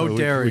 Okay, no So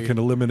dairy. We can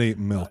eliminate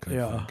milk. I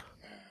Yeah. think.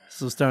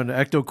 So it's down to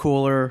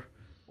Ecto-Cooler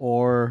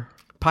or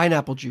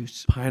Pineapple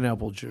juice.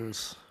 pineapple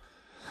juice.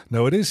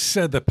 Now, it is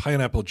said that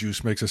pineapple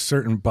juice makes a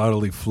certain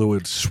bodily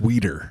fluid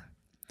sweeter.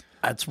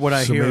 That's what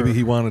I So hear. maybe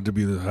he wanted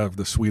to have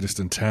the sweetest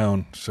in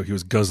town, so he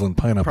was guzzling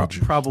pineapple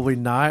juice. Probably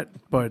not,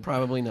 but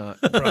Probably not.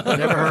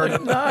 Never heard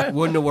it.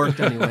 Wouldn't have worked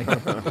anyway.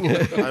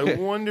 I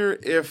wonder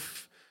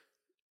if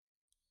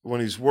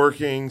when he's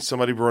working,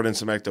 somebody brought in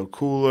some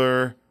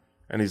Ecto-Cooler,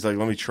 and he's like,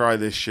 "Let me try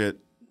this shit."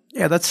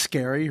 yeah, that's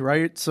scary,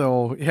 right?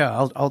 So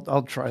yeah,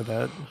 I'll try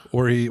that.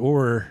 Or he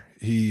when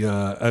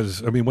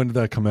did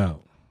that come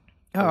out?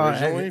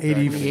 Originally, back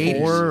in the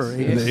 84 or 80s. In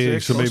the 80s.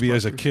 86. So maybe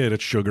as a kid,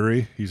 it's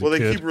sugary. He's Well, a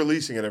they kid. keep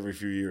releasing it every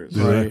few years.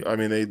 Right. I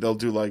mean, they'll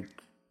do like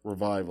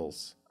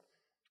revivals.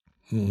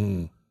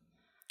 Mhm.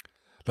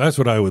 That's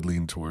what I would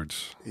lean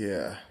towards.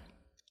 Yeah.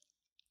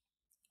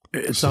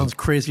 It sounds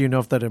crazy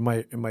enough that it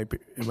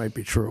might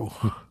be true.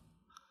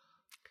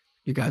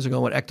 You guys are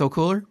going with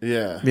Ecto-Cooler?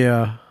 Yeah.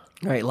 Yeah.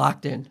 All right,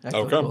 locked in. Okay,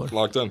 Ecto-Cooler.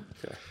 locked in.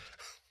 Okay.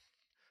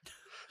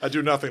 I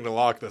do nothing to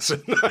lock this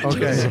in. Okay.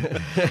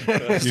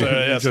 Yes,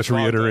 Just it's locked in.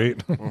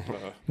 reiterate.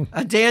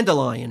 A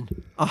dandelion,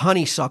 a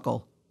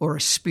honeysuckle, or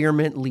a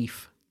spearmint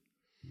leaf.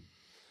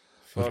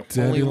 Only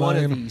one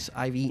of Dandelion. these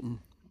I've eaten.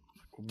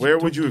 Where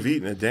would you have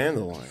eaten a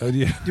dandelion?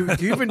 Yeah. Do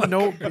you even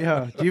know?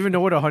 Yeah. Do you even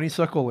know what a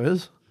honeysuckle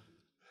is?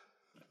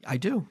 I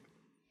do.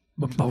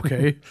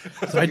 Okay.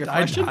 So your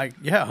question?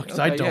 yeah, because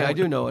I Okay, don't. Yeah, I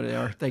do know what they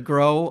are. They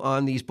grow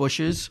on these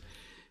bushes.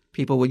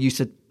 People would used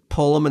to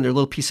pull them, and their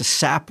little piece of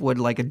sap would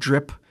like a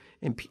drip,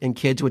 and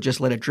kids would just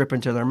let it drip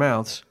into their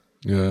mouths.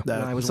 Yeah.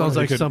 That I was sounds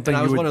one like of- something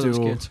and I you was would one of those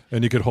do. kids.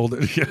 And you could hold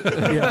it.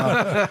 Yeah.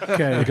 Yeah.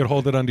 Okay. You could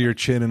hold it under your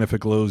chin, and if it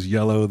glows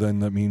yellow, then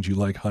that means you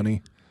like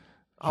honey.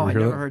 Oh, I hear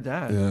never that? heard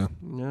that. Yeah.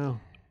 No.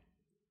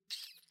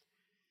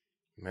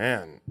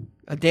 Man.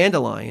 A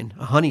dandelion,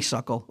 a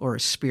honeysuckle, or a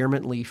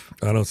spearmint leaf.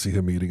 I don't see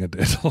him eating a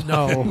dandelion.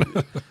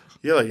 No.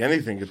 Yeah, like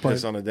anything could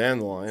piss on a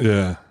dandelion.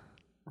 Yeah.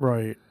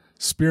 Right.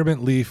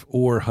 Spearmint leaf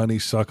or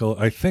honeysuckle.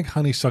 I think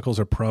honeysuckles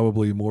are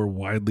probably more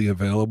widely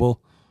available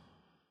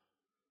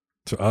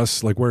to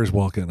us. Like, where's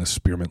Walt getting a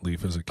spearmint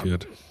leaf as a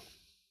kid?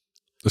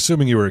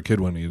 Assuming you were a kid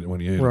when you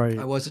ate it. Right.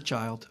 I was a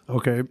child.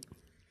 Okay.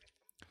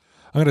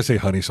 I'm going to say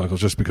honeysuckles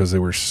just because they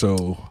were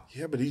so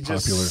Yeah, but he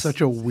just popular.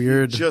 Such a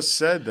weird. He just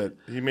said that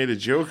he made a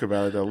joke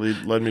about it that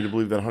led me to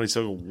believe that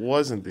honeysuckle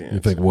wasn't the answer. You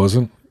think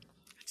wasn't?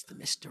 It's the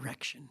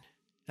misdirection.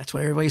 That's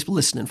what everybody's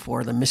listening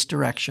for, the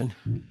misdirection.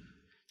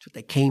 That's what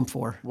they came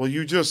for. Well,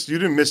 you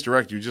didn't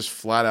misdirect. You just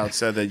flat out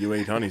said that you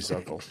ate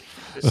honeysuckle.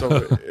 So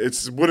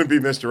it wouldn't be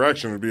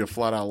misdirection. It would be a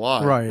flat out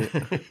lie. Right.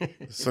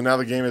 So now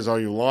the game is, are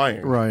you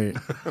lying? Right.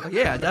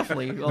 Yeah,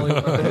 definitely.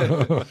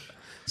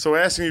 So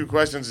asking you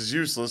questions is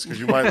useless because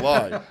you might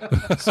lie.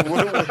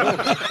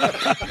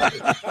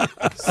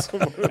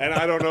 And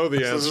I don't know the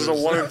So answer. this is a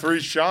 1 in 3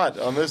 shot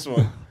on this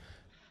one.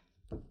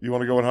 You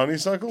want to go with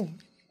honeysuckle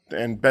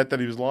and bet that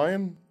he was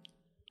lying?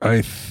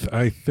 I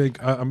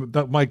think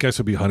my guess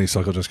would be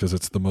honeysuckle just because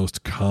it's the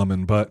most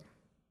common, but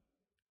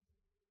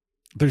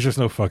there's just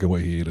no fucking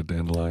way he ate a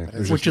dandelion.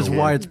 There's Which just is no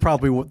why way. it's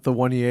probably the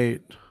one he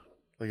ate.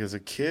 Like as a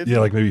kid? Yeah,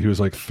 like maybe he was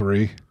like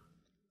 3.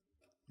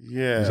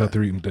 Yeah. He's out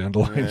there eating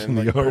dandelions in And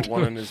the like yard. put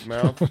one in his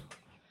mouth.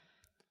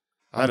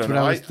 I don't what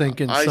know. I was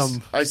thinking,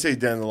 I say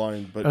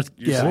dandelion, but That's-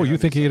 you yeah. say Oh, you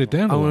think he ate a I'm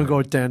dandelion? going to go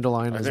with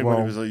dandelion I as think when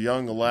well. he was a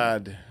young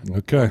lad,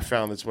 Okay. it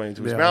found its way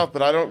into his Yeah. mouth.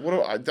 But I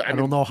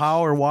don't know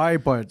how or why,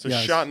 but It's a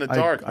yes, shot in the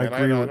dark, man. I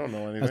agree with- don't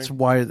know anything. That's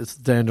why it's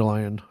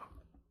dandelion.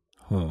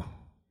 Huh.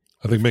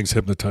 I think Ming's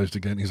hypnotized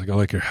again. He's like, I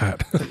like your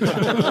hat.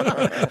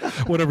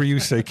 Whatever you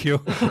say, Q.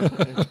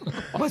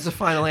 What's the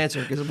final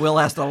answer? Because Will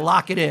has to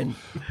lock it in.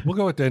 We'll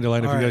go with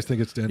dandelion if you guys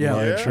think it's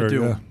dandelion. Yeah, sure. I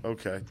do. Yeah.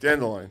 Okay,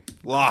 dandelion.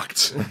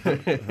 Locked.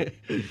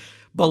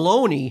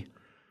 Bologna,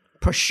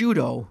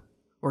 prosciutto,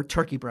 or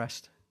turkey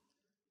breast?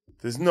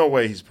 There's no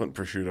way he's putting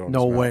prosciutto on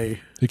No his mouth. way.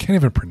 You can't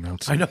even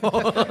pronounce it. I know.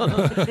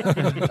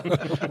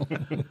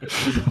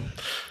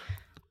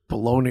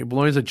 Bologna.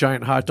 Bologna's a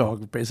giant hot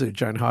dog, basically a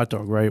giant hot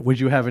dog, right? Would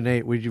you haven't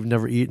ate? Would you've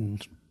never eaten?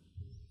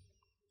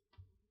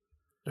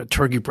 A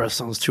turkey breast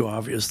sounds too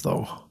obvious,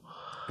 though.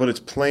 But it's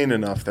plain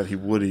enough that he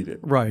would eat it.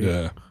 Right.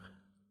 Yeah.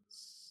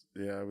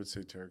 Yeah, I would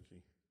say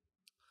turkey.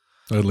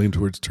 I'd lean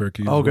towards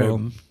turkey as Okay.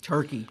 well.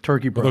 Turkey.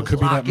 Turkey Although it breast. could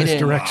be Lock that it in.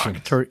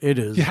 misdirection. It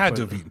is. You had but-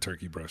 to have eaten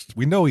turkey breast.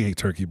 We know he ate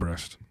turkey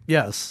breast.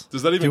 Yes.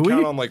 Does that even Do we?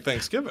 count on like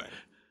Thanksgiving?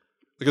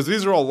 Because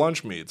these are all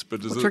lunch meats,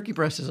 but does Well, it? turkey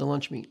breast is a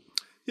lunch meat.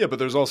 Yeah, but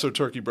there's also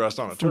turkey breast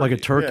on a turkey. Like a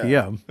turkey,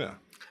 yeah. Yeah.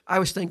 I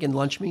was thinking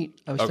lunch meat.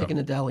 I was Okay. thinking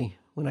a deli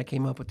when I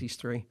came up with these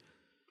three.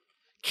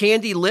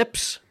 Candy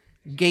lips,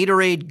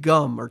 Gatorade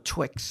gum, or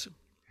Twix?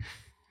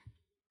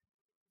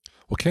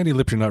 Well, candy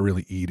lips you're not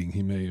really eating.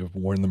 He may have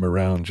worn them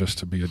around just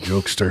to be a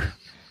jokester.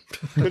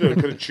 Could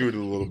have chewed it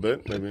a little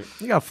bit, maybe.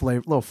 You got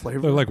flavor, little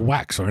flavor. They're like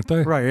wax, aren't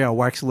they? Right, yeah,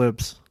 wax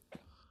lips.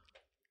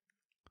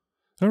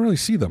 I don't really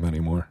see them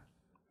anymore.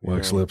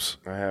 Wax lips.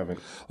 I haven't.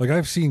 Like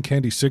I've seen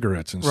candy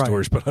cigarettes in Right.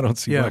 stores, but I don't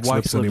see Yeah, wax wax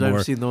lips lips. I anymore.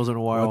 haven't seen those in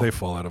a while. They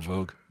fall out of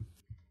vogue.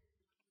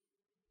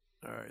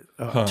 All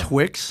right.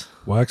 Twix.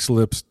 Wax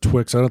lips,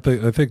 Twix. I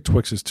think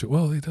Twix is too.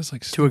 Well, he does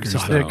like Too Snickers,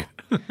 exotic.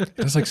 though. He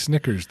does like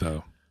Snickers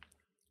though.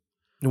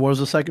 And what was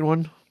the second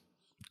one?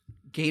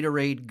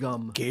 Gatorade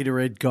gum.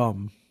 Gatorade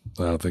gum.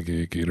 I don't think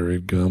he ate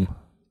Gatorade gum.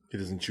 He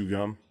doesn't chew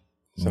gum.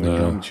 He's not No. a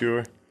gum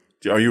chewer.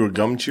 Are you a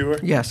gum chewer?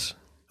 Yes.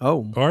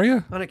 Oh. Are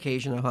you? On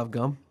occasion, I'll have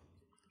gum.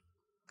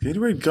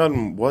 Gatorade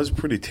gum was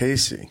pretty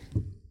tasty.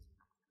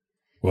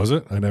 Was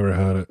it? I never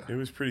had it. It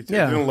was pretty tasty.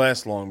 Yeah. It didn't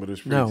last long, but it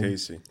was pretty No.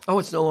 tasty. Oh,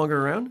 it's no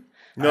longer around?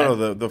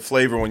 No, the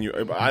flavor when you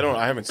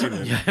I haven't seen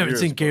it. In I haven't years,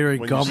 seen but Gatorade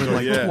when gum you in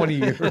like started- 20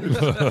 years.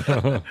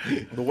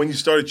 But when you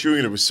started chewing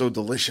it, it was so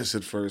delicious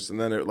at first, and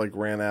then it like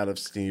ran out of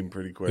steam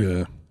pretty quick.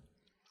 Yeah.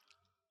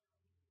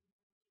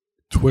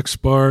 Twix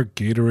bar,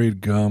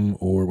 Gatorade gum,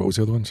 or what was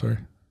the other one? Sorry.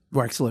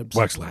 Wax lips.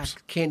 Wax lips.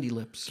 Candy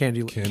lips.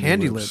 Candy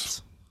Candy lips.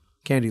 lips.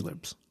 Candy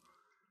lips.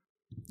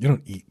 You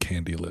don't eat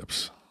candy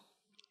lips.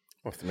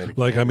 We'll have to make it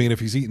Like, I mean, if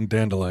he's eating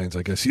dandelions,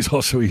 I guess he's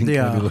also eating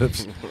Yeah. candy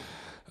lips.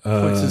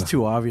 Twix is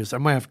too obvious. I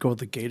might have to go with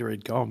the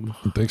Gatorade gum.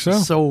 You think so?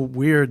 It's so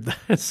weird.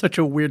 It's such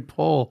a weird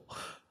poll.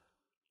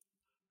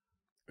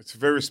 It's a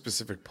very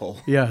specific poll.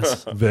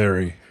 Yes.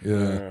 Very.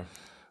 Yeah. Yeah.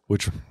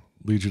 Which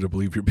leads you to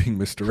believe you're being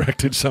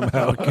misdirected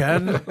somehow.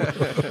 Again?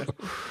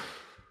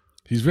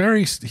 He's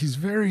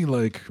very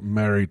like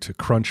married to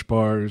Crunch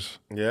bars.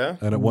 Yeah?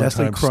 And at one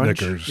Nestle time Crunch?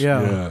 Snickers.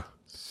 Yeah.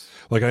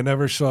 Like I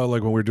never saw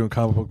like when we were doing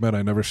Comic Book Men,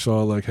 I never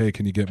saw like, hey,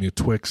 can you get me a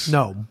Twix?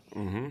 No.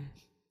 Mm-hmm.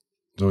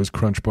 It's always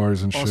Crunch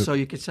bars and shit. Also,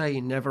 you could say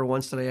never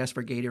once did I ask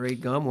for Gatorade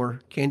gum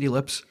or candy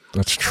lips.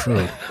 That's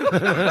true.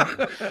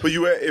 But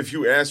if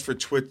you ask for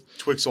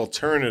Twix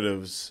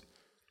alternatives,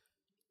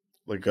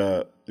 like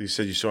you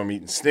said you saw him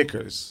eating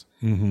Snickers,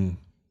 Mm-hmm.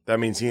 that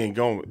means he ain't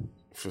going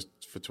for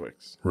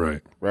Twix,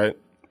 Right. right?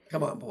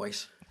 Come on,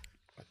 boys.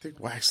 I think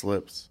wax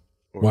lips.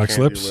 Or Wax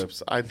candy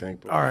lips? I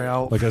think. All right.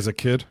 Like as a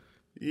kid?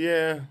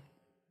 Yeah.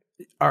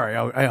 All right.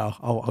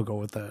 I'll go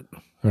with that.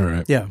 All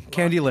right. Yeah.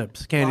 Candy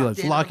lips. Candy Locked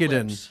lips. in Lock it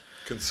in. lips.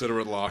 Consider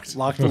it locked.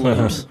 Lock the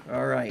lips.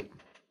 All right.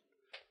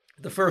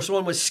 The first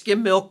one was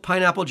skim milk,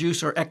 pineapple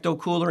juice, or ecto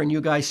cooler, and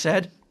you guys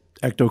said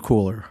Ecto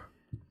cooler.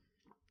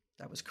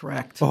 that was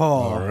correct. Oh,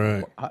 All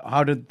right.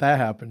 How did that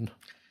happen?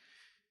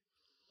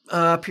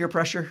 Peer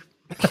pressure.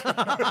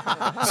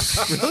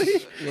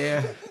 Really?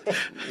 Yeah.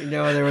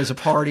 There was a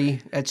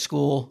party at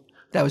school.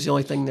 That was the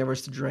only thing there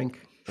was to drink.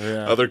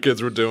 Yeah. Other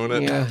kids were doing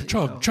it. Yeah.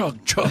 Chug,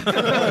 chug, chug.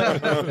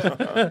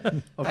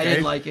 I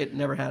didn't like it.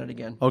 Never had it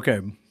again. Okay.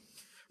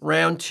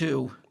 Round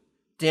 2.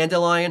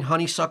 Dandelion,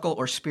 honeysuckle,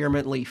 or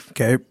spearmint leaf.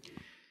 Okay.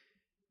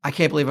 I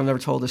can't believe I've never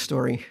told this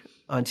story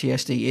on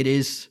TSD. It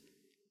is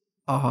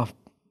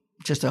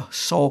just a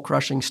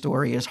soul-crushing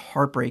story. It is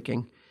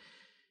heartbreaking.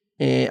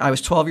 And I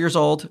was 12 years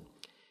old,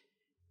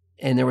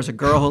 and there was a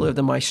girl who lived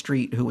in my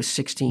street who was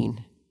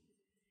 16.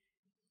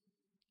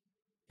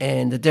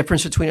 And the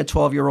difference between a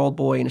 12-year-old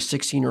boy and a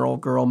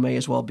 16-year-old girl may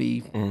as well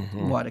be,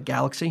 a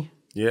galaxy?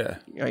 Yeah.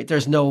 Right?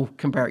 There's no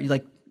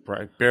comparison.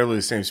 Right. Barely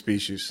the same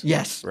species.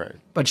 Yes. Right.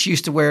 But she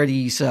used to wear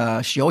these,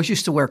 she always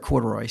used to wear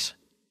corduroys.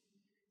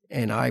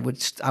 And I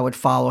would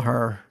follow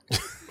her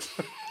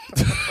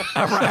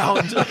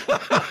around.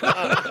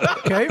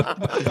 Okay.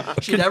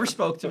 She never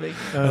spoke to me.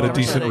 Had a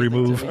decent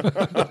remove.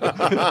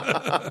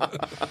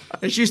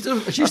 And she used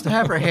to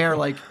have her hair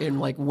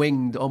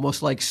winged,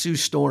 almost like Sue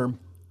Storm.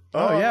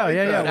 Oh,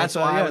 yeah. That's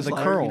With, why I was the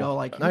like, curl.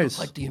 nice.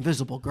 Like the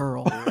invisible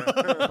girl.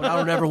 But I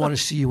don't ever want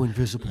to see you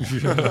invisible.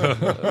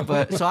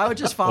 But so I would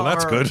just follow Well,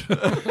 that's her. good.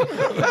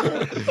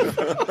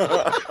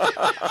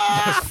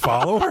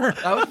 Follow her?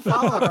 I would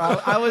follow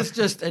her. I was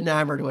just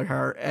enamored with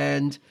her.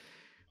 And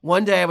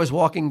one day I was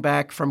walking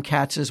back from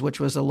Katz's, which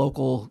was a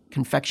local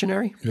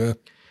confectionery, Yeah.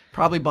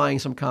 probably buying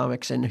some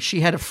comics. And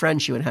she had a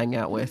friend she would hang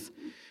out with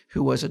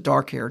who was a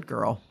dark-haired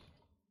girl.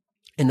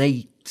 And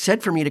they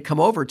said for me to come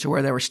over to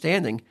where they were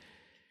standing.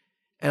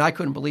 And I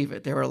couldn't believe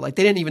it. They were like,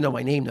 they didn't even know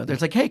my name though. They're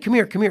like, hey, come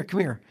here.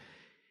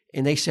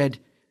 And they said,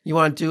 you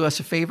want to do us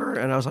a favor?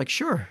 And I was like,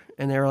 sure.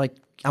 And they were like,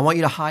 I want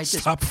you to hide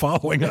this. Stop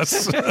following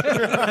us. I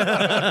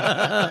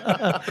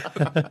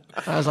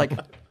was like,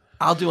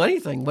 I'll do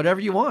anything, whatever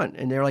you want.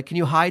 And they're like, can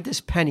you hide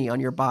this penny on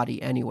your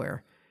body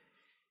anywhere?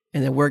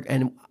 And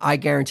then I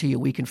guarantee you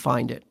we can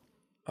find it.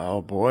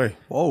 Oh, boy.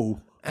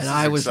 Whoa. And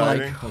I was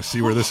exciting. like, I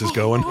see where this is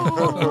going.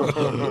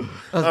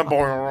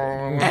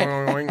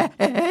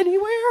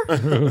 anywhere?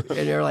 And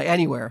they're like,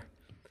 anywhere.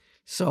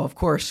 So, of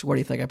course, where do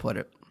you think I put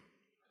it?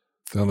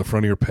 Down the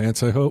front of your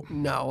pants, I hope.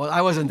 No,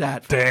 I wasn't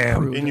that. Damn.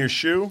 crude. In your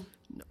shoe?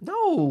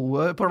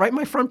 No, put it right in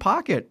my front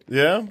pocket.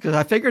 Yeah? Because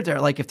I figured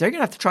if they're going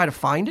to have to try to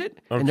find it,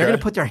 and they're Okay. going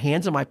to put their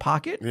hands in my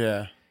pocket,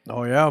 Yeah.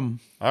 Oh, yeah.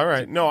 All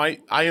right. No, I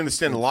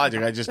understand the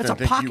logic. I just That's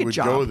didn't a think you pocket would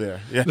job. go there.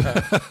 Yeah.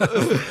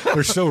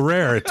 They're so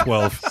rare at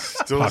 12.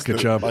 Pocket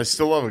job. I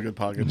still love a good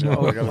pocket job.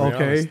 I gotta be honest.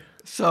 Okay.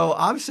 So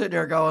I'm sitting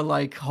there going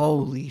like,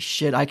 holy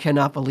shit, I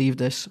cannot believe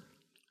this.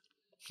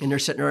 And they're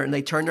sitting there and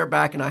they turn their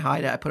back and I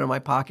hide it. I put it in my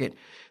pocket.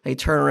 They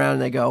turn around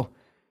and they go,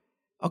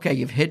 okay,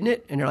 you've hidden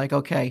it? And they're like,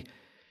 okay.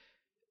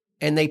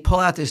 And they pull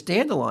out this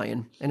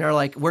dandelion and they're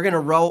like, we're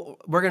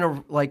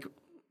going to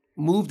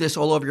move this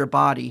all over your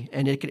body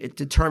and it can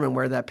determine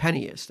where that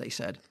penny is, they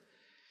said.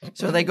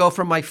 So they go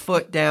from my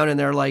foot down and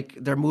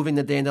they're moving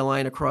the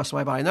dandelion across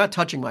my body. They're not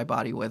touching my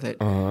body with it.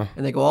 And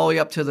they go all the way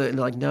up to and they're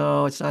like,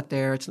 no, it's not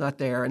there. It's not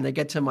there. And they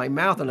get to my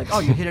mouth and like, oh,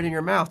 you hid it in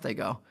your mouth. They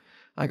go.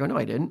 I go, no,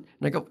 I didn't.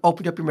 And I go,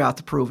 open up your mouth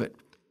to prove it.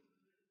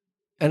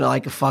 And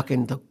like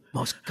the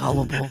most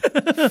gullible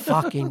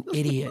fucking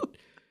idiot,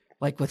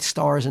 like with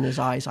stars in his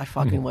eyes, I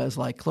fucking was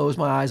like, close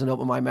my eyes and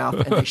open my mouth,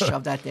 and they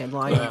shoved that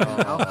dandelion in my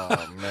mouth.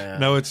 Oh, man.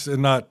 No, it's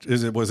not.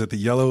 Was it the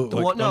yellow?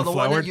 The one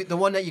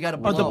that you got to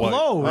blow. Oh, the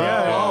blow.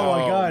 Yeah. Oh, my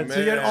God. So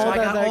you man. had all So I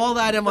that. got all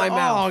that in my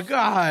mouth. Oh,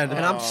 God.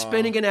 And I'm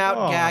spinning it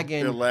out,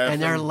 gagging,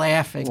 and they're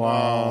laughing.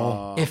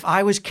 Wow. If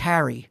I was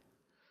Carrie,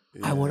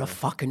 I would have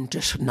fucking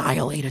just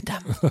annihilated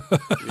them.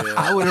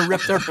 I would have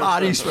ripped their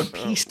bodies from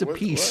piece to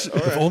piece.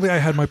 If only I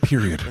had my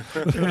period.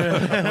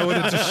 I would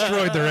have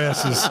destroyed their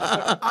asses.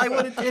 I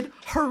would have did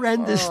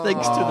horrendous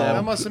things to That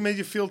them. must have made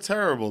you feel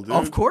terrible, dude.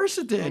 Of course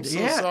it did. I'm so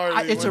Yeah, sorry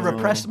that you it's a went through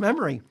repressed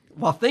memory.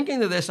 While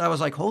thinking of this, I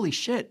was like, holy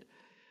shit.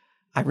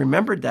 I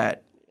remembered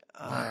that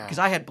because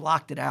I had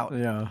blocked it out.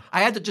 Yeah.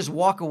 I had to just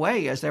walk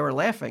away as they were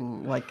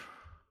laughing. Like,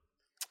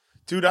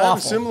 Dude, I have a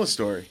Awful. similar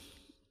story.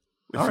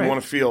 If All you right.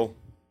 want to feel.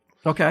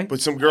 okay. But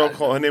some girl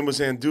called. Her name was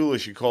Andula.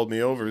 She called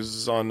me over. This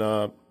is on.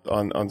 Well,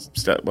 I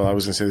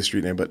was gonna say the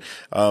street name, but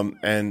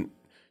and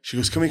she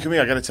goes, "Come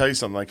here. I got to tell you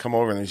something." I come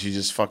over and then she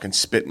just fucking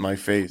spit in my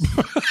face.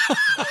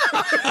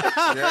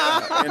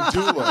 Yeah,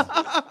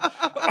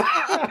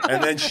 Andula.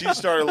 And then she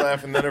started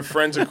laughing. Then her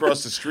friends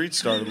across the street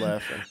started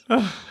laughing.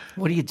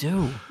 What do you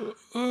do?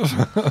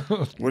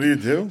 What do you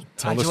do?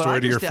 Tell the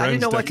story to your I didn't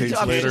friends know what to decades do.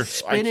 I was later.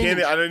 just I spinning.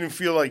 can't. I didn't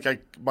feel like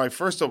my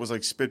first thought was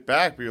like spit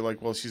back, but you're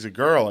like, well, she's a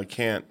girl. I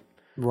can't.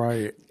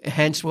 Right.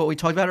 Hence what we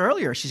talked about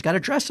earlier. She's got a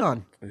dress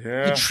on.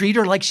 Yeah. You treat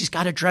her like she's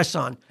got a dress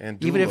on,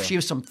 And even if Dula. she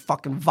was some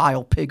fucking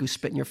vile pig who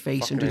spit in your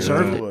face and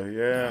deserved it.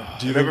 Yeah.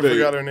 Do you Never think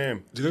forgot her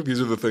name. Do you think these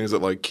are the things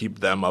that like keep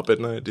them up at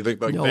night? Do you think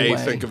like No they way.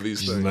 think of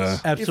these things? Nah.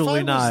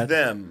 Absolutely if I not. was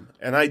them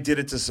and I did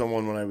it to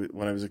someone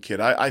when I was a kid,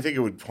 I think it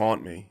would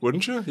haunt me.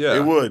 Wouldn't you? Yeah,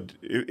 It would.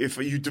 If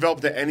you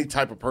developed any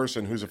type of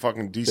person who's a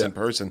fucking decent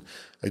person,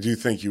 I do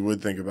think you would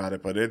think about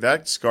it. But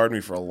that scarred me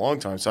for a long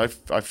time. So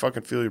I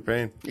fucking feel your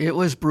pain. It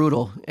was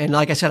brutal, and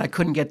like I said, I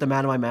couldn't get them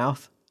out of my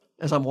mouth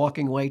as I'm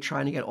walking away,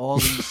 trying to get all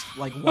these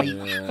like white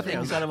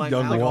things out of my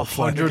Young mouth. Walt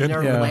Flanagan.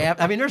 They're Yeah.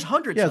 I mean, there's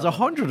hundreds. Yeah, of there's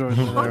 100 of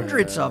them.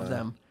 hundreds of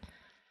them.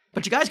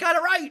 But you guys got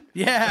it right.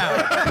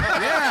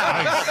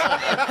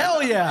 Yeah.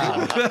 Hell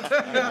yeah.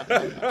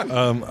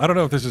 I don't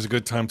know if this is a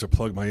good time to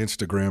plug my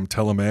Instagram,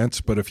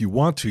 Telemance, but if you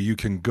want to, you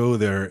can go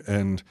there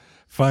and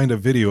find a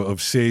video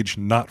of Sage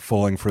not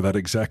falling for that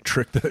exact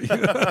trick that you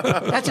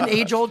That's an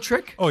age-old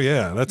trick. Oh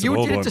yeah, that's You an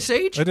old did it one. to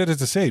Sage? I did it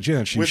to Sage, yeah.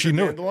 And she With the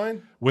knew it.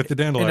 dandelion? With the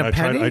dandelion. In a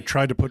penny? I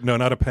tried to put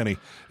not a penny.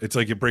 It's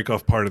like you break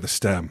off part of the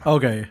stem.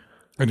 Okay.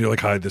 And you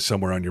like hide this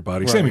somewhere on your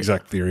body. Same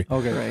exact theory.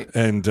 Okay. Right.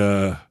 And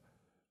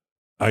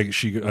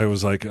I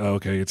was like, oh,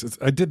 okay, it's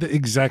I did the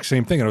exact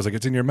same thing. And I was like,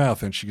 it's in your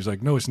mouth. And she's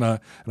like, no, it's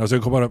not. And I was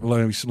like, come on up,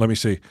 let me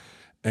see.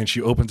 And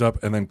she opens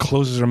up and then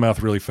closes her mouth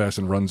really fast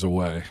and runs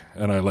away.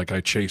 And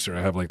I chase her.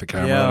 I have like the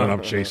camera on and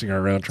I'm chasing her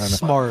around trying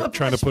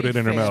to put it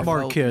in her mouth.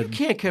 Smart kid. You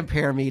can't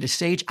compare me to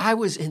Sage. I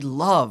was in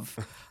love.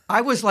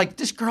 I was like,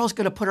 this girl's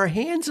going to put her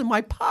hands in my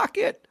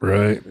pocket.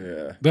 Right.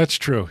 Yeah. That's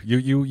true. You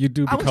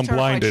do I was become terrified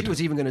blinded. she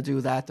was even going to do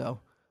that, though.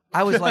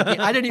 I was like,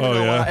 I didn't even Oh,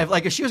 know yeah?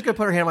 if she was going to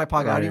put her hand in my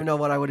pocket, I didn't even know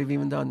what I would have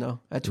even done, though,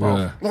 at 12.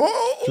 Yeah.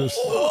 Just-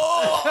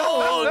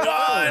 Oh,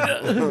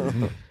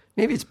 God.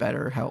 Maybe it's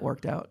better how it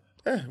worked out.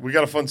 We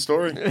got a fun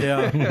story.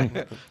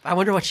 Yeah. I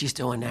wonder what she's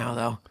doing now,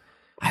 though.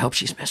 I hope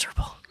she's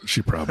miserable.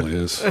 she probably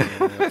is.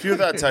 If you're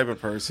that type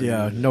of person.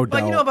 Yeah, no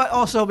doubt. But, but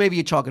also maybe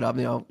you chalk it up,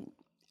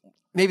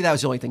 maybe that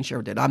was the only thing she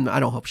ever did. I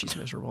don't hope she's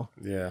miserable.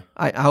 Yeah.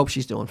 I hope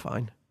she's doing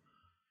fine.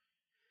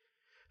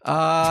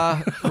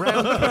 Round,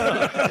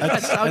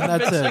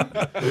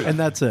 And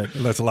that's it.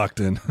 That's locked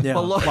in. Yeah.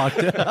 Locked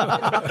in. Lock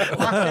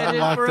that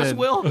in for us,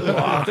 Will.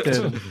 Locked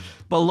in.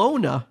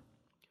 Bologna,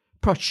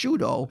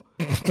 prosciutto,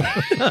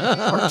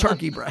 or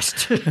turkey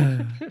breast.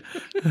 And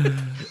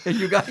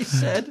you guys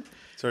said,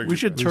 We should We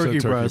said turkey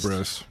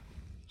breast.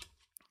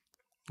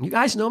 you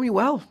guys know me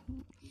well.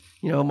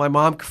 My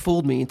mom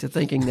fooled me into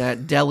thinking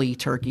that deli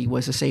turkey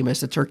was the same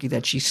as the turkey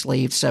that she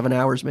slaved 7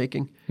 hours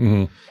making.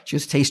 Mm-hmm. She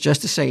just tastes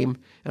just the same.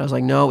 And I was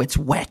like, no, it's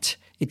wet.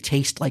 It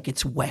tastes like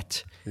it's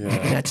wet. Yeah.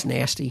 That's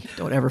nasty.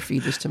 Don't ever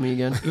feed this to me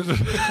again.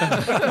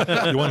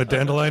 You want a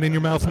dandelion in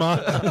your mouth, Ma?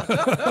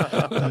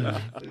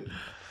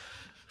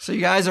 So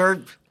you guys are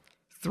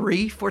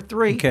 3 for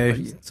 3.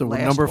 Okay, so we're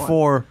Last number one.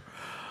 4.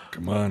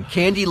 Come on.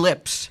 Candy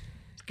lips,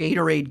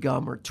 Gatorade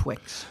gum, or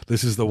Twix.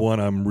 This is the one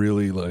I'm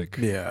really like.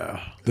 Yeah.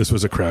 This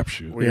was a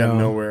crapshoot. We have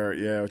nowhere.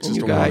 Yeah. It's And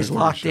just you a guys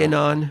one-man locked show. in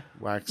on.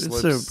 Wax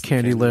It's lips. a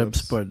candy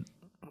lips, but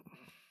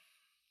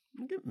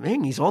Look at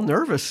Ming, he's all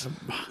nervous.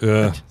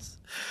 Yeah.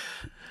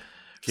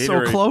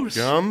 Gatorade close.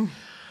 Gum.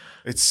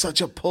 It's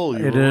such a pull.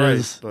 You're it right.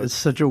 is. But It's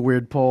such a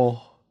weird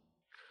pull.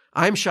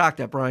 I'm shocked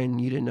that, Brian,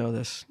 you didn't know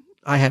this.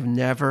 I have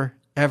never,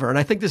 ever, and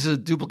I think this is a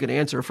duplicate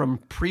answer from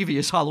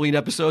previous Halloween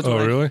episodes. Oh,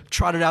 when I really?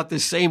 trotted out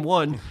this same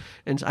one,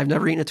 and I've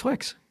never eaten a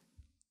Twix.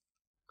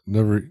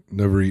 Never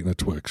eaten a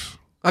Twix.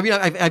 I mean,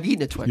 I've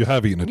eaten a Twix. You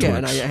have eaten a Yeah,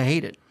 Twix. and I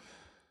hate it.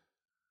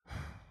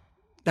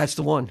 That's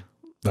the one.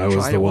 That I was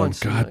tried the it one. once,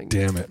 God and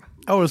damn it.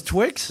 Oh, it was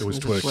Twix? It was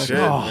It was Twix. Twix. shit,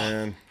 Oh.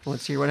 man.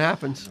 Let's hear what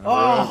happens.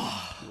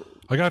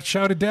 I got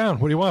shouted down.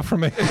 What do you want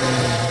from me?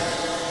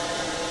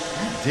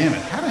 Damn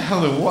it, how the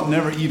hell did Walt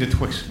never eat a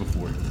Twix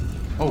before?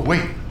 Oh,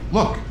 wait,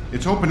 look,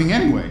 it's opening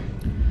anyway.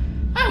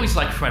 I always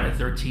liked Friday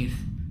the 13th.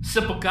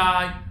 Simple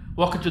guy,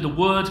 walking through the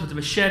woods with a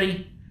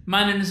machete,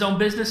 minding his own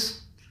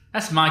business.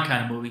 That's my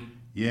kind of movie.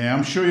 Yeah,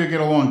 I'm sure you'll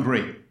get along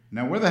great.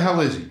 Now, where the hell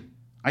is he?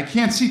 I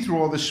can't see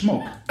through all this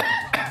smoke.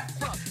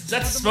 Does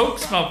that smoke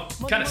smell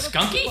kind of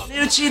skunky?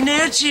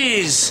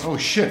 Noochies. Oh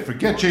shit,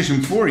 forget Jason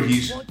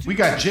Voorhees. We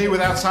got Jay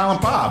without Silent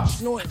Bob.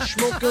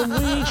 Smoking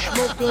weed,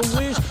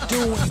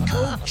 doing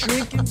coke,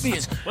 drinking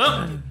beers.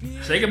 Well,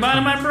 say goodbye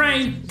to my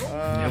brain.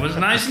 It was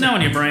nice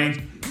knowing you,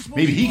 brain.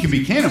 Maybe he can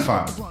be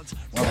canophile.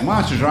 While the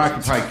monsters are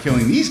occupied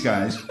killing these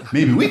guys,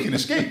 maybe we can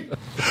escape.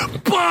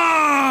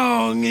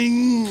 Bong!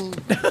 Is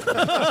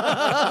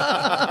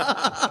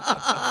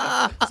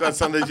that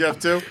Sunday Jeff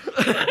too?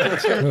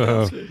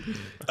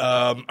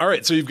 All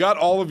right, so you've got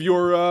all of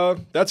your.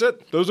 That's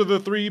it. Those are the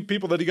 3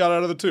 people that you got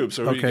out of the tube.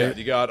 So Okay.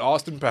 you got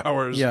Austin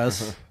Powers.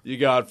 Yes. You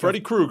got Freddy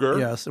Krueger.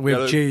 Yes. We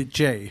have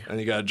Jay. And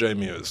you got Jay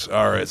Muse.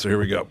 All right, so here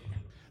we go.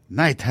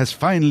 Night has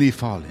finally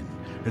fallen,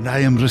 and I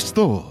am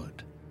restored.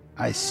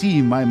 I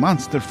see my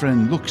monster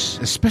friend looks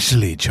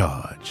especially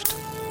charged.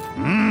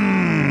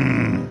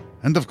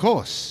 And of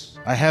course,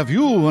 I have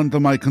you under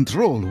my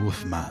control,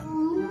 Wolfman.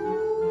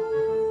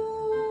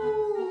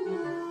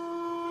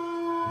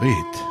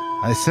 Wait,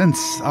 I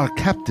sense our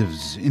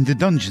captives in the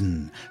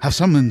dungeon have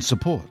summoned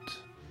support.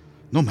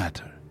 No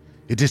matter.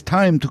 It is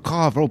time to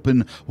carve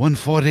open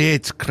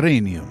 148's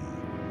cranium.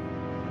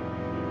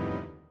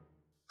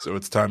 So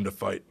it's time to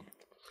fight.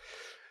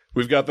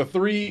 We've got the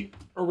 3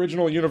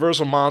 original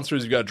Universal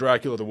monsters. You've got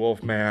Dracula the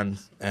Wolfman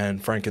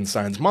and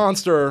Frankenstein's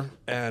monster.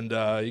 And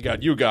you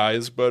got you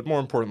guys. But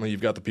more importantly,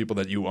 you've got the people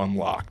that you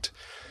unlocked.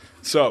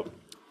 So,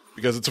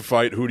 because it's a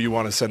fight, who do you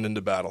want to send into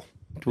battle?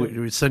 Do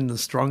we send in the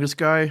strongest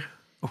guy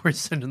or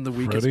send in the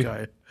weakest Freddy?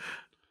 guy?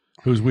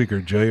 Who's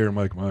weaker, Jay or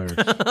Mike Myers?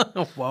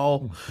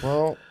 Well,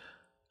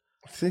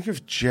 I think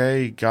if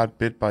Jay got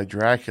bit by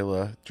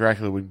Dracula,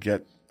 Dracula would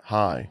get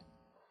high.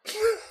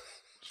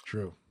 It's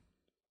true.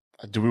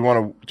 Do we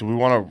want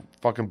to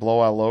fucking blow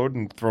our load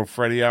and throw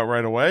Freddy out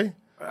right away?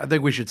 I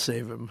think we should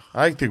save him.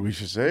 I think we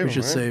should save him. We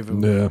should right? save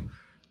him. Yeah.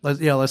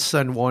 Let's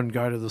send one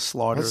guy to the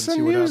slaughter. Let's and see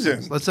send what Muse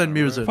happens. in. Let's send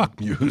Muse in. Fuck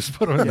Muse.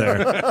 Put him in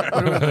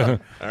there.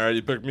 All right,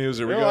 you picked Muse.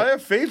 Here we No, go. I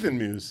have faith in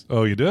Muse.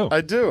 Oh, you do?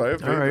 I do. I have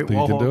faith. All right. Think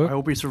you can do it? I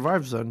hope he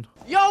survives then.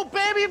 Yo,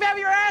 baby, you have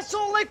your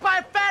asshole licked by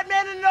a fat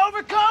man in an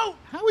overcoat?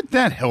 How would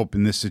that help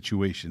in this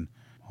situation?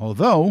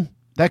 Although,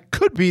 that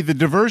could be the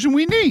diversion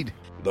we need.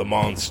 The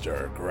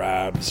monster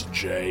grabs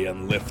Jay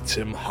and lifts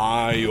him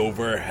high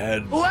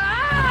overhead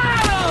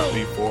Wow!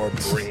 before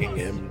bringing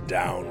him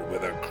down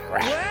with a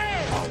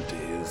crack onto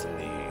his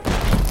knee.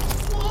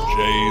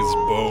 Jay's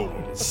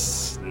bones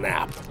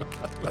snap,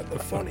 and the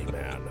funny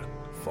man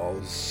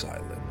falls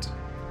silent.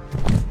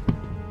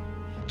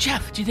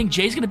 Jeff, do you think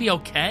Jay's gonna be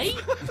okay?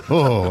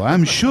 Oh,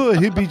 I'm sure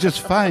he'll be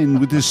just fine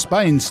with his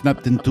spine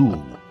snapped in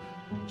two.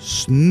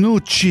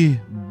 Snoochy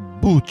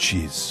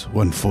Boochies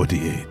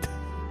 148.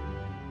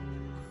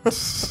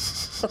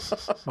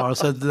 Oh,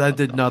 so that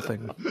did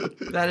nothing.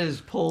 That is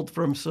pulled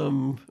from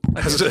some.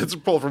 It's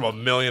pulled from a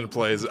million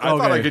places. I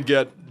thought I Okay. could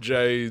get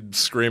Jay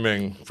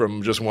screaming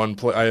from just one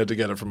place. I had to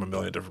get it from a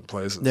million different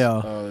places.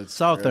 Yeah,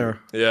 it's out there.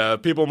 Yeah,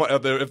 people might,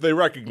 if they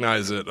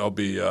recognize it, I'll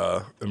be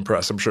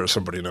impressed. I'm sure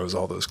somebody knows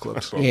all those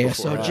clips. Yeah,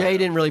 so Jay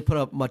didn't really put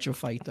up much of a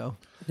fight, though.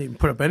 He didn't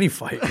put up any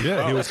fight.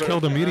 Yeah, he was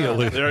killed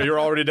immediately. There, you're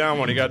already down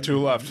one. You got 2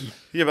 left.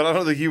 Yeah, but I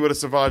don't think he would have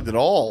survived at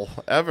all,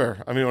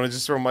 ever. I mean, want to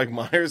just throw Mike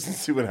Myers and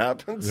see what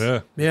happens? Yeah.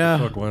 Yeah.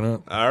 Fuck, why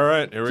not? All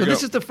right, here we So go.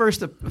 this is the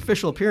first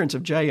official appearance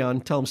of Jay on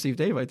Tell Him Steve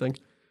Dave, I think.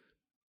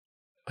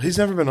 He's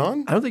never been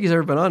on? I don't think he's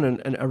ever been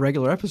on a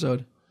regular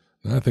episode.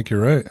 I think you're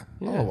right.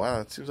 Oh, wow.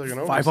 That seems like an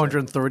oversight.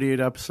 538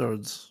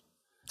 episodes,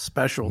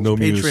 specials, No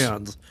Muse.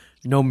 Patreons,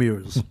 no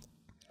Muse.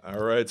 All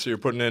right, so you're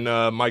putting in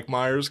Mike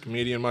Myers,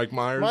 comedian Mike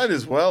Myers. Might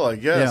as well, I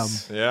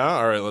guess. Yeah.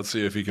 All right, let's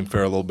see if he can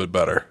fare a little bit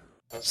better.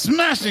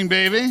 Smashing,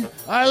 baby!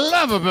 I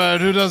love a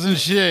bird who doesn't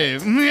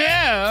shave.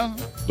 Yeah!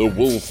 The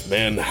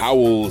wolfman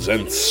howls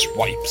and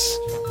swipes,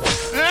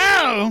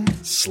 Ow!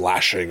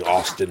 slashing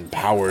Austin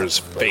Powers'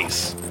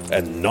 face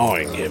and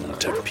gnawing him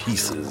to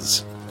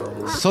pieces.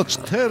 Such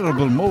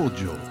terrible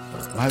mojo.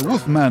 My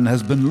wolfman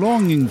has been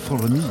longing for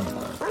a meal.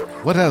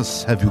 What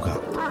else have you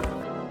got?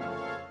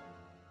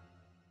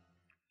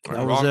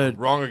 That was it.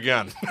 Wrong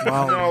again.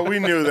 Wow. No, we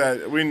knew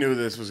that. We knew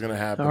this was going to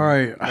happen. All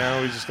right.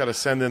 Now we just got to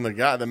send in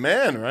the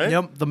man, right?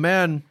 Yep, the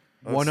man.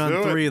 Let's 1 on do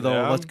it. 3, though.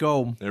 Yeah. Let's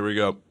go. Here we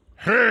go.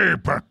 Hey,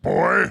 pet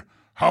boy,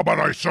 how about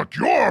I suck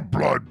your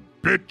blood,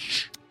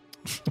 bitch?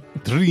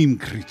 Dream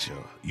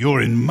creature,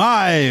 you're in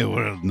my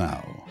world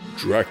now.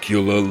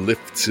 Dracula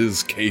lifts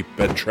his cape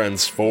and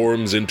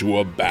transforms into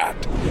a bat,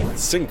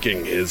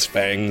 sinking his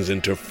fangs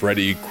into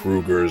Freddy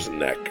Krueger's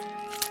neck.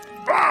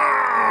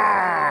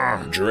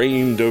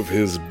 Drained of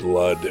his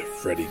blood,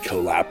 Freddy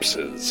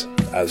collapses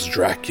as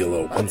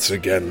Dracula once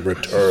again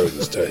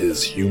returns to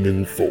his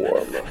human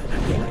form.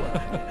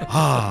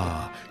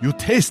 Ah, you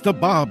taste the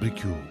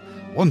barbecue.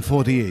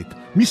 148,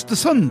 Mr.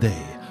 Sunday.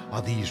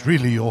 Are these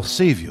really your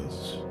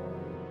saviors?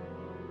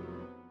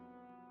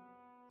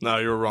 No,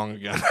 you're wrong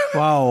again.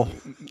 Wow.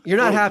 You're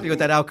not happy with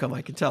that outcome,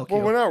 I can tell. Well,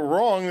 Q. we're not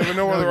wrong. There were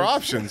no other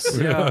options.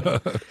 Yeah.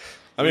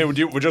 I mean,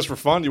 just for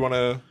fun, do you want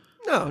to?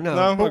 No.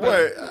 No? But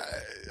wait.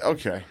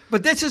 Okay.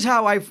 But this is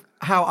how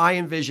I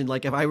envisioned.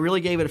 Like, if I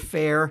really gave it a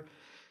fair,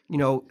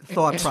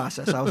 thought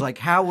process, I was like,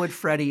 how would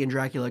Freddy and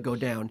Dracula go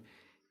down?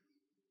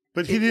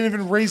 But he didn't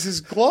even raise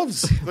his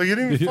gloves. Like, he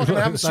didn't even fucking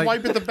have him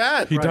swipe at the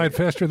bat. He died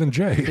faster than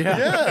Jay.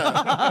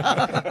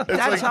 Yeah.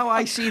 That's how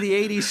I see the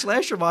 80s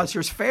slasher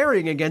monsters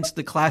faring against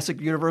the classic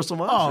Universal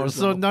Oh, monsters.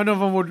 so though. none of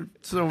them would.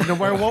 So no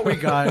matter what we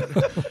got,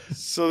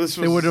 So this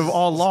was. they would have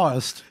all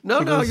lost. No,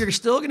 Because- you're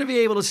still going to be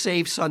able to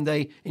save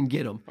Sunday and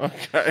get him.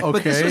 Okay.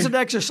 But this Okay. is an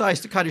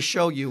exercise to kind of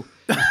show you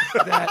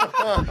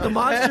that the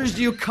monsters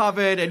you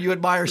covet and you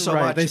admire so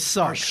Right, much they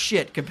suck. are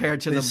shit compared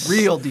to the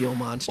real deal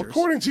monsters.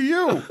 According to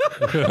you.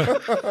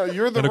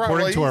 You're the And right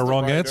according way. to our He's the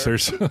wrong writer.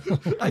 answers.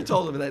 I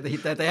told them that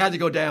they had to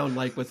go down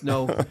like with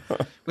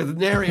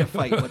nary a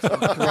fight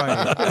whatsoever.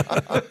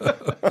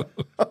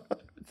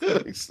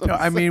 So No,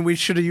 I mean, we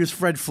should have used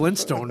Fred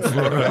Flintstone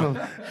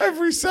for.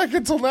 every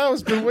second till now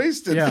has been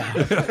wasted. Yeah.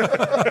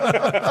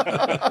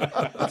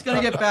 It's going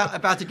to get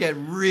about to get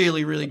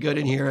really, really good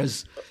in here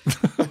as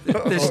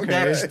this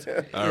next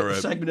All right.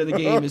 segment of the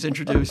game is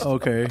introduced.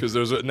 Okay. Because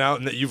now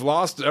you've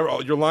lost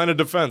your line of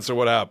defense. So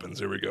what happens?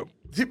 Here we go.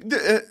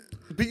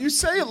 But you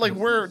say it like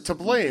we're to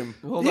blame.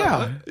 Hold Yeah.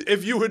 on.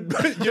 If you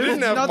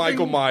didn't have nothing-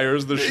 Michael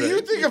Myers, the You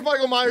shit. think if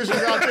Michael Myers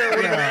was out there, it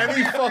would have been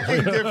any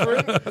fucking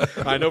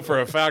different? I know for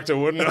a fact it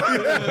wouldn't.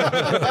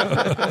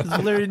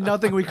 There's literally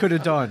nothing we could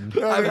have done.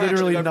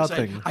 Literally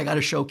nothing. I got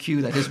to show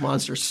Q that his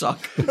monsters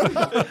suck. It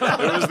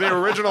was the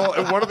original.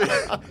 And one of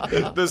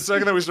the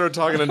second that we started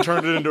talking and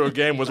turned it into a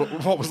game was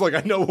Walt was like,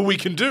 I know what we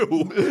can do.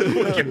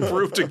 We can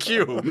prove to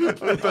Q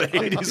that the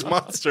 '80s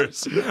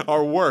monsters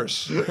are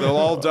worse. They'll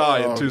all die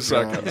in 2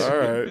 seconds. All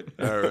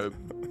right.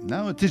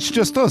 Now it is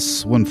just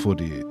us,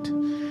 148.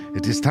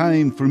 It is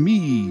time for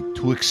me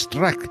to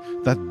extract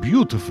that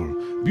beautiful,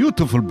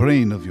 beautiful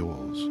brain of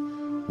yours.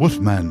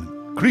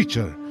 Wolfman,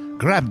 creature,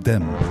 grab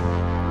them.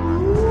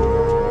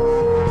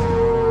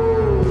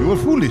 You are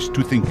foolish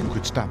to think you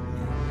could stop me.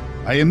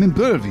 I am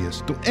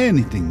impervious to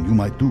anything you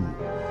might do.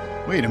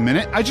 Wait a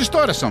minute, I just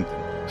thought of something.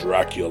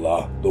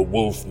 Dracula, the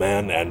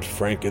Wolfman, and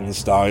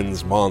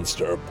Frankenstein's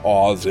monster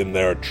pause in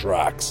their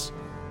tracks,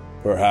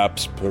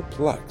 perhaps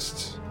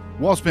perplexed.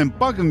 Walt's been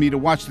bugging me to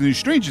watch the new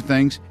Stranger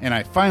Things, and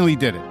I finally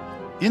did it.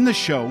 In the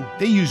show,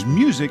 they use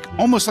music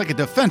almost like a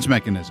defense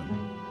mechanism.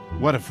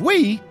 What if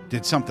we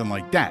did something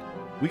like that?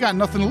 We got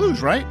nothing to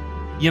lose, right?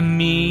 You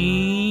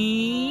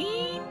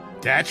mean?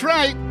 That's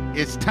right.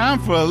 It's time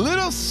for a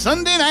little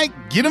Sunday night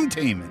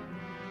get-em-tainment.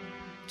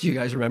 Do you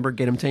guys remember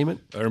Get 'em Tainment?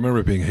 I remember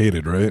it being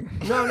hated, right?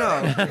 No.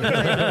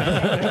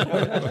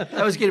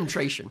 That was Get 'em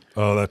Tration.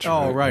 Oh, that's right.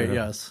 Oh, right, yeah.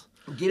 yes.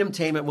 Get 'em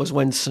Tainment was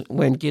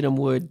when Get 'em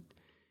would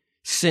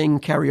sing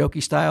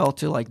karaoke style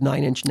to like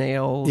 9 Inch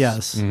Nails.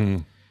 Yes. Mm-hmm.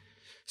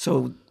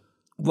 So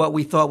what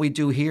we thought we'd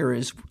do here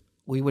is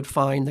we would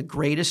find the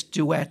greatest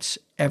duets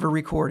ever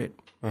recorded.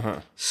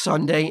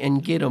 Sunday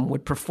and Get 'em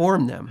would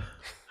perform them.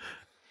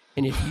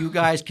 And if you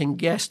guys can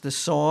guess the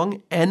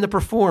song and the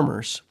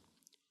performers,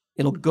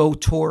 it'll go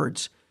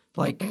towards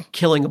like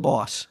killing a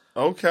boss.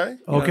 Okay. You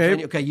know what I'm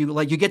saying? Okay,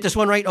 you get this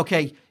one right.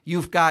 Okay,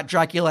 you've got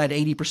Dracula at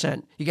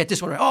 80%. You get this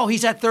one right. Oh,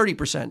 he's at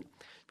 30%.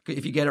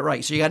 If you get it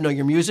right. So you got to know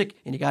your music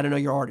and you got to know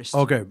your artist.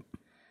 Okay.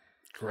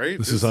 Great.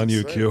 This is on you,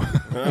 insane. Q.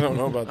 I don't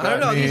know about that. I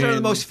don't know. These are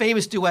the most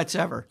famous duets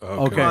ever.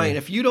 Okay. Ryan,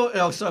 if you don't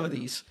know some of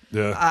these,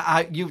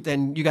 Yeah.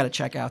 then you got to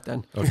check out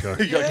then.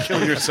 Okay. You got to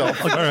kill yourself.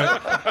 All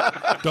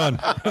right. Done.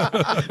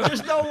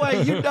 There's no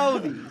way you know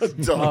these.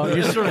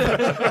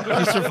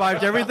 You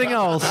survived everything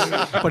else,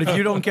 but if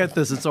you don't get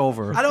this, it's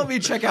over. I don't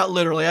mean check out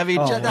literally. I mean,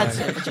 that's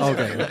it. Just,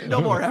 Okay. No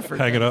more effort.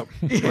 Hang it up.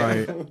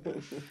 Right.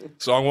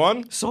 Song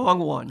one? Song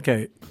one.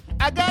 Okay.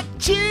 I got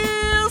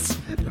chills.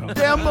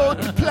 They're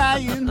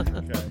multiplying.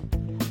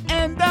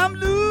 And I'm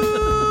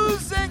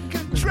losing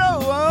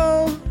control.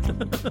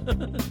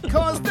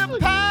 Cause the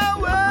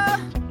power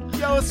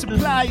you're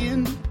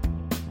supplying,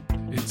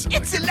 it's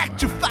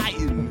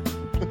electrifying.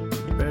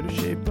 Better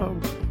shape up.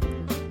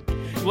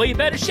 Well, you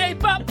better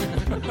shape up,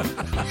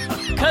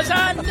 'cause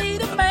I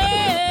need a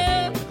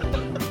man,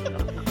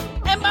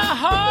 and my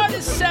heart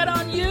is set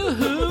on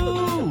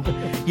you.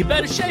 You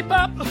better shape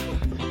up,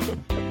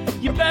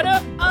 you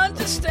better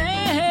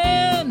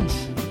understand.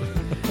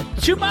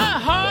 To my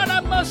heart I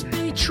must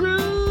be true.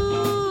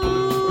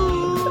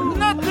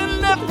 Nothing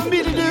left for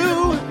me to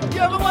do.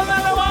 You're the one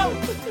that I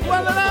want, the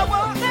one that I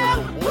want now.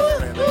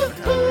 Ooh, ooh,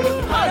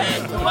 ooh.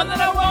 Honey, the one that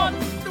I want,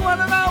 the one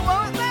that I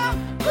want now.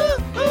 Ooh,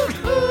 ooh,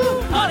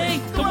 ooh. Honey,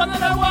 the one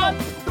that I want,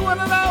 the one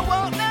that I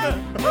want now.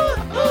 Ooh,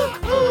 ooh,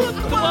 ooh.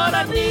 The one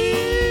I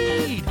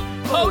need.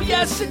 Oh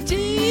yes,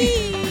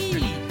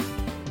 indeed.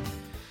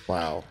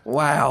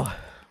 Wow.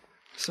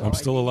 So I'm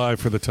still alive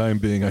for the time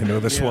being. I know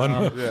this one.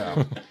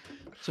 Yeah.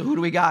 So who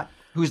do we got?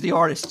 Who's the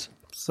artist?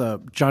 It's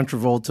John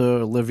Travolta,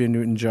 Olivia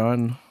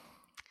Newton-John.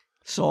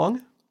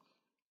 Song?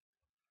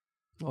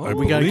 I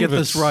We gotta believe get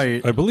this it's-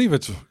 right. I believe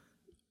it's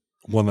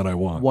One That I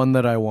Want. One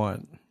That I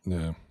Want.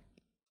 Yeah.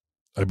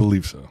 I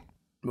believe so.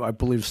 I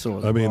believe so.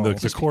 as I mean, well.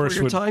 the chorus Before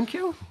your would. time,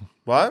 Q?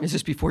 What? Is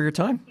this before your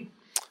time?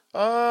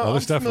 Oh,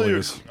 this I'm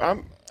definitely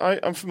familiar-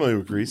 is. I'm familiar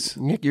with Grease.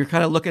 You're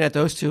kind of looking at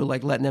those two,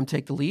 like letting them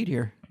take the lead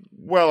here.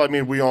 Well, I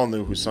mean, we all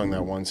knew who sung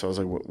that one, so I was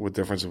like, what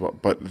difference?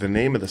 But the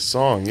name of the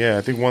song, yeah,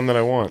 I think One That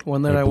I Want.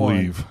 One That I I Want.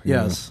 believe,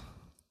 yeah. Yes.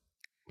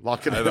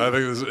 Lock it I in.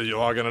 think you're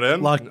locking it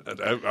in. Lock-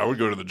 I would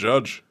go to the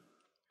judge.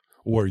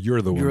 Or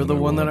You're the One You're That the I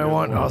one that I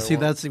Want. want. Oh, see,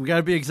 we got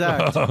to be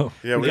exact.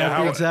 Yeah, We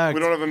gotta be exact. We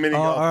don't have a mini Oh,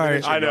 golf. all right.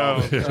 miniature I know.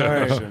 golf All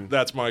right. competition.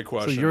 That's my So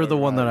question. you're the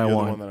one that I You're the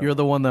want. one that I You're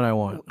the one that I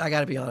want. I got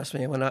to be honest,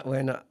 man.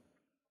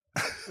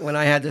 When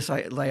I had this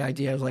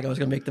idea, I was like, I was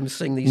going to make them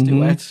sing these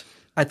duets.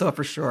 I thought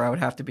for sure I would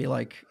have to be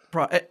like,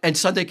 and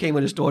Sunday came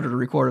with his daughter to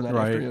record on that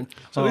Right. afternoon.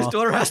 So his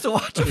daughter has to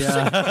watch him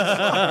sing.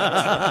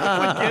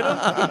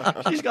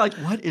 She's like,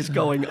 what is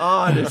going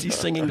on? As he's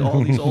singing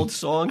all these old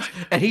songs,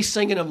 and he's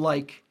singing them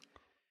like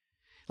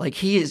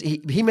he is.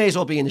 He may as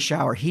well be in the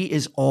shower. He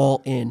is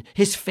all in.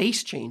 His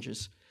face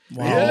changes.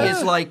 Wow.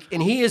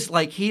 And he is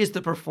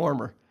the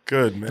performer.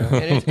 Good, man.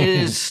 And it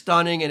is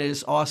stunning and it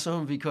is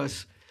awesome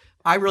because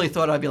I really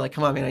thought I'd be like,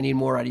 come on, man, I need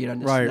more out of you on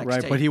this next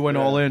Right. tape. But he went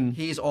all in.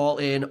 He's all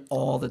in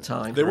all the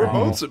time. They were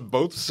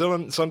both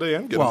Sunday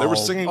and Gidim. They were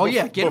singing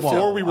Gidim.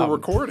 before we were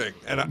recording,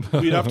 and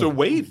we'd have to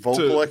wait.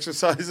 Vocal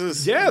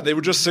exercises? Yeah, they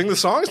would just sing the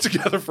songs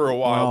together for a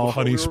while.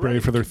 Honey spray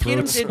for their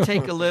throats. Gidim did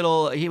take a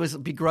little. He was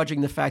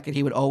begrudging the fact that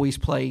he would always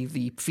play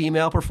the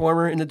female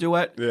performer in the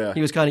duet. Yeah.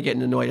 He was kind of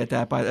getting annoyed at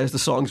that as the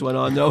songs went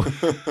on, though.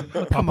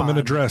 Pop him in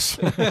a dress.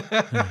 As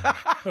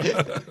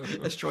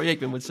Troy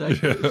Aikman would say.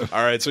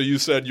 All right, so you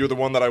said you're the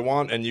one that I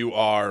want, and you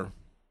are.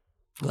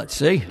 Let's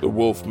see. The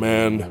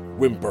Wolfman,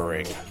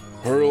 whimpering,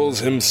 hurls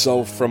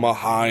himself from a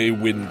high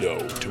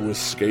window to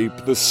escape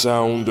the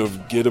sound of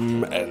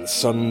Gidim and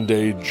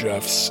Sunday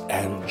Jeff's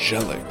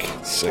angelic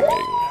singing.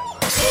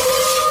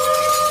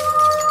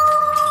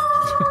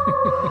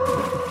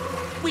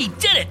 We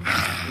did it!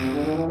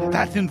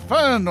 That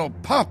infernal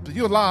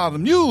popular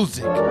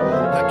music.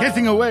 They're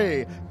getting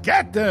away.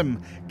 Get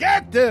them!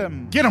 Get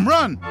them! Get them,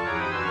 run!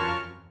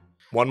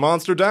 One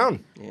monster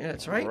down. Yeah,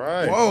 that's right.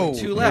 Right. Whoa,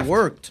 Two left. It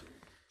worked.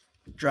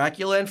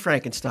 Dracula and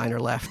Frankenstein are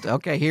left.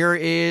 Okay, here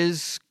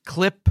is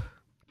clip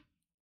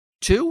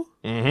 2.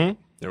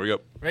 Mm-hmm. There we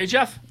go. Ready,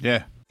 Jeff?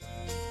 Yeah.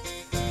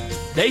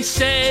 They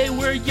say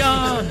we're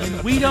young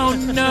and we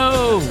don't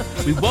know.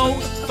 We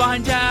won't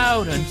find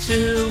out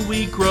until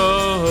we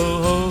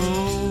grow.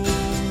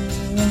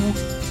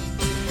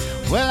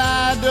 Well,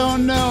 I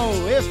don't know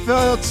if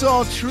it's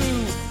all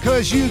true,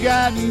 'cause you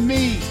got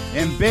me,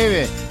 and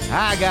baby,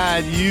 I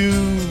got you.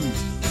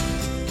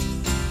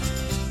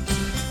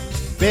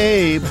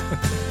 Babe.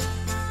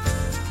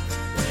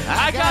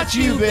 I got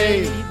you,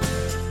 babe.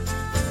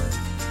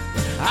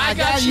 I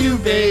got you,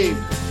 babe.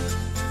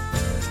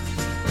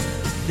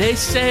 They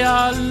say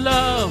our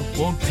love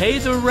won't pay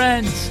the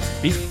rent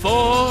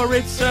before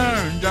it's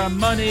earned. Our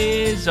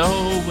money's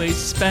always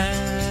spent.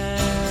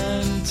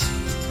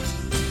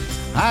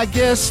 I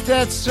guess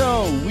that's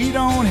so. We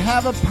don't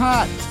have a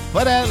pot,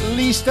 but at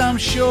least I'm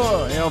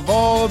sure of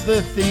all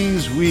the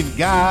things we've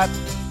got.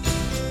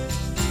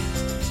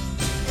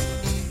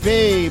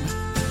 Babe,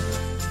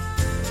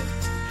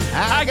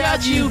 I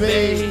got you,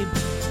 babe.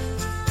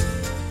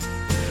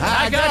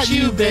 I got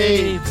you,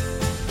 babe.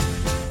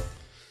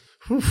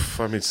 Oof,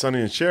 I mean,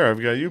 Sonny and Cher,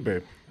 I've got you,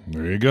 babe.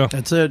 There you go.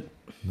 That's it.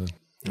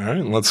 All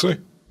right, let's see.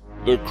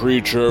 The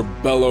creature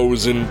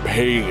bellows in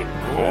pain,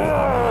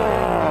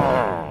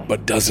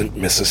 but doesn't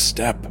miss a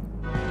step.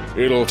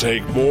 It'll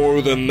take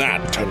more than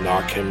that to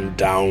knock him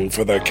down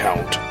for the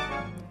count.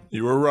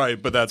 You were right,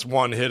 but that's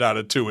one hit out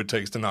of 2 it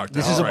takes to knock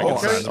down. This is a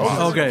boss.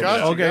 Okay.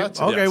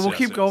 Gotcha. We'll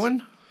keep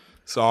going.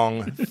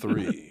 Song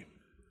 3.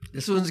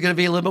 This one's going to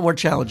be a little bit more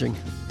challenging.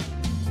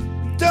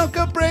 don't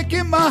go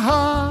breaking my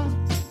heart.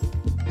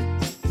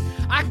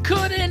 I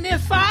couldn't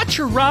if I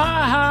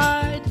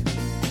tried.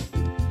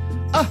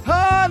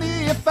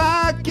 Honey, if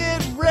I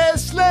get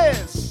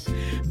restless.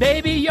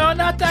 Baby, you're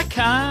not that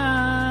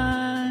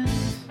kind.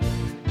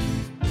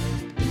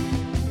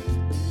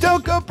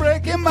 Don't go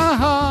breaking my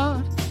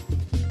heart.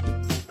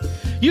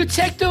 You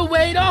take the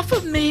weight off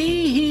of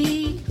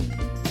me.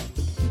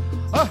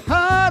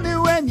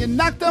 Honey, when you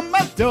knocked on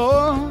my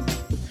door.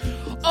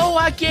 Oh,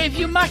 I gave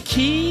you my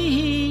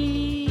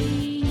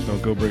key.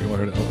 Don't go breaking my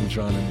heart, Elton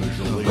John and there's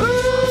a lady.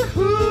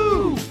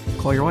 Woo-hoo.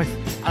 Call your wife.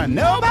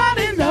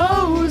 Nobody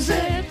knows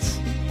it.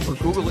 Or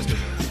Google it.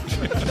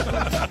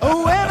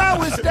 Oh, when I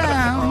was Or I'll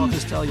down.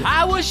 just tell you.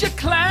 I was your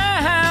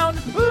clown.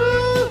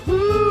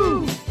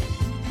 Woo-hoo.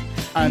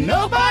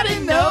 Nobody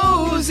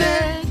knows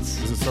it.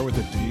 Does it start with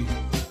a D?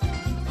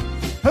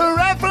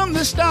 Right from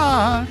the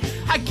start.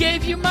 I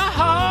gave you my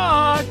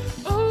heart.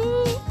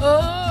 Ooh,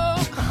 oh.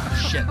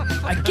 Shit.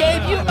 I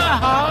gave you my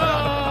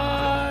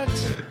heart.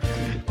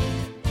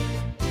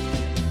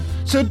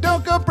 So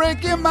don't go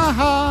breaking my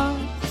heart.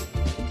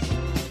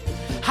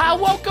 I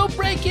won't go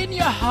breaking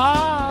your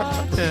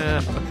heart.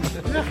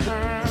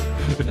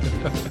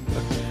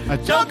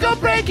 Don't go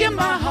breaking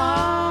my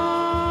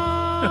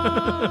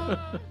heart.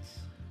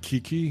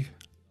 Kiki?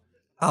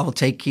 I will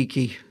take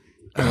Kiki.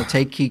 I will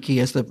take Kiki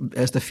as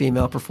the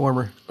female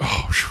performer.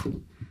 Oh,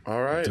 phew.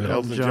 All right,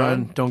 Elton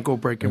John, John. don't go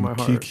breaking my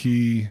heart.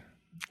 Kiki.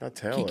 Not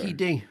Taylor. Kiki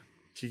D.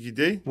 Kiki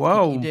D?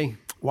 Whoa. Kiki D.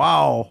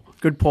 Wow.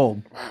 Good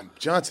pull.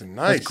 Johnson,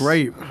 nice. That's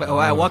great. But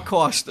at what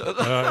cost?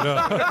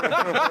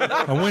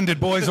 I'm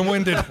winded, boys. I'm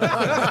winded.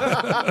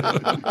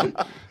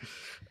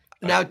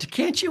 Now,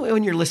 can't you,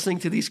 when you're listening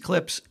to these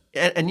clips,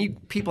 and you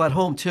people at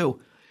home too,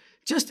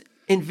 just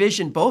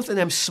envision both of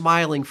them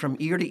smiling from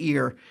ear to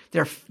ear,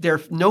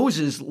 their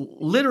noses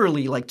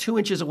literally like 2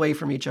 inches away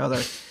from each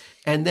other,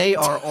 and they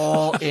are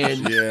all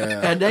in,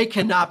 and they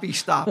cannot be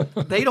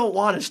stopped. They don't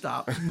want to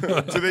stop.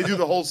 Did they do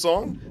the whole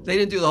song? They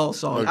didn't do the whole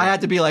song. Okay. I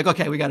had to be like,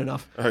 okay, we got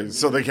enough.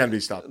 So they can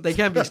be stopped. They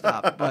can be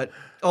stopped, but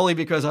only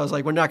because I was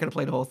like, we're not going to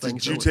play the whole thing.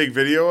 Did you take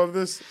video of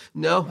this?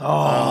 No.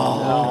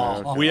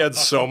 We had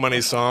so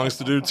many songs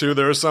to do too.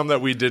 There are some that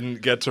we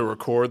didn't get to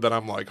record that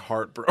I'm like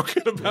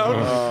heartbroken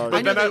about.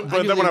 But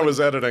then when I was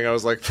editing, I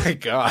was like,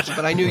 thank God.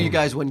 But I knew you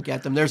guys wouldn't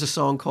get them. There's a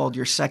song called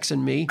 "Your Sex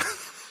and Me."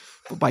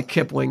 by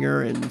Kip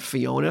Winger and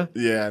Fiona.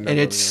 Yeah, and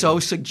it's so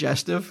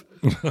suggestive.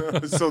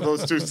 So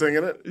those two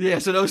singing it? Yeah,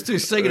 so those two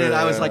singing it,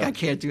 I was like, I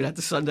can't do that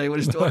to Sunday with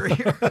his daughter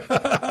here.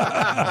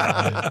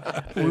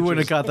 We wouldn't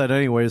have got that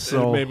anyway.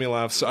 So It made me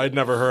laugh. So I'd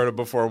never heard it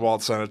before.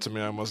 Walt sent it to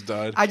me. I almost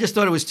died. I just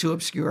thought it was too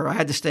obscure. I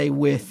had to stay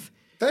with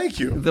Thank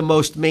you. the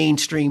most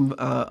mainstream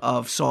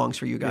of songs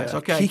for you guys.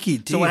 Okay, Kiki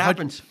D, so what how'd-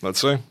 happens? Let's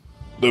see.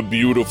 The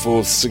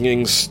beautiful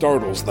singing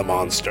startles the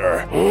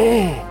monster.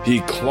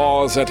 He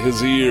claws at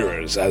his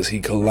ears as he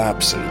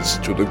collapses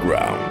to the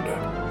ground.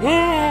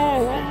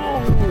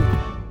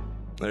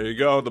 There you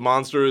go. The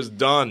monster is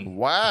done.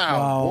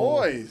 Wow,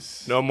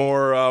 boys. No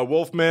more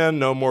Wolfman,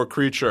 no more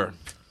creature.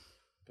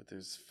 But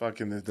there's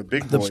fucking the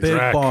big the boys. big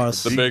Drac,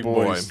 boss. the big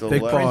boy. still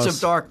Big left. Prince boss.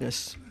 of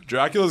Darkness.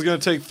 Dracula's going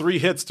to take 3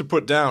 hits to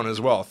put down as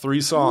well. 3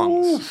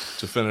 songs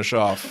to finish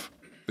off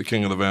the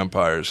King of the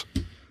Vampires.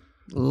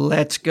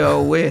 Let's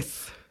go with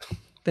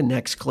the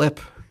next clip.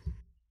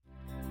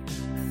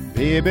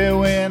 Baby,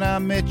 when I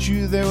met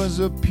you, there was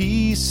a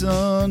peace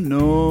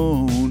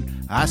unknown.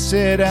 I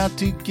set out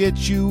to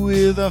get you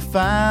with a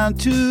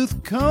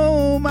fine-tooth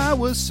comb. I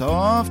was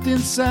soft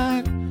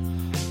inside.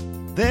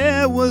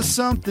 There was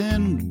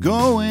something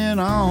going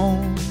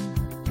on.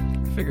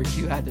 Figured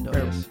you had to know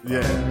this.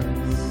 Yeah.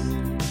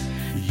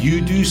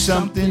 You do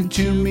something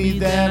to me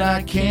that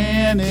I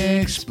can't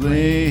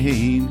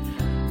explain.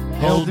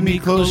 Hold me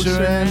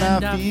closer and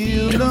I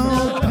feel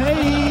no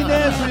pain.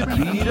 Every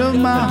beat of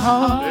my They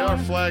heart, are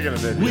flagging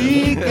it in we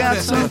here. got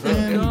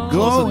something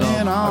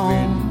going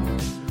on.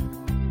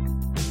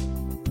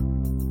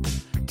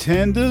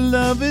 Tender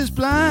love is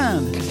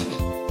blind.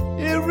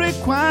 It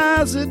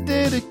requires a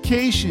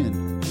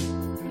dedication.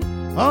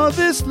 All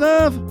this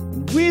love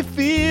we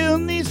feel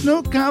needs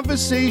no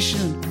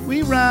conversation.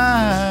 We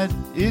ride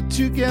it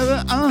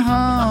together,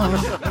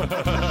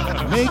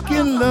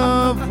 making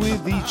love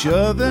with each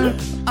other,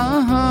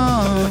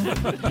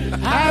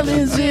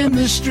 Islands in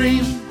the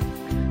stream,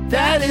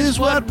 that is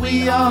what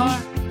we are.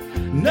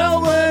 No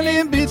one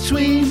in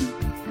between.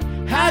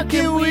 How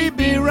can we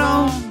be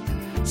wrong?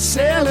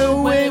 Sail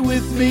away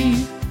with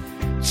me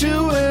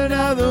to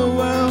another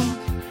world,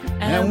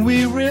 and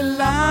we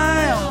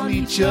rely on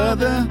each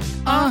other,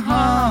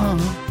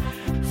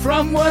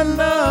 from one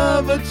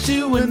lover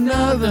to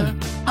another,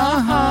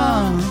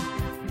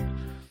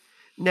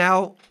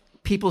 Now,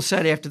 people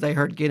said after they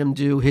heard Get Him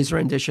do his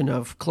rendition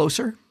of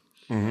Closer,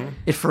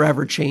 it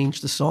forever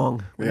changed the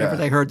song. Whenever Yeah.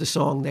 they heard the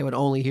song, they would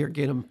only hear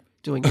Get Him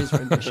doing his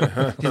rendition.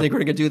 Do you think we're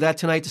going to do that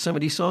tonight to some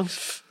of these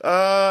songs?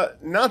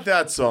 Not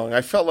that song.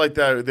 I felt like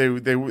that they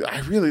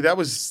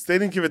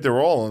didn't give it their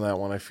all on that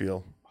one. I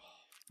feel.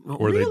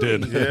 Or they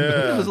did. He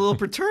Yeah. was a little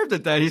perturbed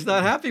at that. He's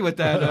not happy with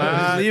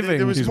that. leaving.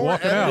 There was He's more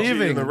walking out. energy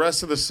Leaving. in the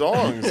rest of the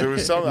songs. There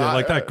was some Yeah,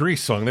 like that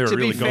Grease song. They were to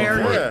really be going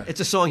fair, for it. Yeah. it's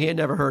a song he had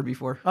never heard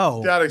before.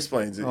 Oh, That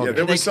explains it. Yeah,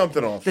 there was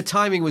something off. The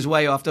timing was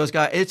way off. Those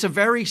guys. It's a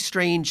very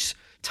strange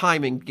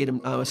timing. Get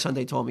Him.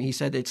 Sunday told me. He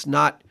said it's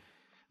not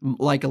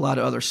like a lot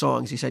of other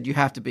songs. He said you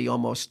have to be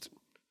almost.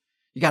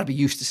 You got to be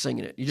used to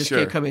singing it. You just Sure.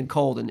 can't come in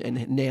cold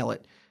and nail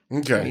it.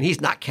 Okay. I mean, he's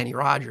not Kenny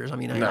Rogers. I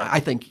mean, No. I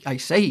think I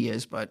say he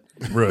is, but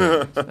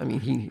Right. I mean,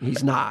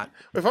 he's not.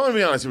 If I'm gonna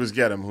be honest, it was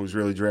Get Him who's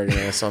really dragging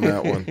ass on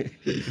that one.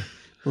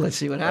 Let's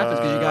see what happens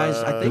because you guys.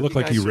 I think It looked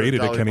like he rated it,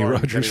 Dolly Kenny Parton,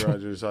 Rogers. Kenny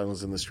Rogers,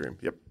 Islands in the Stream.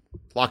 Yep.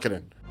 Lock it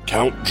in.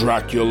 Count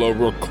Dracula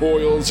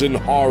recoils in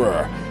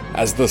horror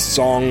as the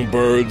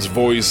songbirds'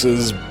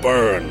 voices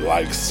burn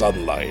like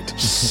sunlight.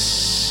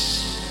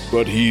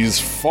 But he's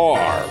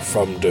far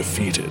from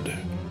defeated.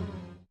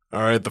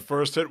 All right, the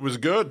first hit was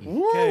good.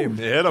 okay.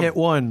 Hit him. Hit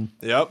one.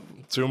 Yep,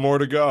 2 more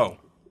to go.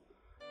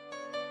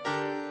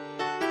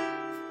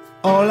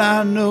 All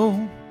I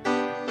know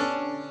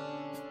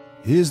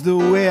is the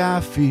way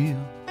I feel.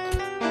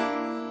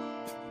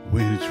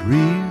 When it's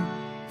real,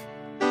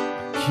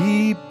 I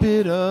keep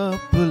it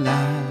up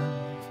alive.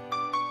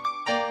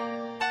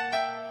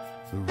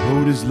 The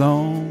road is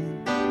long.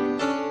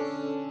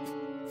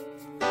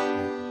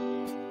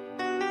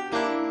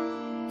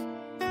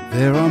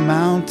 There are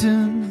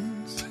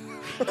mountains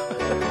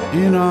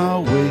in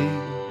our way,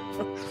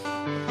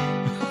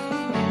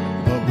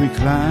 but we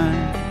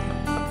climb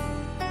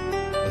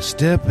a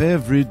step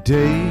every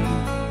day.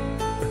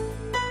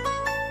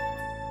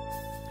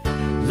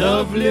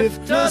 Love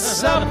lift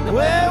us up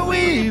where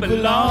we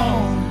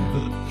belong,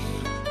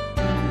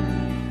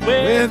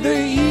 where the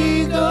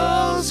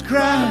eagles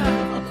cry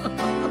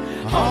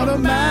on a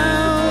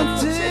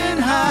mountain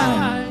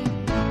high.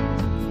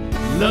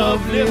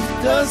 Love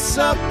lift us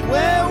up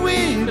where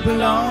we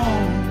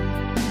belong,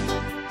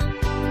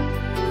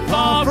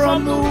 far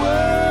from the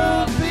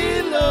world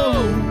below,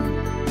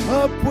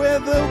 up where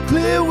the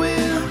clear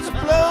winds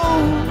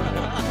blow.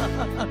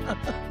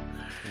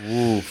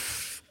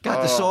 Oof.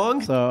 got the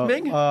song. So,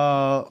 Ming?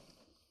 Love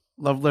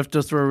Lift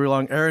Us Where We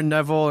Belong. Aaron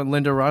Neville and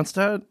Linda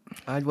Ronstadt.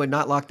 I would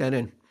not lock that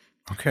in.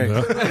 Okay.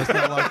 Let's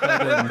not lock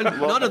that in.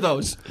 None of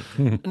those.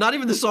 Not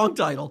even the song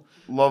title.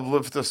 Love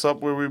lift us up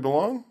where we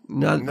belong?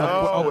 None. No,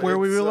 Up Where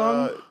We it's,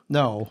 Belong?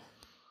 No.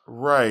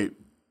 Right.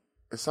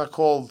 It's not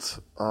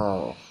called.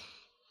 Oh,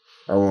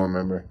 I won't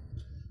remember.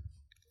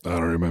 I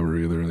don't remember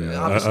either. Yeah,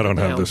 Opposite I don't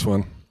now. have this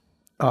one.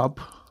 Up.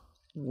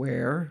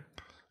 Where?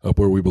 Up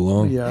where we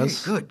belong.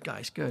 Yes. Hey, good,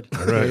 guys, good.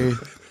 All right.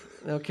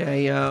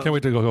 Okay. Can't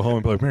wait to go home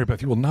and be like, Mary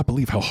Beth, you will not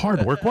believe how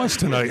hard work was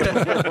tonight.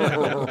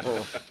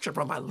 Should have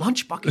brought my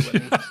lunch bucket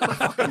with me. I'm a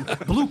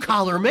fucking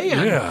blue-collar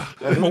man. Yeah.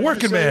 I'm a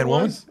working man,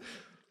 woman. Is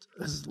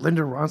it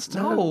Linda Ronstadt?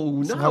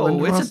 No, Is it not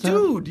Linda it's a Ronstadt?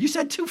 dude. You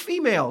said two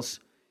females.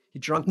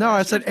 You drunk? No, I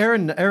bastard?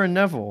 said Aaron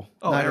Neville.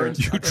 Oh, Not Aaron.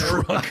 You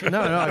drunk.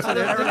 No, I said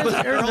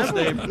Aaron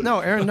Neville. No,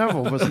 Aaron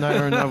Neville was not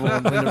Aaron Neville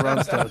and Linda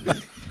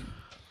Ronstadt.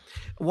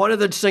 One of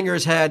the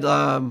singers had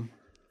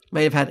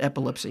may have had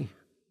epilepsy.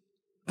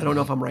 I don't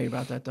know if I'm right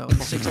about that though. In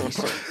the 60s.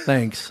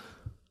 Thanks.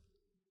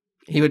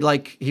 He would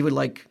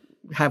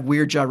have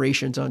weird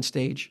gyrations on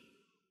stage.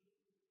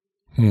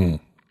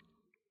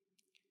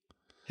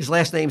 His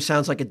last name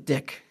sounds like a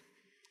dick.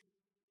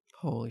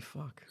 Holy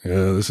fuck.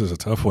 Yeah, this is a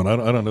tough one. I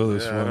don't know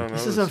this I one. don't know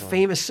This is a one.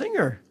 famous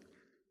singer.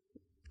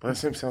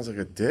 Last name sounds like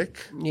a dick.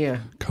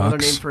 Yeah. Cox? Another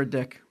name for a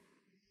dick.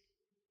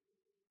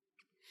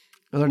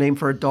 Another name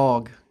for a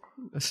dog.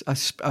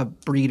 A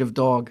breed of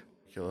dog.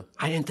 Killer.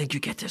 I didn't think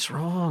you'd get this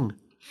wrong.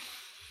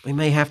 We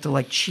may have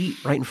to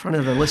cheat right in front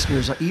of the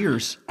listeners'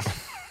 ears.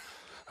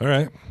 All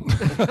right.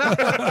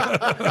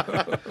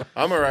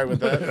 I'm all right with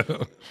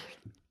that.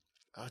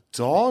 A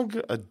dog?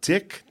 A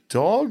dick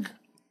dog?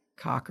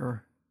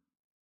 Cocker.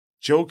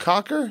 Joe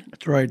Cocker?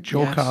 That's right,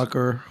 Joe Yes.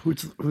 Cocker.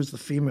 Who's the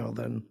female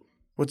then?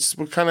 What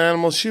kind of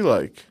animal is she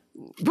like?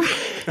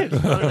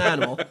 It's not an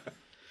animal.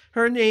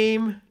 Her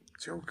name,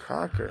 Joe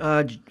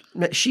Cocker.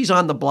 she's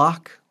on the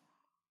block.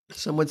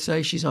 Some would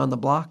say she's on the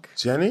block.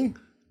 Jenny?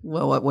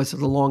 Well, what was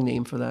the long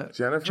name for that?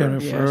 Jennifer?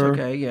 Jennifer. Yes,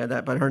 okay, yeah,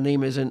 that. But her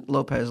name isn't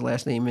Lopez.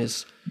 Last name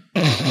is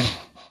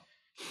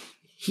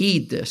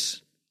Heed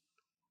this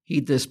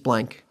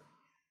blank.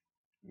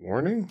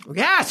 Warning?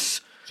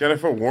 Yes.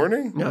 Jennifer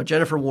Warning? No,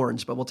 Jennifer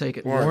Warnes, but we'll take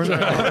it. All right,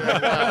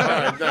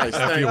 nice.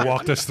 Thank You you.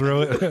 walked us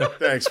through it.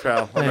 Thanks,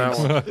 pal. On that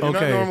one. You're not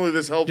Okay. normally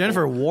this helpful.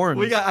 Jennifer Warren.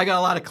 I got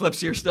a lot of clips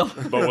here still.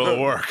 But will it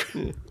work?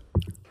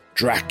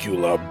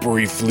 Dracula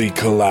briefly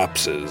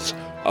collapses,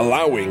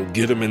 allowing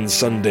Gittiman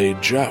Sunday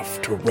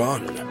Jeff to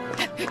run.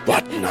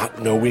 But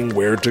not knowing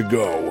where to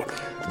go,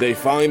 they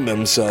find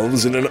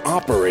themselves in an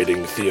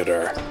operating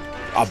theater.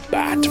 A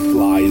bat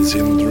flies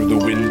in through the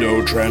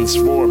window,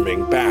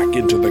 transforming back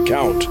into the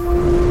Count.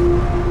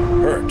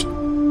 Hurt,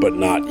 but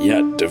not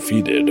yet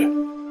defeated.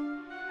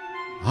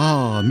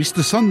 Ah,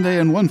 Mr. Sunday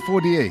and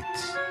 148.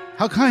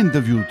 How kind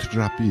of you to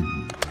drop in.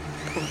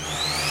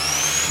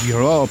 We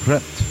are all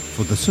prepped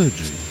for the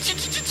surgery.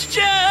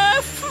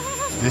 Jeff!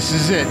 This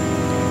is it.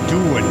 Do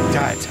or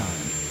die time.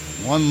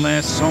 One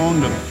last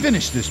song to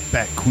finish this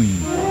Bat Queen.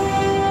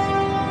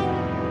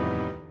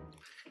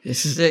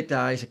 This is it,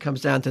 guys. It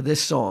comes down to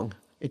this song.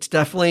 It's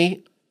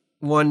definitely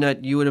one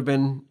that you would have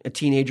been a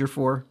teenager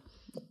for.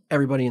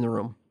 Everybody in the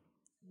room.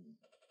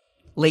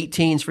 Late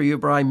teens for you,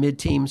 Brian.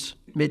 Mid-teens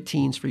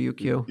for you,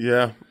 Q.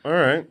 Yeah, all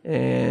right.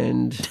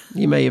 And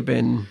you may have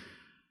been,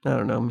 I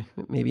don't know,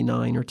 maybe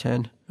 9 or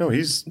 10. No,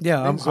 he's...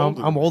 Yeah, he's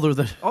older. I'm older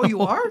than. Oh, you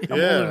are? I'm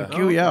older than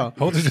Q. Yeah.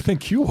 How old did you think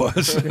Q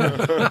was?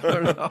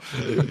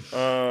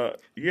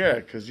 Yeah,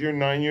 because you're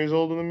 9 years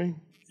older than me.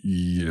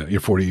 Yeah, you're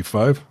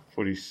 45?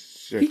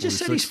 46. He just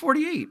said he's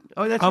 48.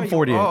 Oh, that's I'm right.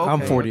 48. Oh, okay.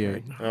 I'm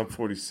 48. I'm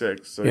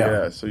 46. So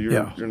Yeah. so you're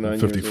Yeah. you're 9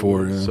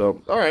 54, years older.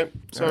 yeah. So all right.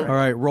 So All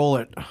right, roll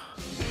it.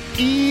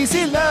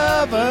 Easy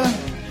lover,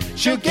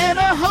 she'll get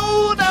a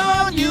hold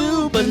on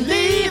you,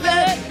 believe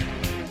it.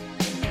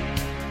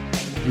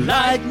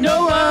 Like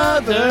no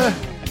other,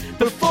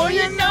 before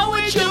you know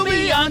it, you'll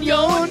be on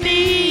your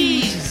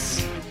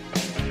knees.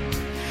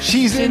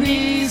 She's an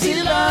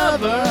easy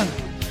lover,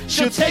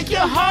 she'll take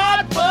your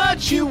heart,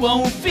 but you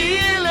won't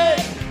feel it.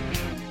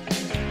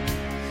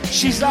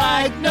 She's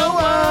like no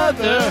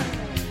other,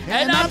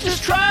 and I'm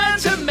just trying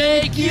to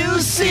make you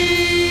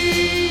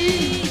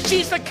see.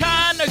 She's the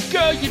kind of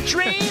girl you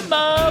dream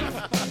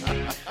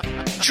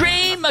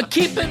of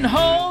keeping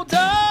hold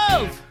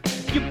of.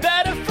 You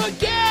better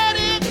forget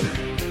it,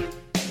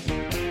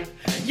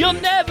 you'll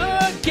never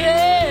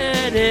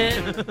get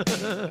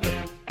it.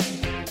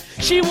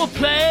 She will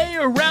play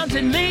around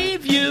and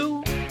leave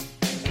you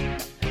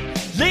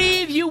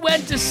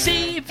and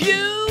deceive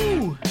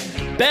you.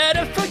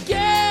 Better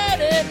forget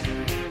it,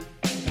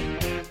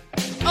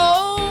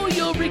 oh,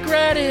 you'll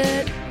regret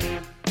it.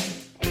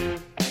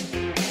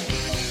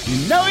 You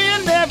know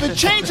you never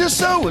change her,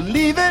 so we'll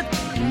leave it.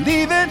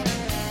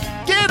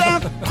 Get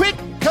up quick,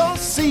 'cause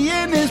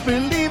seeing is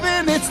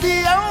believing. It's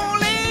the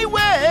only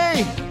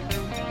way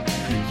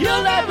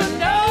you'll ever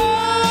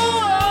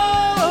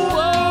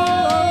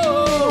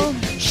know.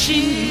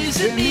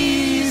 She's an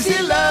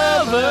easy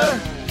lover,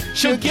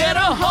 she'll get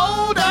a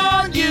hold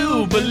on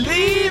you,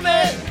 believe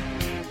it.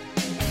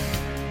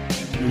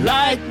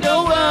 Like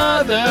no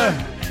other,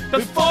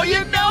 before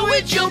you know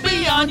it, you'll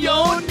be on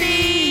your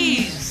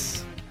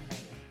knees.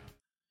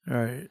 All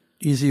right,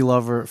 Easy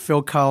Lover,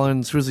 Phil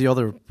Collins. Who's the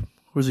other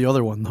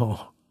one though?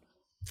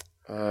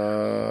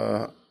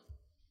 Phil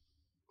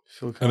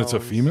And it's a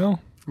Collins. female?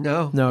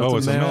 No. No, Oh,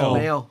 it's it's a a male. male.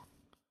 Male.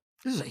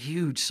 This is a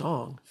huge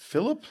song.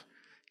 Philip?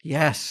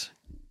 Yes.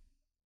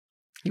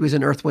 He was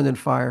in Earth, Wind, and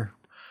Fire.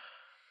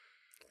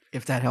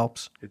 If that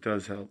helps. It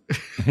does help.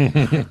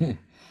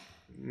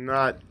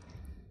 Not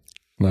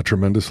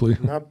tremendously.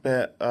 Not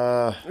bad.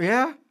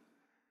 Yeah?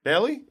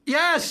 Bailey?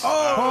 Yes!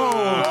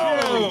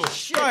 Oh,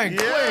 shit.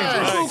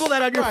 Yes. Google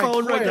that on your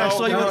phone right now. I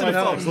saw you went to the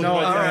phone.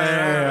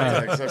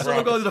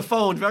 Someone go to the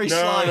phone very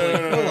slyly.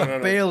 No.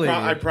 Bailey.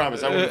 I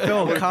promise. I wouldn't.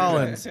 Phil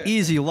Collins,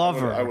 Easy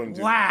Lover. I wouldn't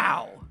do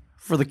Wow.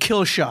 For the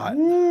kill shot.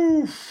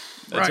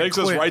 It takes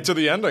us right to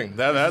the ending.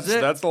 That's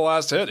the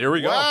last hit. Here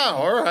we go. Wow,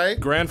 all right.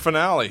 Grand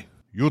finale.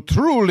 You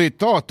truly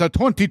thought a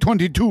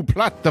 2022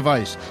 plot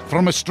device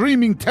from a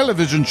streaming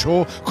television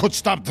show could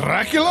stop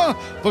Dracula,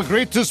 the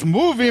greatest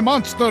movie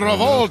monster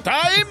of all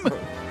time?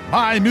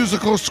 My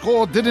musical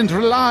score didn't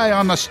rely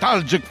on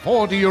nostalgic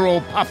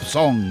 40-year-old pop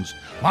songs.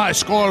 My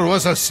score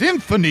was a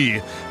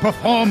symphony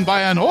performed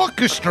by an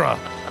orchestra.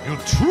 You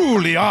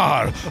truly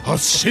are a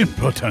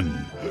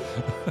simpleton.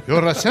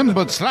 Your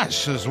assembled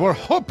slashers were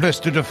hopeless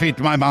to defeat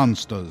my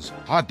monsters.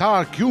 Our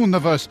dark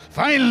universe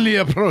finally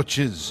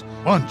approaches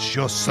once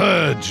your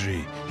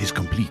surgery is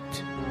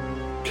complete.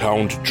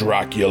 Count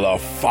Dracula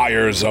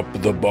fires up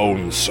the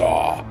bone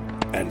saw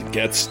and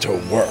gets to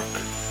work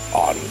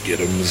on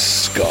Giddim's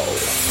skull.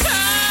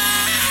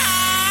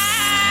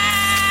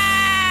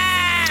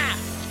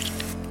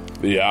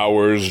 The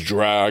hours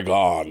drag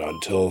on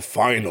until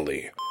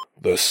finally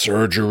the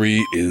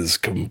surgery is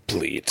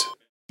complete.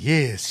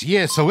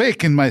 Yes,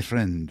 awaken, my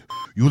friend.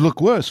 You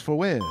look worse for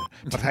wear,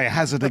 but I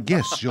hazard a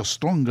guess you're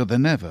stronger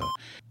than ever,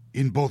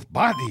 in both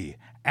body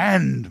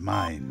and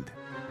mind.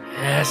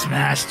 Yes,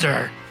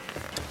 master.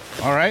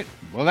 All right,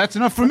 well, that's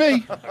enough for me.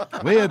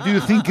 Where do you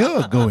think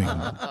you're going?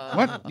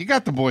 What? You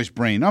got the boy's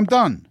brain. I'm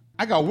done.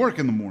 I got work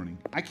in the morning.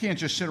 I can't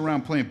just sit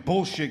around playing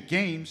bullshit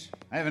games.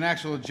 I have an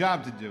actual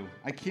job to do.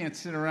 I can't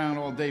sit around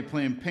all day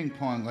playing ping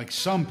pong like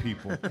some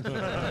people.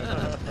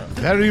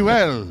 Very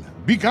well.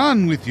 Be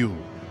gone with you.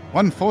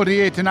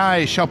 148 and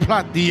I shall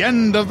plot the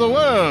end of the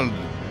world.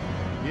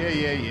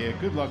 Yeah.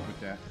 Good luck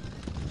with that.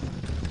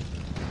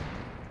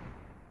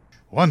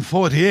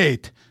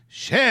 148.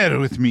 Share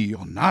with me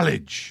your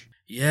knowledge.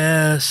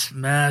 Yes,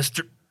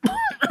 master.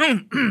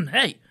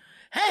 Hey,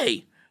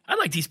 I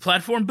like these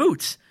platform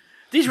boots.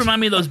 These remind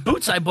me of those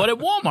boots I bought at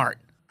Walmart.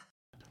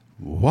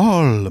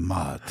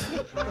 Walmart.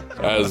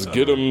 As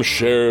Giddim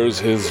shares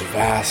his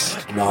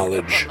vast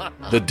knowledge,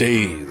 the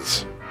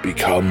days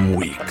become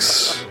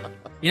weeks.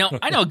 You know,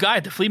 I know a guy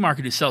at the flea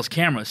market who sells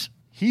cameras.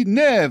 He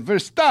never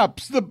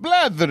stops the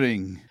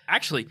blathering.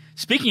 Actually,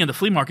 speaking of the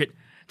flea market,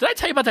 did I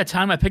tell you about that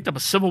time I picked up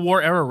a Civil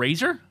War era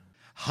razor?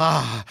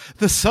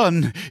 The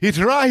sun, it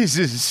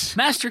rises.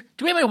 Master,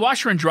 do we have any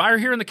washer and dryer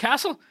here in the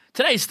castle?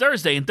 Today's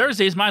Thursday, and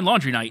Thursday is my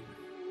laundry night.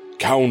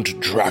 Count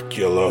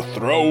Dracula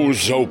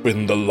throws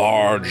open the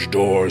large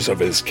doors of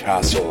his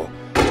castle,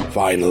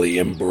 finally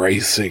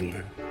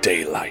embracing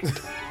daylight.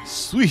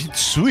 Sweet,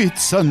 sweet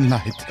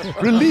sunlight,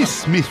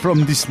 release me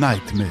from this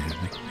nightmare.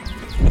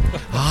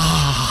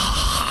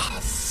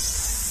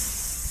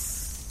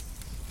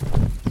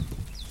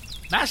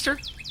 Master?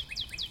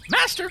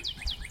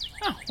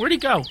 Oh, where'd he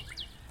go?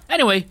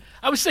 Anyway,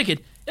 I was thinking,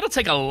 it'll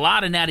take a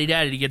lot of natty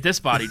daddy to get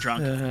this body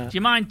drunk. Do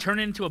you mind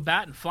turning into a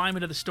bat and flying me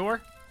to the store?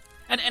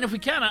 And if we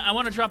can, I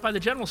want to drop by the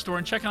general store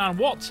and check in on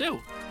Walt, too.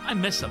 I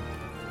miss him.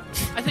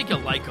 I think you'll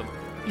like him.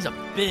 He's a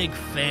big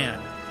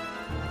fan.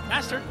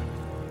 Master?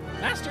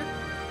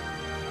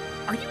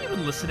 Are you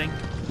even listening?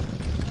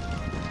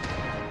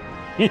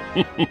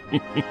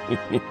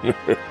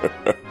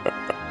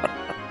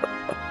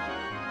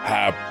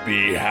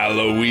 Happy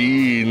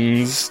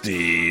Halloween,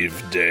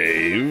 Steve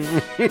Dave.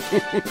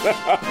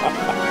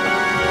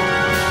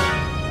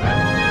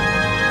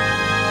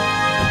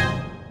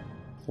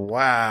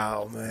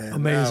 Wow, man.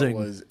 Amazing.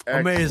 That was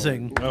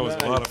Amazing. That was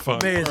a lot of fun.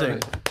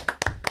 Amazing.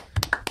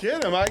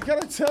 Get him. I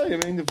gotta tell you,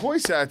 I mean, the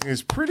voice acting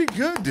is pretty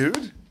good,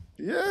 dude.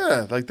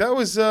 Yeah, like that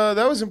was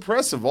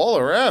impressive all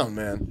around,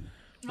 man.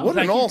 What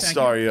an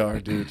all-star you are,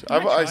 dude.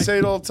 I say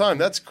it all the time.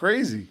 That's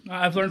crazy.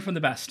 I've learned from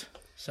the best,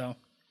 so.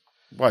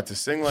 What, to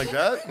sing like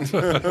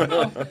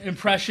that?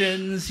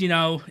 Impressions,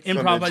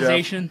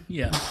 improvisation.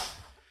 Yeah.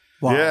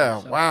 Wow. Yeah,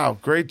 wow.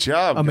 Great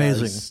job,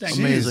 Amazing. guys. Thank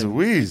you. Jeez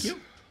Louise.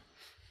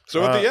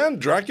 So at the end,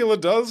 Dracula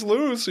does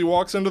lose. He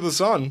walks into the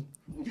sun.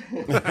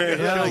 Yeah,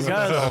 I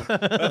guess.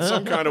 That's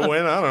some kind of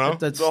win. I don't know.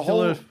 That's The still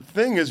whole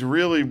thing is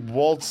really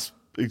Walt's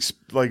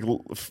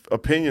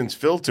opinions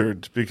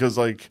filtered because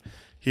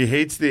he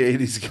hates the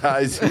 80s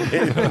guys. He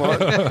hated them on.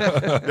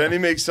 Then he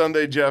makes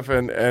Sunday Jeff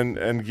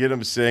and get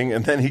him sing,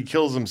 and then he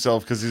kills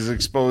himself because he's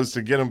exposed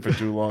to get him for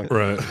too long.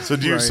 Right. So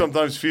do you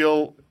sometimes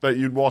feel that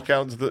you'd walk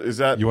out into the? Is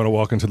that You want to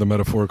walk into the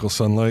metaphorical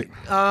sunlight?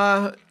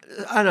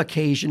 On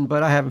occasion,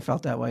 but I haven't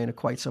felt that way in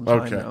quite some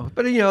time Okay. now.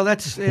 But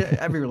that's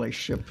every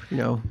relationship.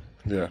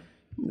 Yeah.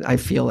 I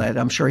feel that.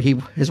 I'm sure he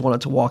has wanted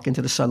to walk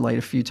into the sunlight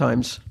a few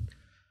times.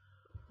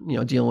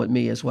 Dealing with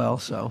me as well.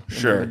 So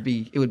Sure.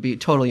 it would be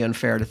totally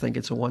unfair to think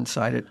it's a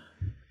one-sided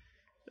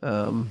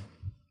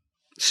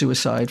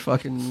suicide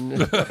fucking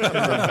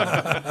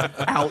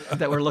out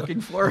that we're looking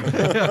for.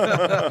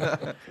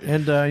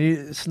 And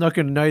you snuck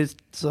in a nice,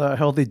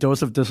 healthy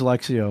dose of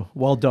dyslexia.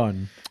 Well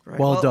done. Right.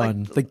 Well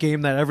done. The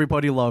game that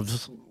everybody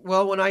loves.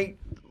 Well,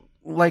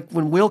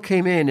 when Will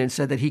came in and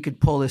said that he could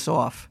pull this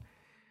off,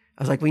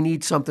 I was like, we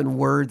need something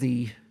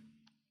worthy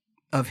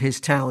of his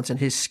talents and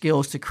his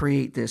skills to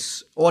create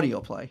this audio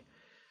play.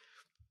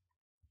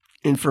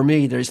 And for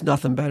me, there's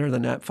nothing better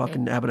than that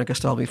fucking Abbott and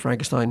Costello meet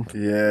Frankenstein.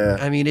 Yeah.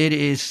 I mean, it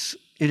is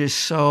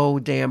so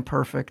damn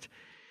perfect.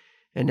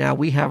 And now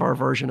we have our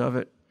version of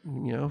it,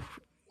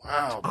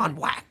 Wow. on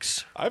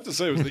wax. I have to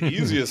say, it was the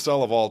easiest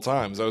sell of all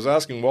times. I was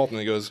asking Walt, and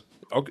he goes,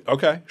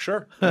 "Okay,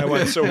 sure." And I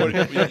went, "So what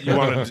you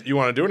want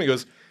to do?" And he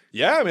goes,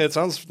 "Yeah, I mean, it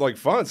sounds like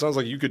fun. It sounds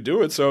like you could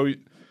do it. So,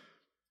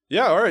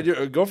 yeah, all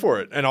right, go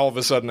for it." And all of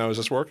a sudden, I was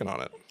just working on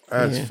it.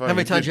 That's Yeah. funny. How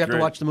many times did do you have great.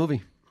 to watch the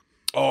movie?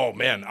 Oh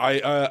man,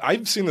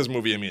 I've seen this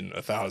movie.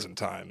 1,000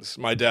 times.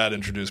 My dad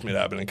introduced me to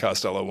Abbott and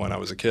Costello when I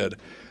was a kid,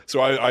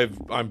 so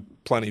I'm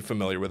plenty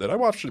familiar with it. I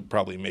watched it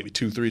probably maybe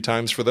 2-3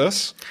 times for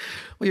this.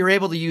 Well, you're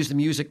able to use the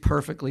music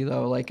perfectly,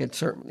 though. Like at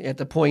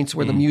the points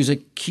where the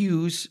music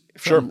cues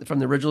from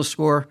the original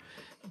score.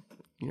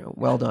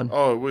 Well done.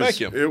 Oh, it was. Thank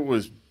you. It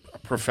was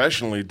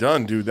professionally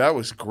done, dude. That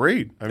was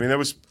great. I mean, I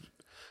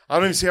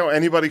don't even see how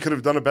anybody could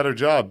have done a better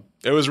job.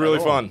 It was really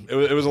fun.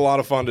 It was a lot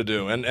of fun to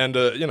do, and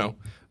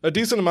a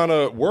decent amount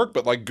of work,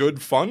 but like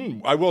good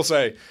fun. I will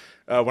say,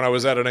 when I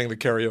was editing the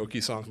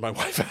karaoke songs, my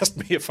wife asked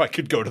me if I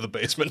could go to the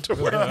basement to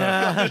wear them.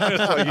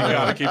 Like, you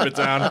gotta keep it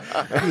down.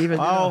 Even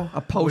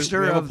a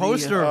poster we have of a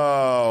poster.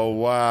 Oh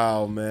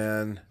wow,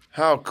 man!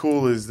 How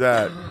cool is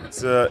that?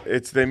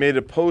 They made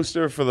a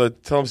poster for the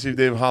Tell 'em Steve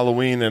Dave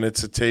Halloween, and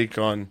it's a take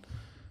on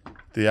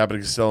the Abbott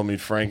and Costello meet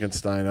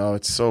Frankenstein. Oh,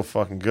 it's so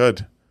fucking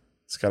good.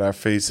 It's got our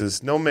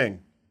faces. No Ming.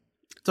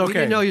 It's okay. We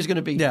didn't know he was going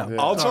to be. Yeah.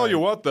 I'll tell you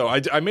what, though,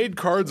 I made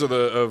cards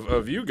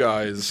of you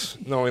guys,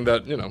 knowing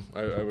that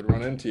I would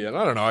run into you, and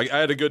I don't know. I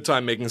had a good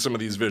time making some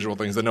of these visual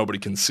things that nobody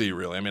can see.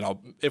 Really, I mean,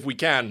 if we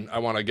can, I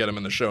want to get them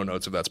in the show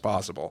notes if that's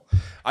possible.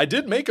 I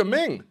did make a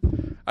Ming.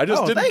 I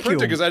just didn't thank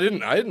print you. it because I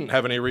didn't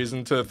have any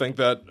reason to think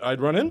that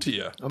I'd run into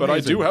you. But I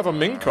do have a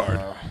Ming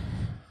card.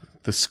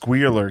 The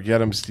Squealer.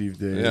 Get him, Steve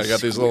Dave. Yeah, I got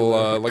these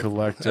little like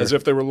collector. as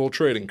if they were little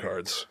trading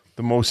cards.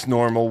 The most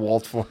normal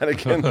Walt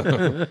Flanagan.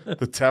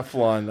 The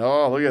Teflon.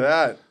 Oh, look at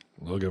that.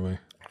 Look at me.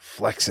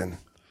 Flexing.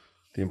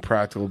 The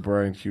Impractical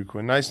Brian Q.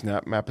 Quinn. Nice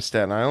map of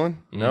Staten Island.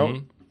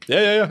 No?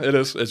 Yeah. It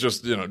is. It's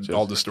just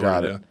all distorted.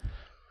 got it. Yeah.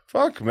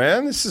 Fuck,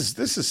 man. This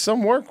is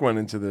some work went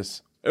into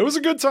this. It was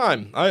a good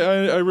time.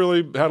 I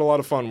really had a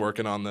lot of fun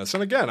working on this.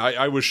 And again,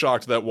 I was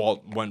shocked that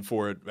Walt went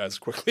for it as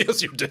quickly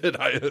as you did.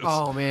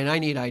 Oh man, I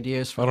need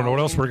ideas. For I don't know what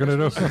else we're gonna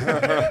do.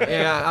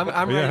 Yeah,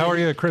 I'm ready. Yeah, how are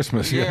you at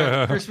Christmas?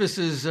 Yeah, Christmas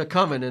is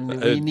coming, and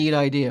we need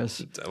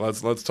ideas.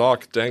 Let's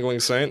talk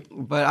Dangling Saint.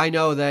 But I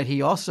know that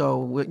he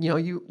also,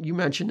 you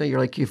mentioned that you're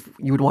like, if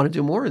you would want to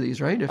do more of these,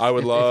 right? I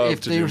would love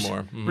to do the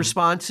more.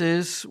 Response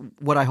is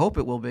what I hope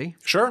it will be.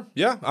 Sure.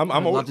 Yeah, I'm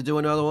I'd love to do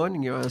another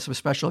one. Some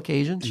special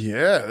occasions.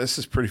 Yeah, this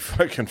is pretty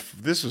fucking.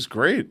 This was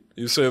great.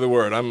 You say the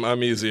word.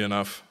 I'm easy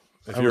enough.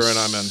 If you're in,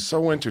 I'm in.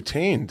 So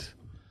entertained.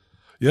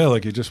 Yeah,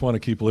 like you just want to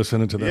keep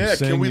listening to them. Yeah,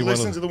 sing. can we You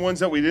listen wanna- to the ones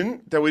that we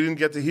didn't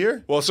get to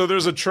hear? Well, so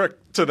there's a trick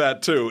to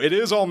that too. It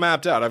is all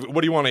mapped out.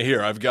 What do you want to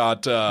hear? I've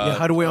got.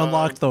 How do we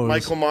unlock those?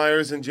 Michael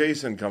Myers and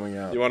Jason coming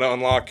out. You want to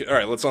unlock? All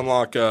right, let's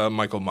unlock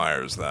Michael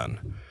Myers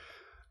then.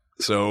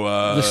 So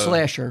The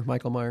slasher,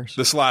 Michael Myers.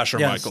 the slasher,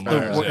 Yes, Michael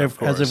Myers. Yeah,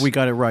 of as if course. we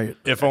got it right.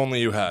 If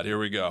only you had. Here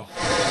we go.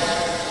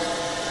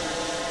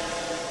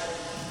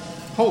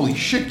 Holy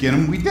shit, get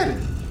him! We did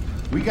it.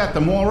 We got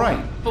them all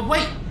right. But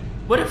wait,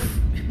 what if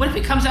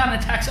he comes out and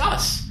attacks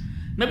us?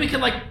 Maybe we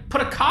could put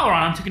a collar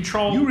on him to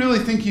control. You really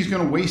think he's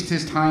going to waste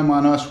his time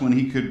on us when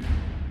he could?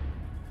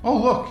 Oh,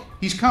 look,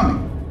 he's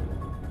coming.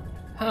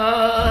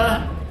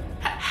 How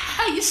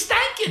you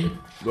stankin'?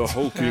 The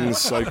hulking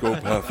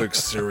psychopathic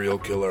serial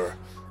killer,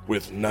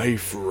 with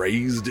knife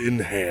raised in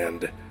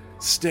hand,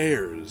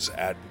 stares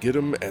at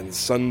Gidim and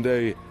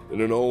Sunday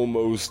in an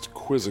almost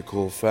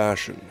quizzical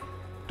fashion.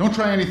 Don't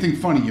try anything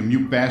funny, you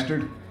mute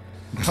bastard.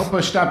 Help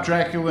us stop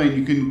Dracula and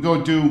you can go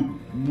do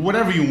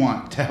whatever you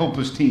want to help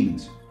us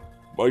teens.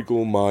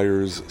 Michael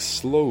Myers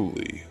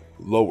slowly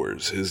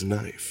lowers his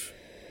knife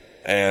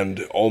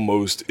and,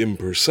 almost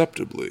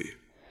imperceptibly,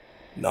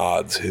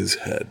 nods his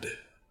head.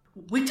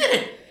 We did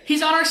it.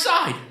 He's on our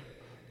side.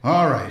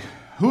 All right.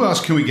 Who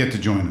else can we get to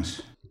join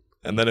us?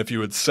 And then if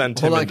you had sent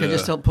him Hold on, into... can I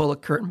just pull the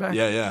curtain back?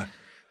 Yeah.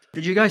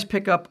 Did you guys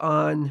pick up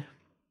on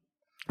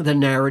the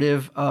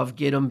narrative of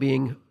Gidim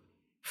being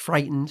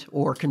frightened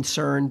or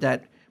concerned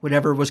that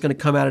whatever was going to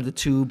come out of the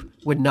tube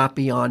would not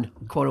be on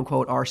quote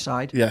unquote our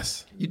side?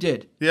 Yes. You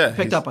did? Yeah,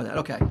 Picked up on that.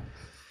 Okay.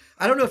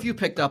 I don't know if you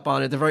picked up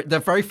on it.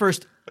 The very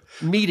first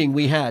meeting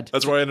we had.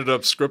 That's why I ended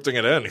up scripting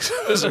it in. It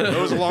was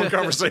a long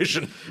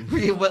conversation.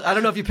 I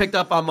don't know if you picked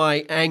up on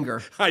my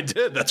anger. I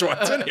did. That's why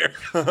it's in here.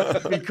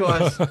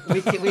 Because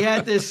we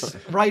had this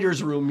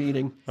writer's room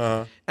meeting,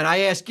 and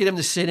I asked Gidim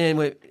to sit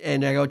in,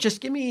 and I go, just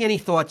give me any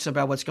thoughts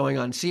about what's going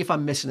on. See if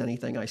I'm missing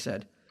anything, I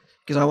said.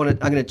 because I'm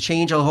going to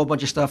change a whole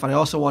bunch of stuff, and I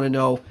also want to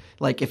know,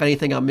 like, if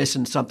anything I'm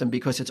missing something,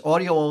 because it's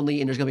audio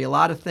only, and there's going to be a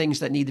lot of things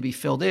that need to be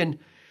filled in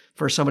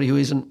for somebody who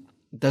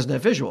doesn't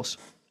have visuals.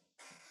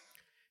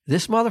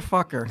 This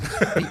motherfucker,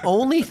 the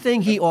only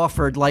thing he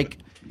offered, like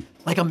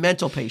a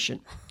mental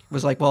patient,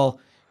 was like, well,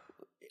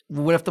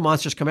 what if the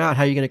monsters come out?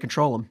 How are you going to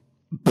control them?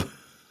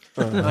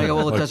 I go,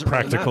 well, it doesn't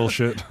practical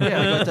really matter. shit. Yeah,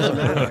 I go, it doesn't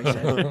matter. I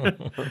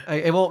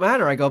said. It won't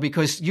matter. I go,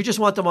 because you just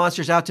want the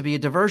monsters out to be a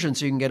diversion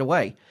so you can get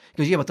away.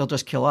 He goes, yeah, but they'll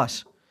just kill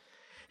us.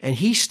 And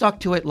he stuck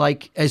to it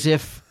like as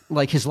if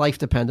like his life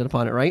depended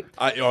upon it, right?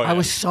 I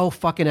was so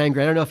fucking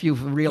angry. I don't know if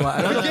you've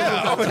realized.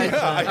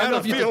 I don't know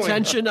if you the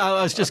tension.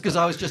 I was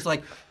just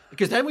like.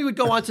 Because then we would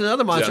go on to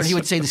another monster, and he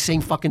would say the same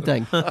fucking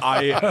thing.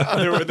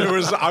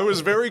 I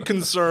was very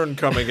concerned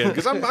coming in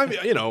because I'm, I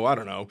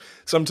don't know.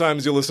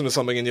 Sometimes you listen to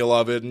something and you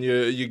love it, and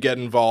you get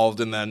involved,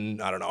 and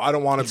then I don't know. I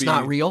don't want to be. It's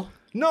not real.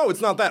 No,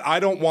 it's not that. I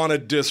don't want to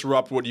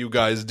disrupt what you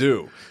guys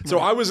do. So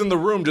I was in the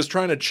room just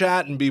trying to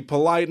chat and be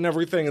polite and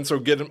everything, and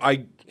so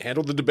I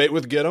handled the debate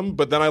with Gidim,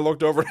 but then I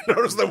looked over and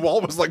noticed that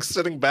Walt was like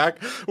sitting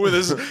back with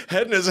his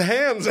head in his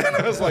hands, and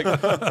I was like,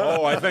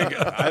 oh, I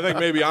think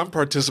maybe I'm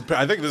participating.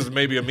 I think this is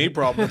maybe a me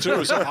problem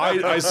too. So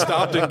I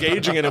stopped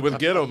engaging in it with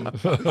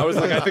Gidim. I was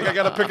like, I think I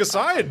got to pick a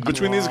side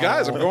between these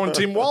guys. I'm going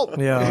Team Walt.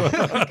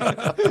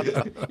 Yeah.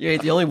 You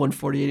ain't the only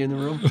 148 in the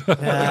room.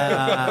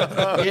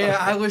 Yeah,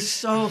 I was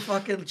so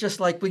fucking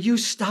just like, will you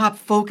stop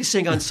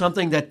focusing on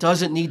something that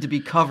doesn't need to be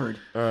covered?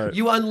 Right.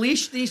 You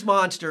unleash these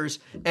monsters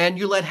and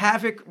you let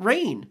havoc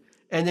reign.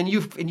 And then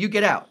you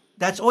get out.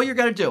 That's all you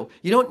got to do.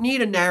 You don't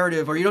need a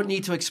narrative, or you don't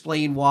need to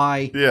explain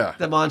why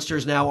the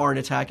monsters now aren't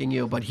attacking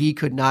you. But he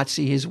could not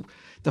see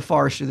the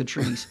forest through the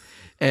trees.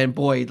 And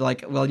boy,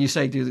 you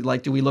say,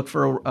 do we look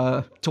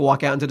for to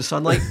walk out into the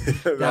sunlight?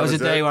 that was a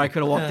day where I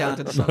could have walked out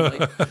into the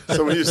sunlight.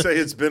 So when you say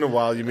it's been a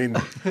while, you mean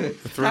 3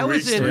 weeks? That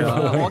was in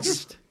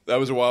August. That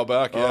was a while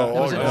back. Yeah,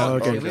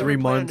 okay. We 3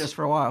 were months. this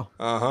for a while.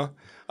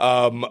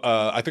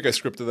 I think I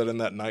scripted that in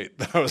that night.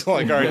 I was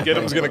like, all right,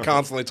 Gidim's going to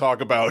constantly talk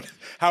about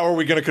how are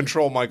we going to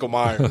control Michael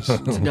Myers.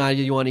 Now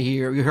you want to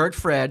hear? You heard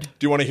Fred.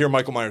 Do you want to hear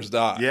Michael Myers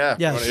die? Yeah.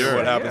 You want to hear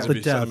what happens if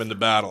you send him into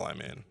battle?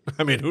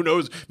 I mean, who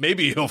knows?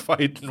 Maybe he'll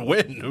fight and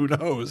win. Who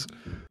knows?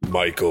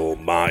 Michael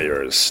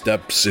Myers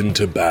steps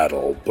into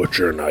battle,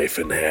 butcher knife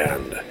in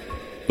hand.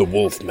 The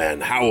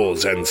Wolfman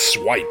howls and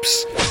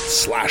swipes,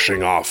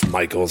 slashing off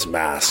Michael's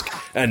mask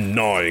and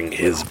gnawing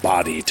his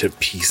body to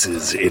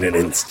pieces in an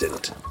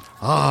instant.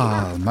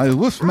 Ah, my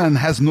Wolfman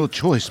has no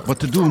choice but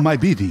to do my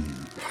bidding.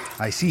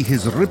 I see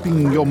he's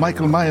ripping your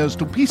Michael Myers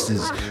to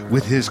pieces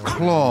with his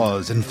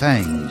claws and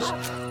fangs.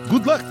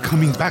 Good luck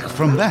coming back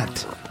from that,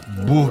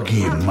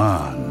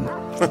 boogeyman.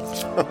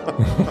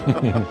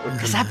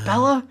 Is that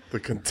Bella? The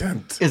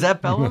contempt. Is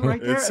that Bella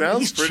right there? It sounds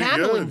He's pretty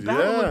channeling good.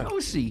 Bella Yeah.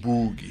 Lugosi.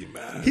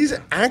 Boogeyman. He's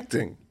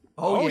acting.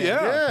 Oh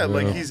yeah. Yeah,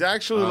 like he's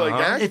actually like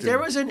acting. If there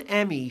was an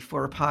Emmy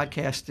for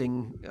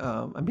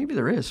podcasting, maybe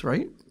there is,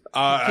 right?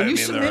 I Can you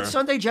mean, submit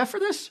Sunday Jeff for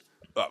this?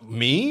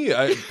 Me?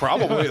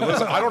 Probably.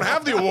 Listen, I don't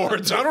have the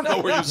awards. I don't know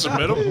where you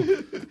submit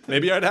them.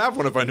 Maybe I'd have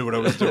one if I knew what I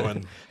was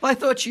doing. Well, I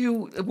thought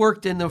you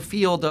worked in the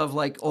field of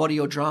like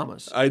audio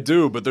dramas. I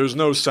do, but there's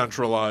no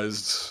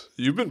centralized.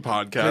 You've been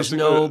podcasting. There's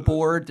no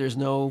board. There's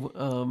no.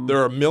 There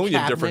are a million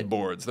cabinet. different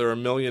boards. There are a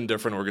million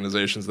different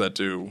organizations that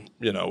do,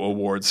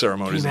 award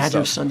ceremonies. Can you and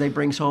imagine if stuff. Sunday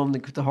brings home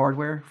the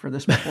hardware for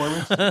this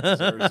performance?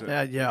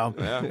 Yeah,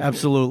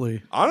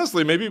 absolutely.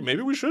 Honestly, maybe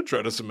we should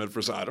try to submit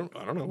for. I don't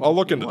know. I'll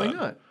look into Why that.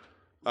 not?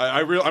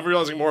 I'm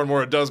realizing more and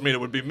more it does mean it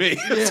would be me.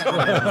 So,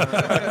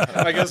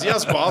 I guess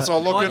yes, boss.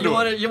 I'll look into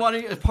it. You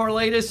want to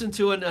parlay this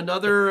into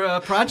another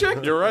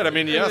project? You're right. I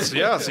mean, yes.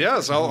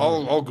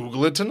 I'll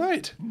Google it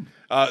tonight.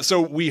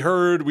 So we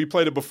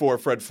played it before.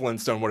 Fred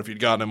Flintstone. What if you'd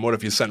gotten him? What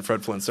if you sent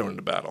Fred Flintstone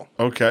into battle?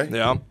 Okay.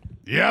 Yeah.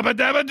 Yabba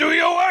dabba do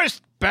your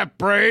worst, Bat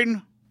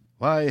Brain.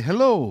 Why,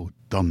 hello,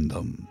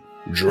 dum-dum.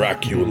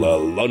 Dracula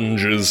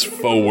lunges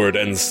forward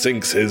and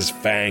sinks his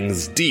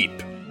fangs deep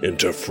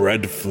into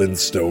Fred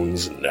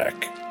Flintstone's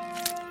neck.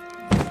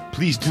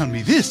 Please tell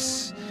me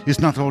this is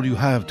not all you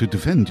have to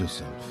defend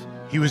yourself.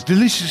 He was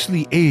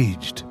deliciously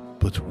aged,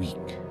 but weak.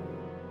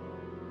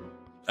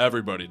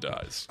 Everybody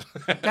dies.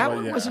 That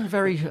one wasn't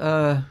very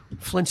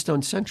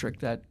Flintstone-centric,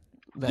 that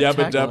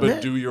Yabba tagline.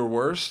 dabba do your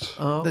worst.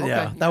 Oh, okay.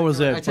 Yeah, that was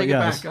it. I take it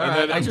Yes. back. All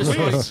right. I just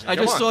Come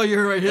on. saw you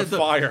right here. The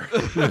fire.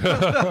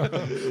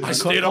 I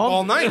stayed up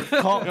all night.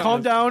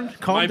 Calm down.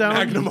 Calm My down.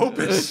 magnum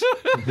opus.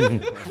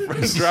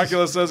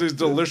 Dracula says he's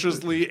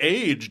deliciously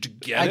aged.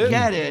 Get it? I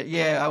get it.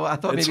 Yeah, I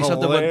thought It's maybe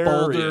something with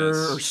boulder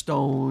hilarious. or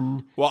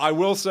stone. Well, I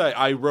will say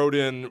I wrote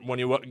in when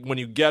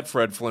you get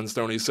Fred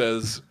Flintstone, he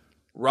says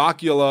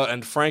Rockula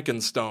and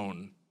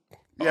Frankenstone.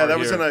 Yeah, that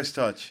was a nice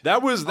touch.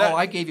 That was that. Oh,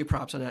 I gave you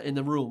props on that in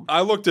the room.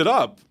 I looked it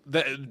up.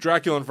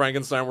 Dracula and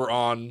Frankenstein were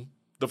on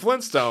the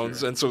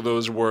Flintstones, and so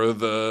those were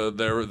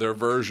their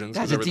versions.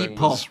 That's 'cause a everything deep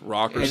pull. was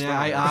rock or And stone.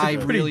 I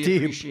really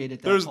deep.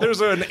 appreciated that. There's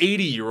an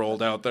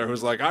 80-year-old out there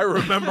who's like, I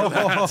remember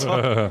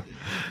that.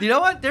 You know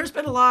what? There's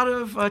been a lot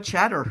of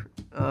chatter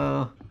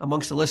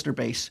amongst the listener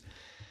base.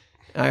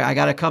 I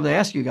got to come to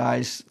ask you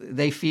guys.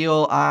 They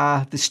feel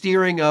the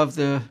steering of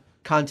the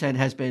content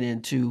has been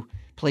into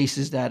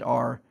places that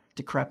are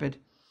decrepit,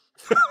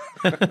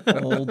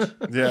 old.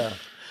 Yeah.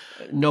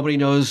 Nobody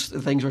knows the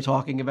things we're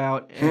talking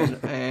about,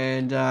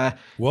 and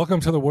welcome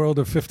to the world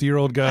of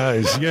 50-year-old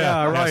guys.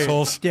 Yeah, right.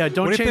 Assholes. Yeah,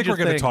 don't what do you change think we're a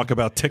going to thing. talk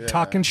about?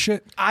 TikTok and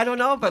shit? I don't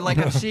know, but like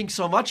I'm seeing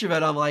so much of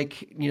it, I'm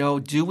like,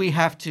 do we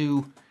have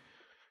to?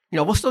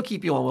 We'll still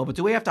keep you on, Will, but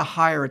do we have to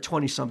hire a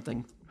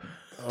 20-something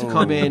to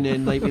come in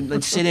and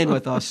and sit in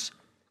with us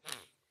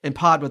and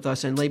pod with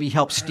us and maybe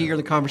help steer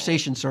the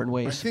conversation certain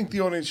ways? I think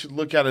the audience should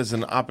look at it as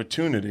an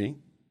opportunity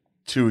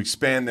to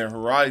expand their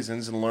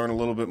horizons and learn a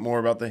little bit more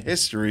about the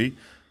history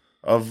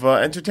of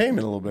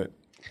entertainment a little bit.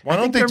 Why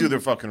don't they do their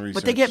fucking research?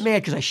 But they get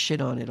mad because I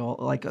shit on it all,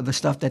 like the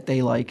stuff that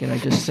they like, and I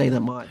just say that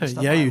mine.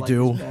 Yeah, you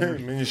do. I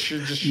mean, you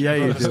should just Yeah,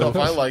 shit on you the do. stuff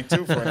I like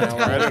too for an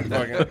hour. I didn't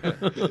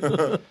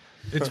fucking...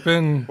 It's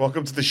been...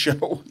 Welcome to the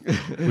show.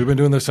 We've been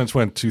doing this since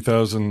when?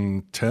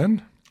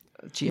 2010?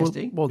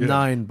 TSD? Well,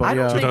 9, but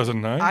yeah.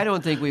 2009? I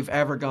don't think we've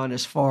ever gone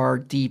as far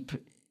deep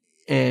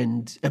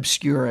and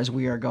obscure as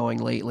we are going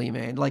lately,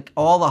 man. Like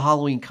all the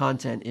Halloween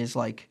content is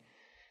like,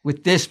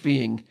 with this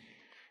being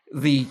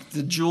the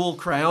jewel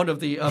crown of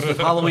the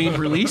Halloween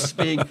release,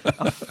 being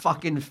a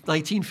fucking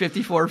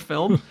 1954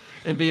 film,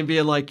 and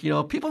being like,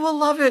 people will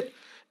love it.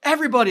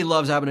 Everybody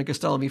loves Abbott and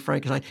Costello meet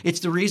Frankenstein.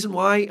 It's the reason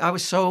why I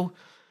was so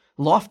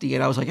lofty,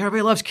 and I was like,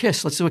 everybody loves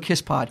Kiss. Let's do a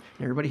Kiss pod.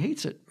 And everybody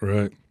hates it.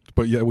 Right.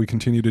 But yeah, we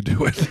continue to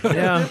do it.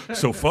 Yeah.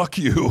 So fuck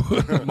you.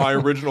 My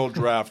original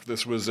draft,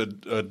 this was a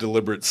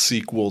deliberate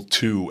sequel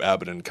to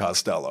Abbott and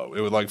Costello. It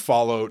would like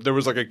follow, there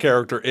was like a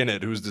character in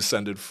it who's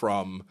descended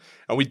from,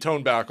 and we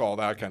toned back all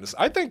that kind of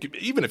stuff. I think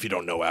even if you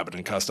don't know Abbott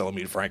and Costello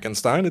meet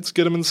Frankenstein, it's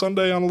Get 'em in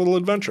Sunday on a little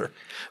adventure.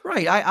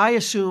 Right. I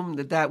assume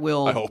that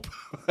will... I hope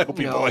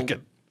people like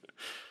it.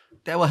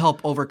 That will help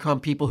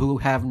overcome people who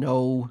have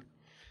no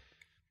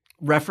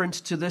reference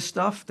to this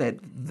stuff, that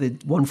the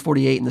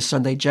 148 and the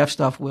Sunday Jeff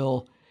stuff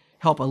will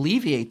help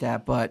alleviate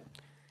that. But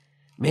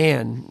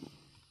man,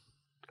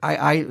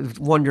 I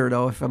wonder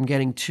though if I'm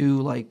getting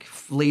too like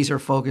laser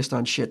focused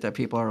on shit that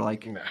people are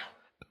like,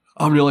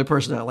 I'm the only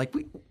person that like.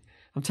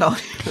 I'm telling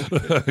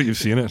you, you've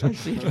seen it. I've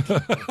seen it.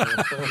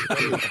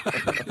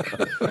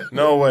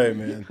 No way,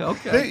 man.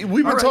 Okay,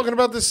 we've been talking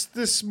about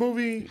this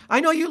movie. I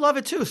know you love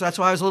it too, so that's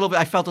why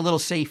I felt a little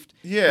safe.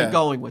 In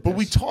going with. But this.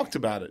 we talked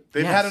about it.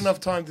 They've had enough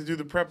time to do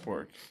the prep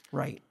work.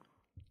 Right.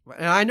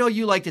 And I know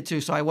you liked it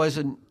too, so I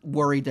wasn't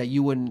worried that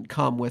you wouldn't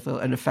come with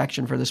an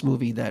affection for this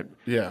movie that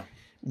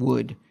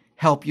would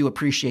help you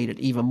appreciate it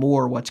even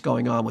more. What's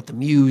going on with the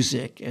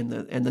music and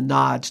the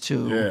nods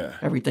to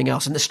everything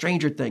else, and the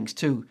Stranger Things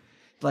too.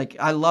 Like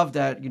I love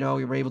that you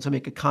were able to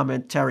make a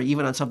commentary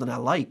even on something I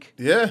like.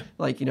 Yeah.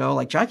 Like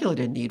like Dracula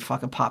didn't need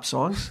fucking pop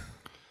songs.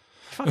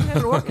 Fucking had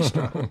an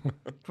orchestra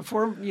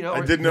perform.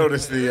 I did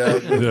notice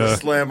the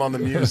slam on the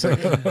music.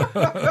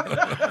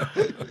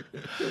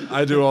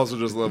 I do also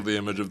just love the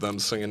image of them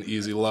singing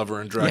 "Easy Lover"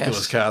 in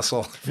Dracula's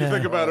castle. If you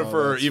think about it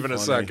for even a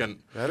second,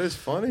 that is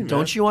funny. Man.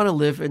 Don't you want to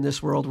live in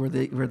this world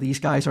where these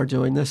guys are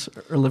doing this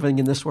or living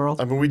in this world?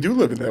 I mean, we do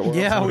live in that world.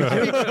 Yeah, we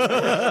do.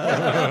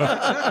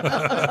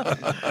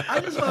 I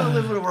just want to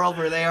live in a world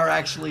where they are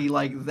actually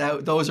like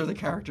that. Those are the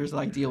characters that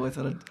I deal with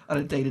on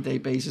a day-to-day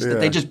basis. That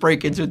they just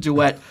break into a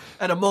duet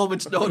at a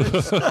moment's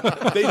notice.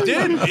 They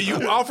did.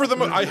 You offer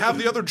them. I have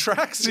the other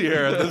tracks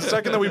here. The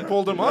second that we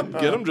pulled them up,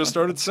 Get 'em just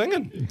started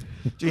singing.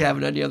 Do you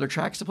have any other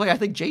tracks to play? I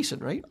think Jason,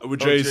 right?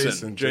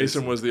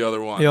 Jason was the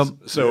other one. Yep.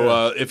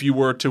 So if you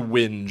were to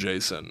win,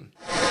 Jason.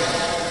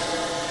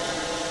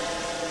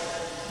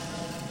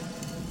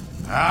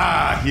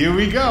 Here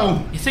we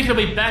go. You think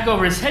it'll be back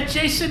over his head,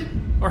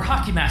 Jason? Or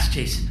hockey mask,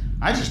 Jason?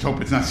 I just hope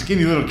it's not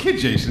skinny little kid,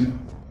 Jason.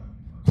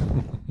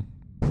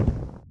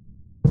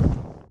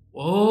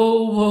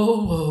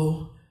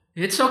 Whoa.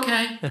 It's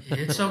okay.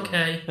 It's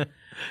okay.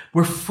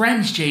 We're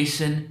friends,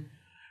 Jason.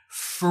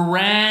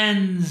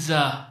 Friends.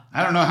 I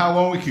don't know how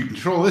long we can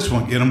control this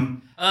one, Get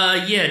 'em.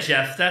 Yeah,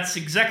 Jeff. That's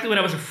exactly what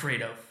I was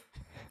afraid of.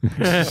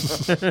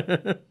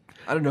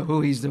 I don't know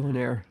who he's doing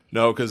there.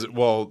 No, because,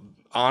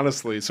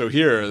 honestly, so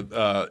here,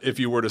 if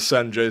you were to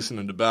send Jason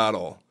into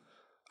battle,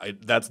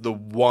 that's the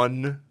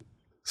one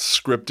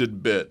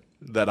scripted bit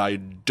that I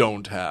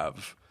don't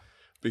have.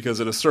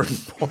 Because at a certain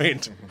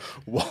point,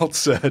 Walt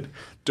said,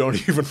 don't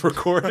even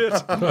record it.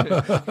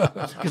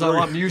 Because I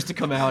want Muse to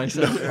come out. He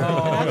said,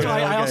 that's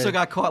why I also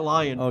got caught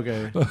lying.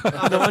 Okay.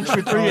 On the 1,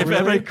 2, 3, if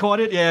everybody caught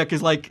it, yeah,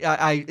 because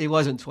it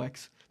wasn't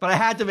Twix. But I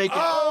had to make it.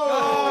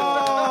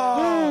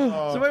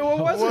 So wait,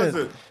 what was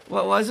it?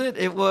 What was it?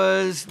 It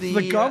was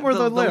the gum or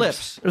the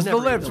lips? It was the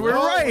lips. We were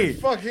right.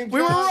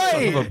 We were right.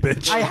 Son of a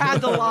bitch. I had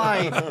to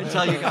lie and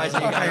tell you guys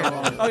that you got it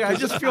wrong. Okay, I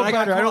just feel I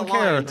got better. I don't caught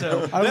lying, care.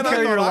 too. I don't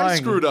care you're I lying.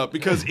 screwed up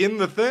because in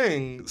the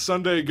thing,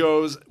 Sunday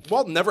goes,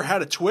 Walt never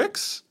had a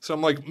Twix. So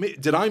I'm like,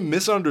 did I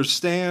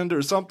misunderstand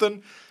or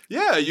something?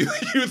 Yeah,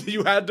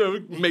 you had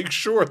to make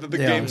sure that the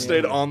game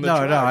stayed on the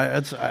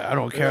track. I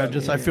don't care.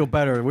 I feel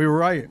better. We were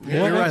right.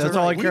 Yeah, we were right. That's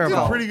all I care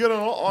about. We did pretty good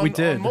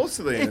on most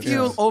of the answers. If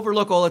you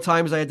overlook all the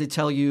times I had to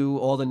tell you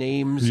all the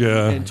names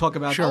and talk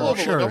about sure.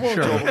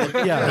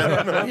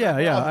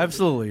 Yeah,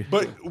 absolutely.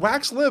 But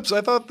wax lips,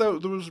 I thought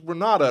those were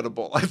not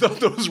edible. I thought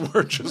those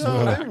were just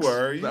wax. They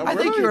were. I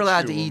think you're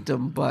allowed to eat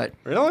them, but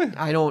really,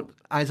 I don't.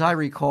 As I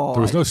recall,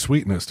 there was no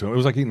sweetness to it. It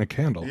was like eating a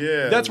candle.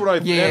 Yeah, that's what I.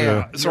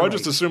 Yeah. So I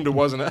just assumed it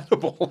wasn't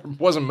edible.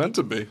 It wasn't meant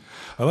to be.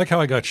 I like how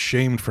I got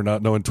shamed for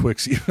not knowing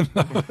Twix. Even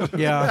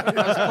yeah, I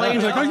was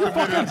playing like, "Oh, you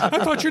fucking!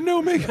 I thought you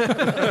knew me."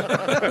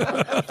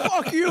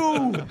 Fuck you!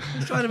 I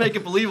was trying to make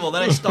it believable.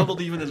 Then I stumbled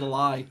even in the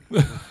lie.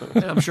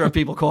 And I'm sure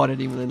people caught it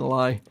even in the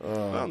lie.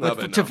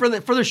 But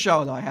for the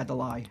show, though, I had to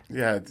lie.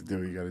 Yeah, I had to do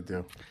what you got to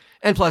do.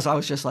 And plus, I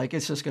was just like,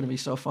 it's just going to be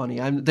so funny.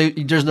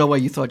 There's no way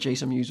you thought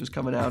Jason Mewes was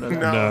coming out of that.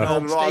 No. I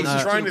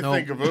was trying to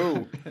think of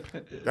who.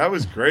 That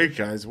was great,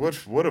 guys. What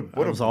a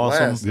blast.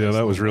 Awesome. Yeah,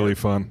 that was really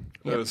fun.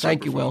 Yeah,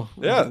 thank you, Will.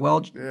 Yeah.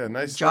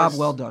 Nice job. nice.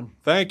 Well done.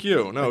 Thank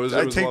you. No, it was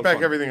I a take lot back of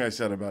fun. everything I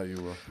said about you,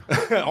 Will.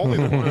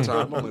 Only the one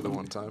time. Only the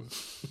one time.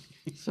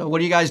 So,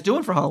 what are you guys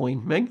doing for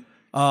Halloween, Ming?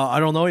 I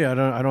don't know yet.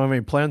 I don't have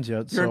any plans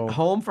yet. You're so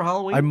home for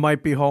Halloween? I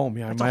might be home.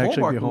 Yeah, It's I might a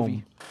actually be Hallmark home.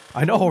 movie.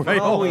 I know, right?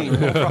 Halloween.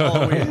 For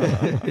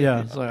Halloween.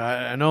 Yeah, so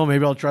I know.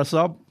 Maybe I'll dress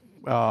up.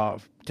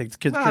 Take the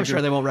kids. I'm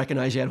sure they won't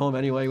recognize you at home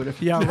anyway.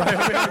 Yeah, right.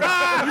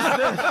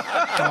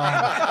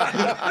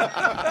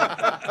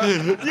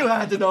 You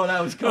had to know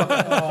that was coming.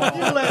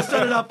 You last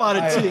started up on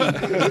a tee.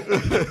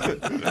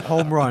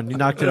 Home run. You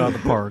knocked it out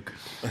of the park.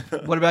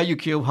 What about you,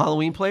 Q?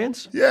 Halloween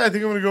plans? Yeah, I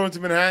think I'm going to go into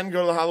Manhattan,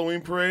 go to the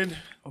Halloween parade.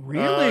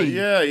 Really?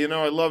 Yeah,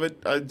 I love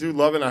it. I do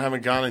love it. I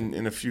haven't gone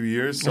in a few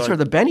years. So That's where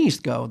the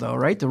bennies go, though,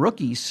 right? The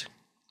rookies.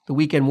 The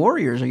weekend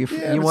warriors. Are you?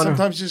 Yeah, you but want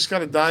sometimes you just got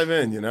to dive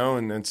in,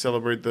 and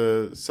celebrate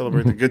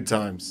the good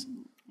times.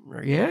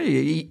 Yeah,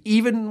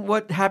 even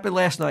what happened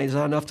last night is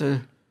not enough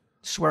to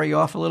swear you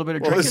off a little bit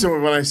of Well, drinking.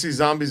 listen, when I see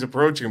zombies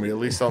approaching me, at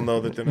least I'll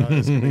know that they're not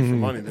asking me for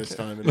money this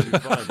time. It'll be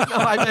fine. No,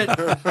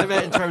 I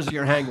meant in terms of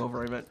your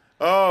hangover. I meant.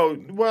 Oh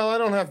well, I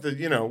don't have to.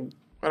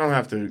 I don't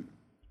have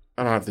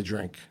to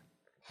drink.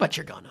 But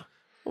you're gonna.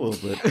 A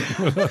little bit.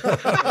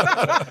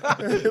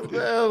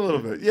 A little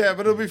bit. Yeah,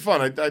 but it'll be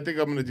fun. I think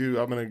I'm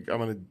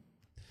gonna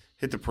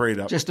hit the parade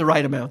up. Just the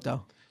right amount,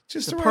 though.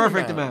 Just the right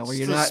perfect amount where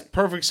you're Just not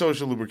perfect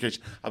social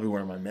lubrication. I'll be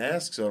wearing my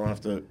mask, so I don't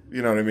have to.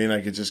 You know what I mean?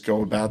 I could just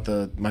go about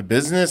my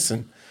business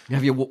and.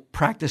 Have you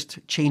practiced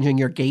changing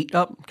your gait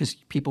up? Because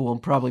people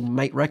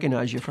might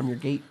recognize you from your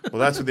gait.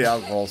 Well, that's what the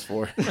alcohol's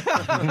for. All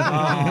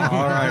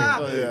right.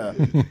 So,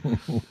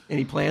 yeah.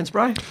 Any plans,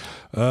 Brian?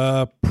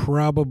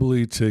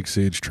 Probably take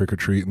Sage trick or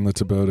treating.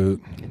 That's about it.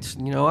 It's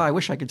I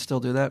wish I could still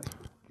do that.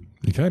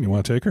 You can. You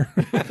want to take her?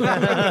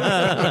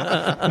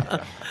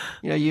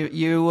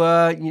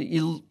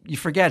 You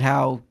forget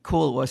how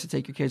cool it was to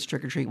take your kids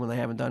trick or treating when they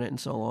haven't done it in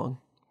so long.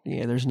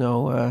 Yeah, there's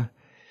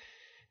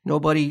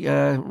nobody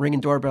ringing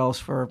doorbells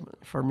for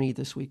me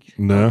this week.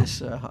 No.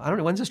 I don't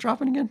know. When's this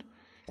dropping again?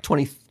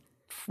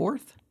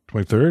 24th?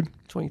 23rd?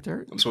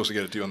 23rd? I'm supposed to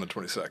get it to you on the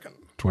 22nd.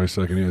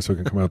 22nd, yeah, so it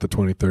can come out the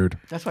 23rd.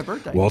 That's my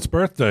birthday. Walt's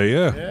birthday,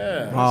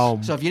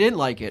 yeah. So if you didn't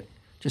like it,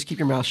 just keep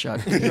your mouth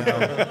shut.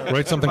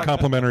 Write something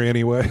complimentary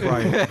anyway.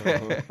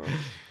 Right.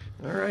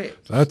 All right.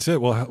 That's it.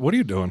 Well, what are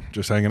you doing?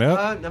 Just hanging out?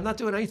 I'm not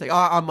doing anything.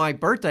 On my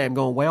birthday, I'm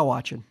going whale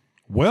watching.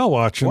 Whale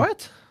watching?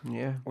 What?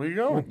 Yeah. Where you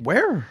going?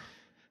 Where?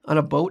 On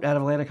a boat out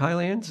of Atlantic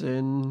Highlands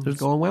and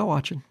going whale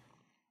watching.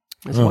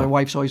 That's my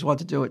wife's always wanted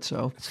to do it,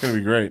 so. It's going to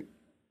be great.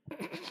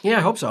 Yeah,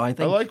 I hope so. I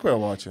think. I like whale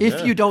watching.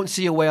 If you don't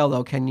see a whale,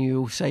 though, can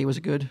you say it was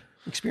a good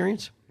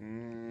experience?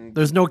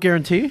 There's no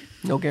guarantee?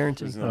 No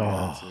guarantee. There's no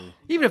guarantee.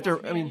 Even if they're,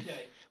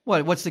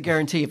 what's the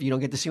guarantee if you don't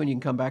get to see one, you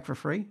can come back for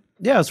free?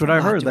 Yeah, that's what I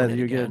heard doing that it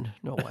you again. get.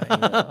 No way.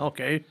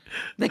 Okay.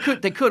 They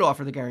could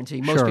offer the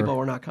guarantee. Most Sure. people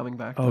are not coming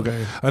back.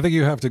 Okay. I think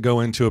you have to go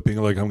into it being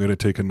like, I'm going to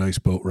take a nice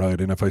boat ride,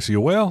 and if I see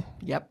a whale,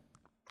 Yep.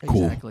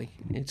 Cool. Exactly.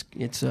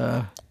 It's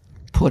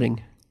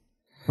pudding.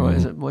 What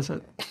is it? What's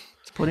it?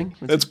 It's pudding?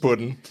 It's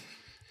pudding.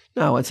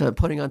 No, it's a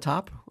pudding on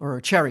top or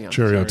a cherry on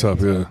cherry on top,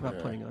 yeah. Not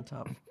pudding on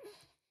top.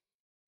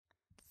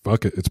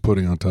 Fuck it, it's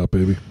pudding on top,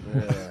 baby.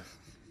 Yeah.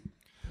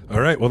 All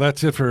right, well,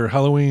 that's it for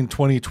Halloween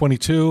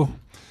 2022.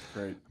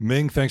 Great.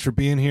 Ming, thanks for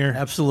being here.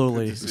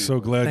 Absolutely. So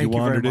glad Thank you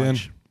you very wandered in.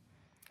 much.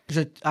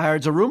 I heard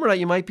it's a rumor that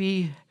you might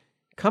be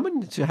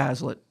coming to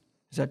Hazlitt.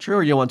 Is that true,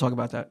 or you don't want to talk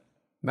about that?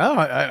 No,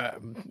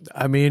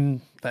 I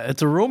mean,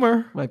 it's a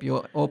rumor. Might be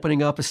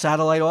opening up a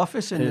satellite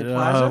office in the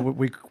plaza,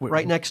 We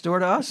right next door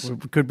to us. We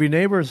could be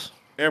neighbors.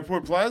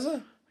 Airport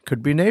Plaza?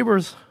 Could be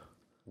neighbors.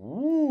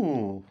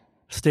 Ooh.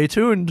 Stay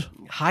tuned.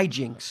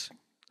 Hijinks.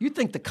 You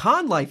think the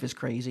con life is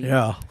crazy?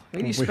 Yeah.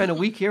 Maybe you spend a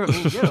week here with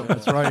me and you.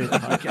 That's right.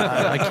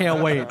 I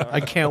can't wait.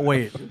 I can't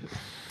wait.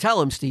 Tell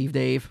him, Steve,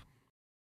 Dave.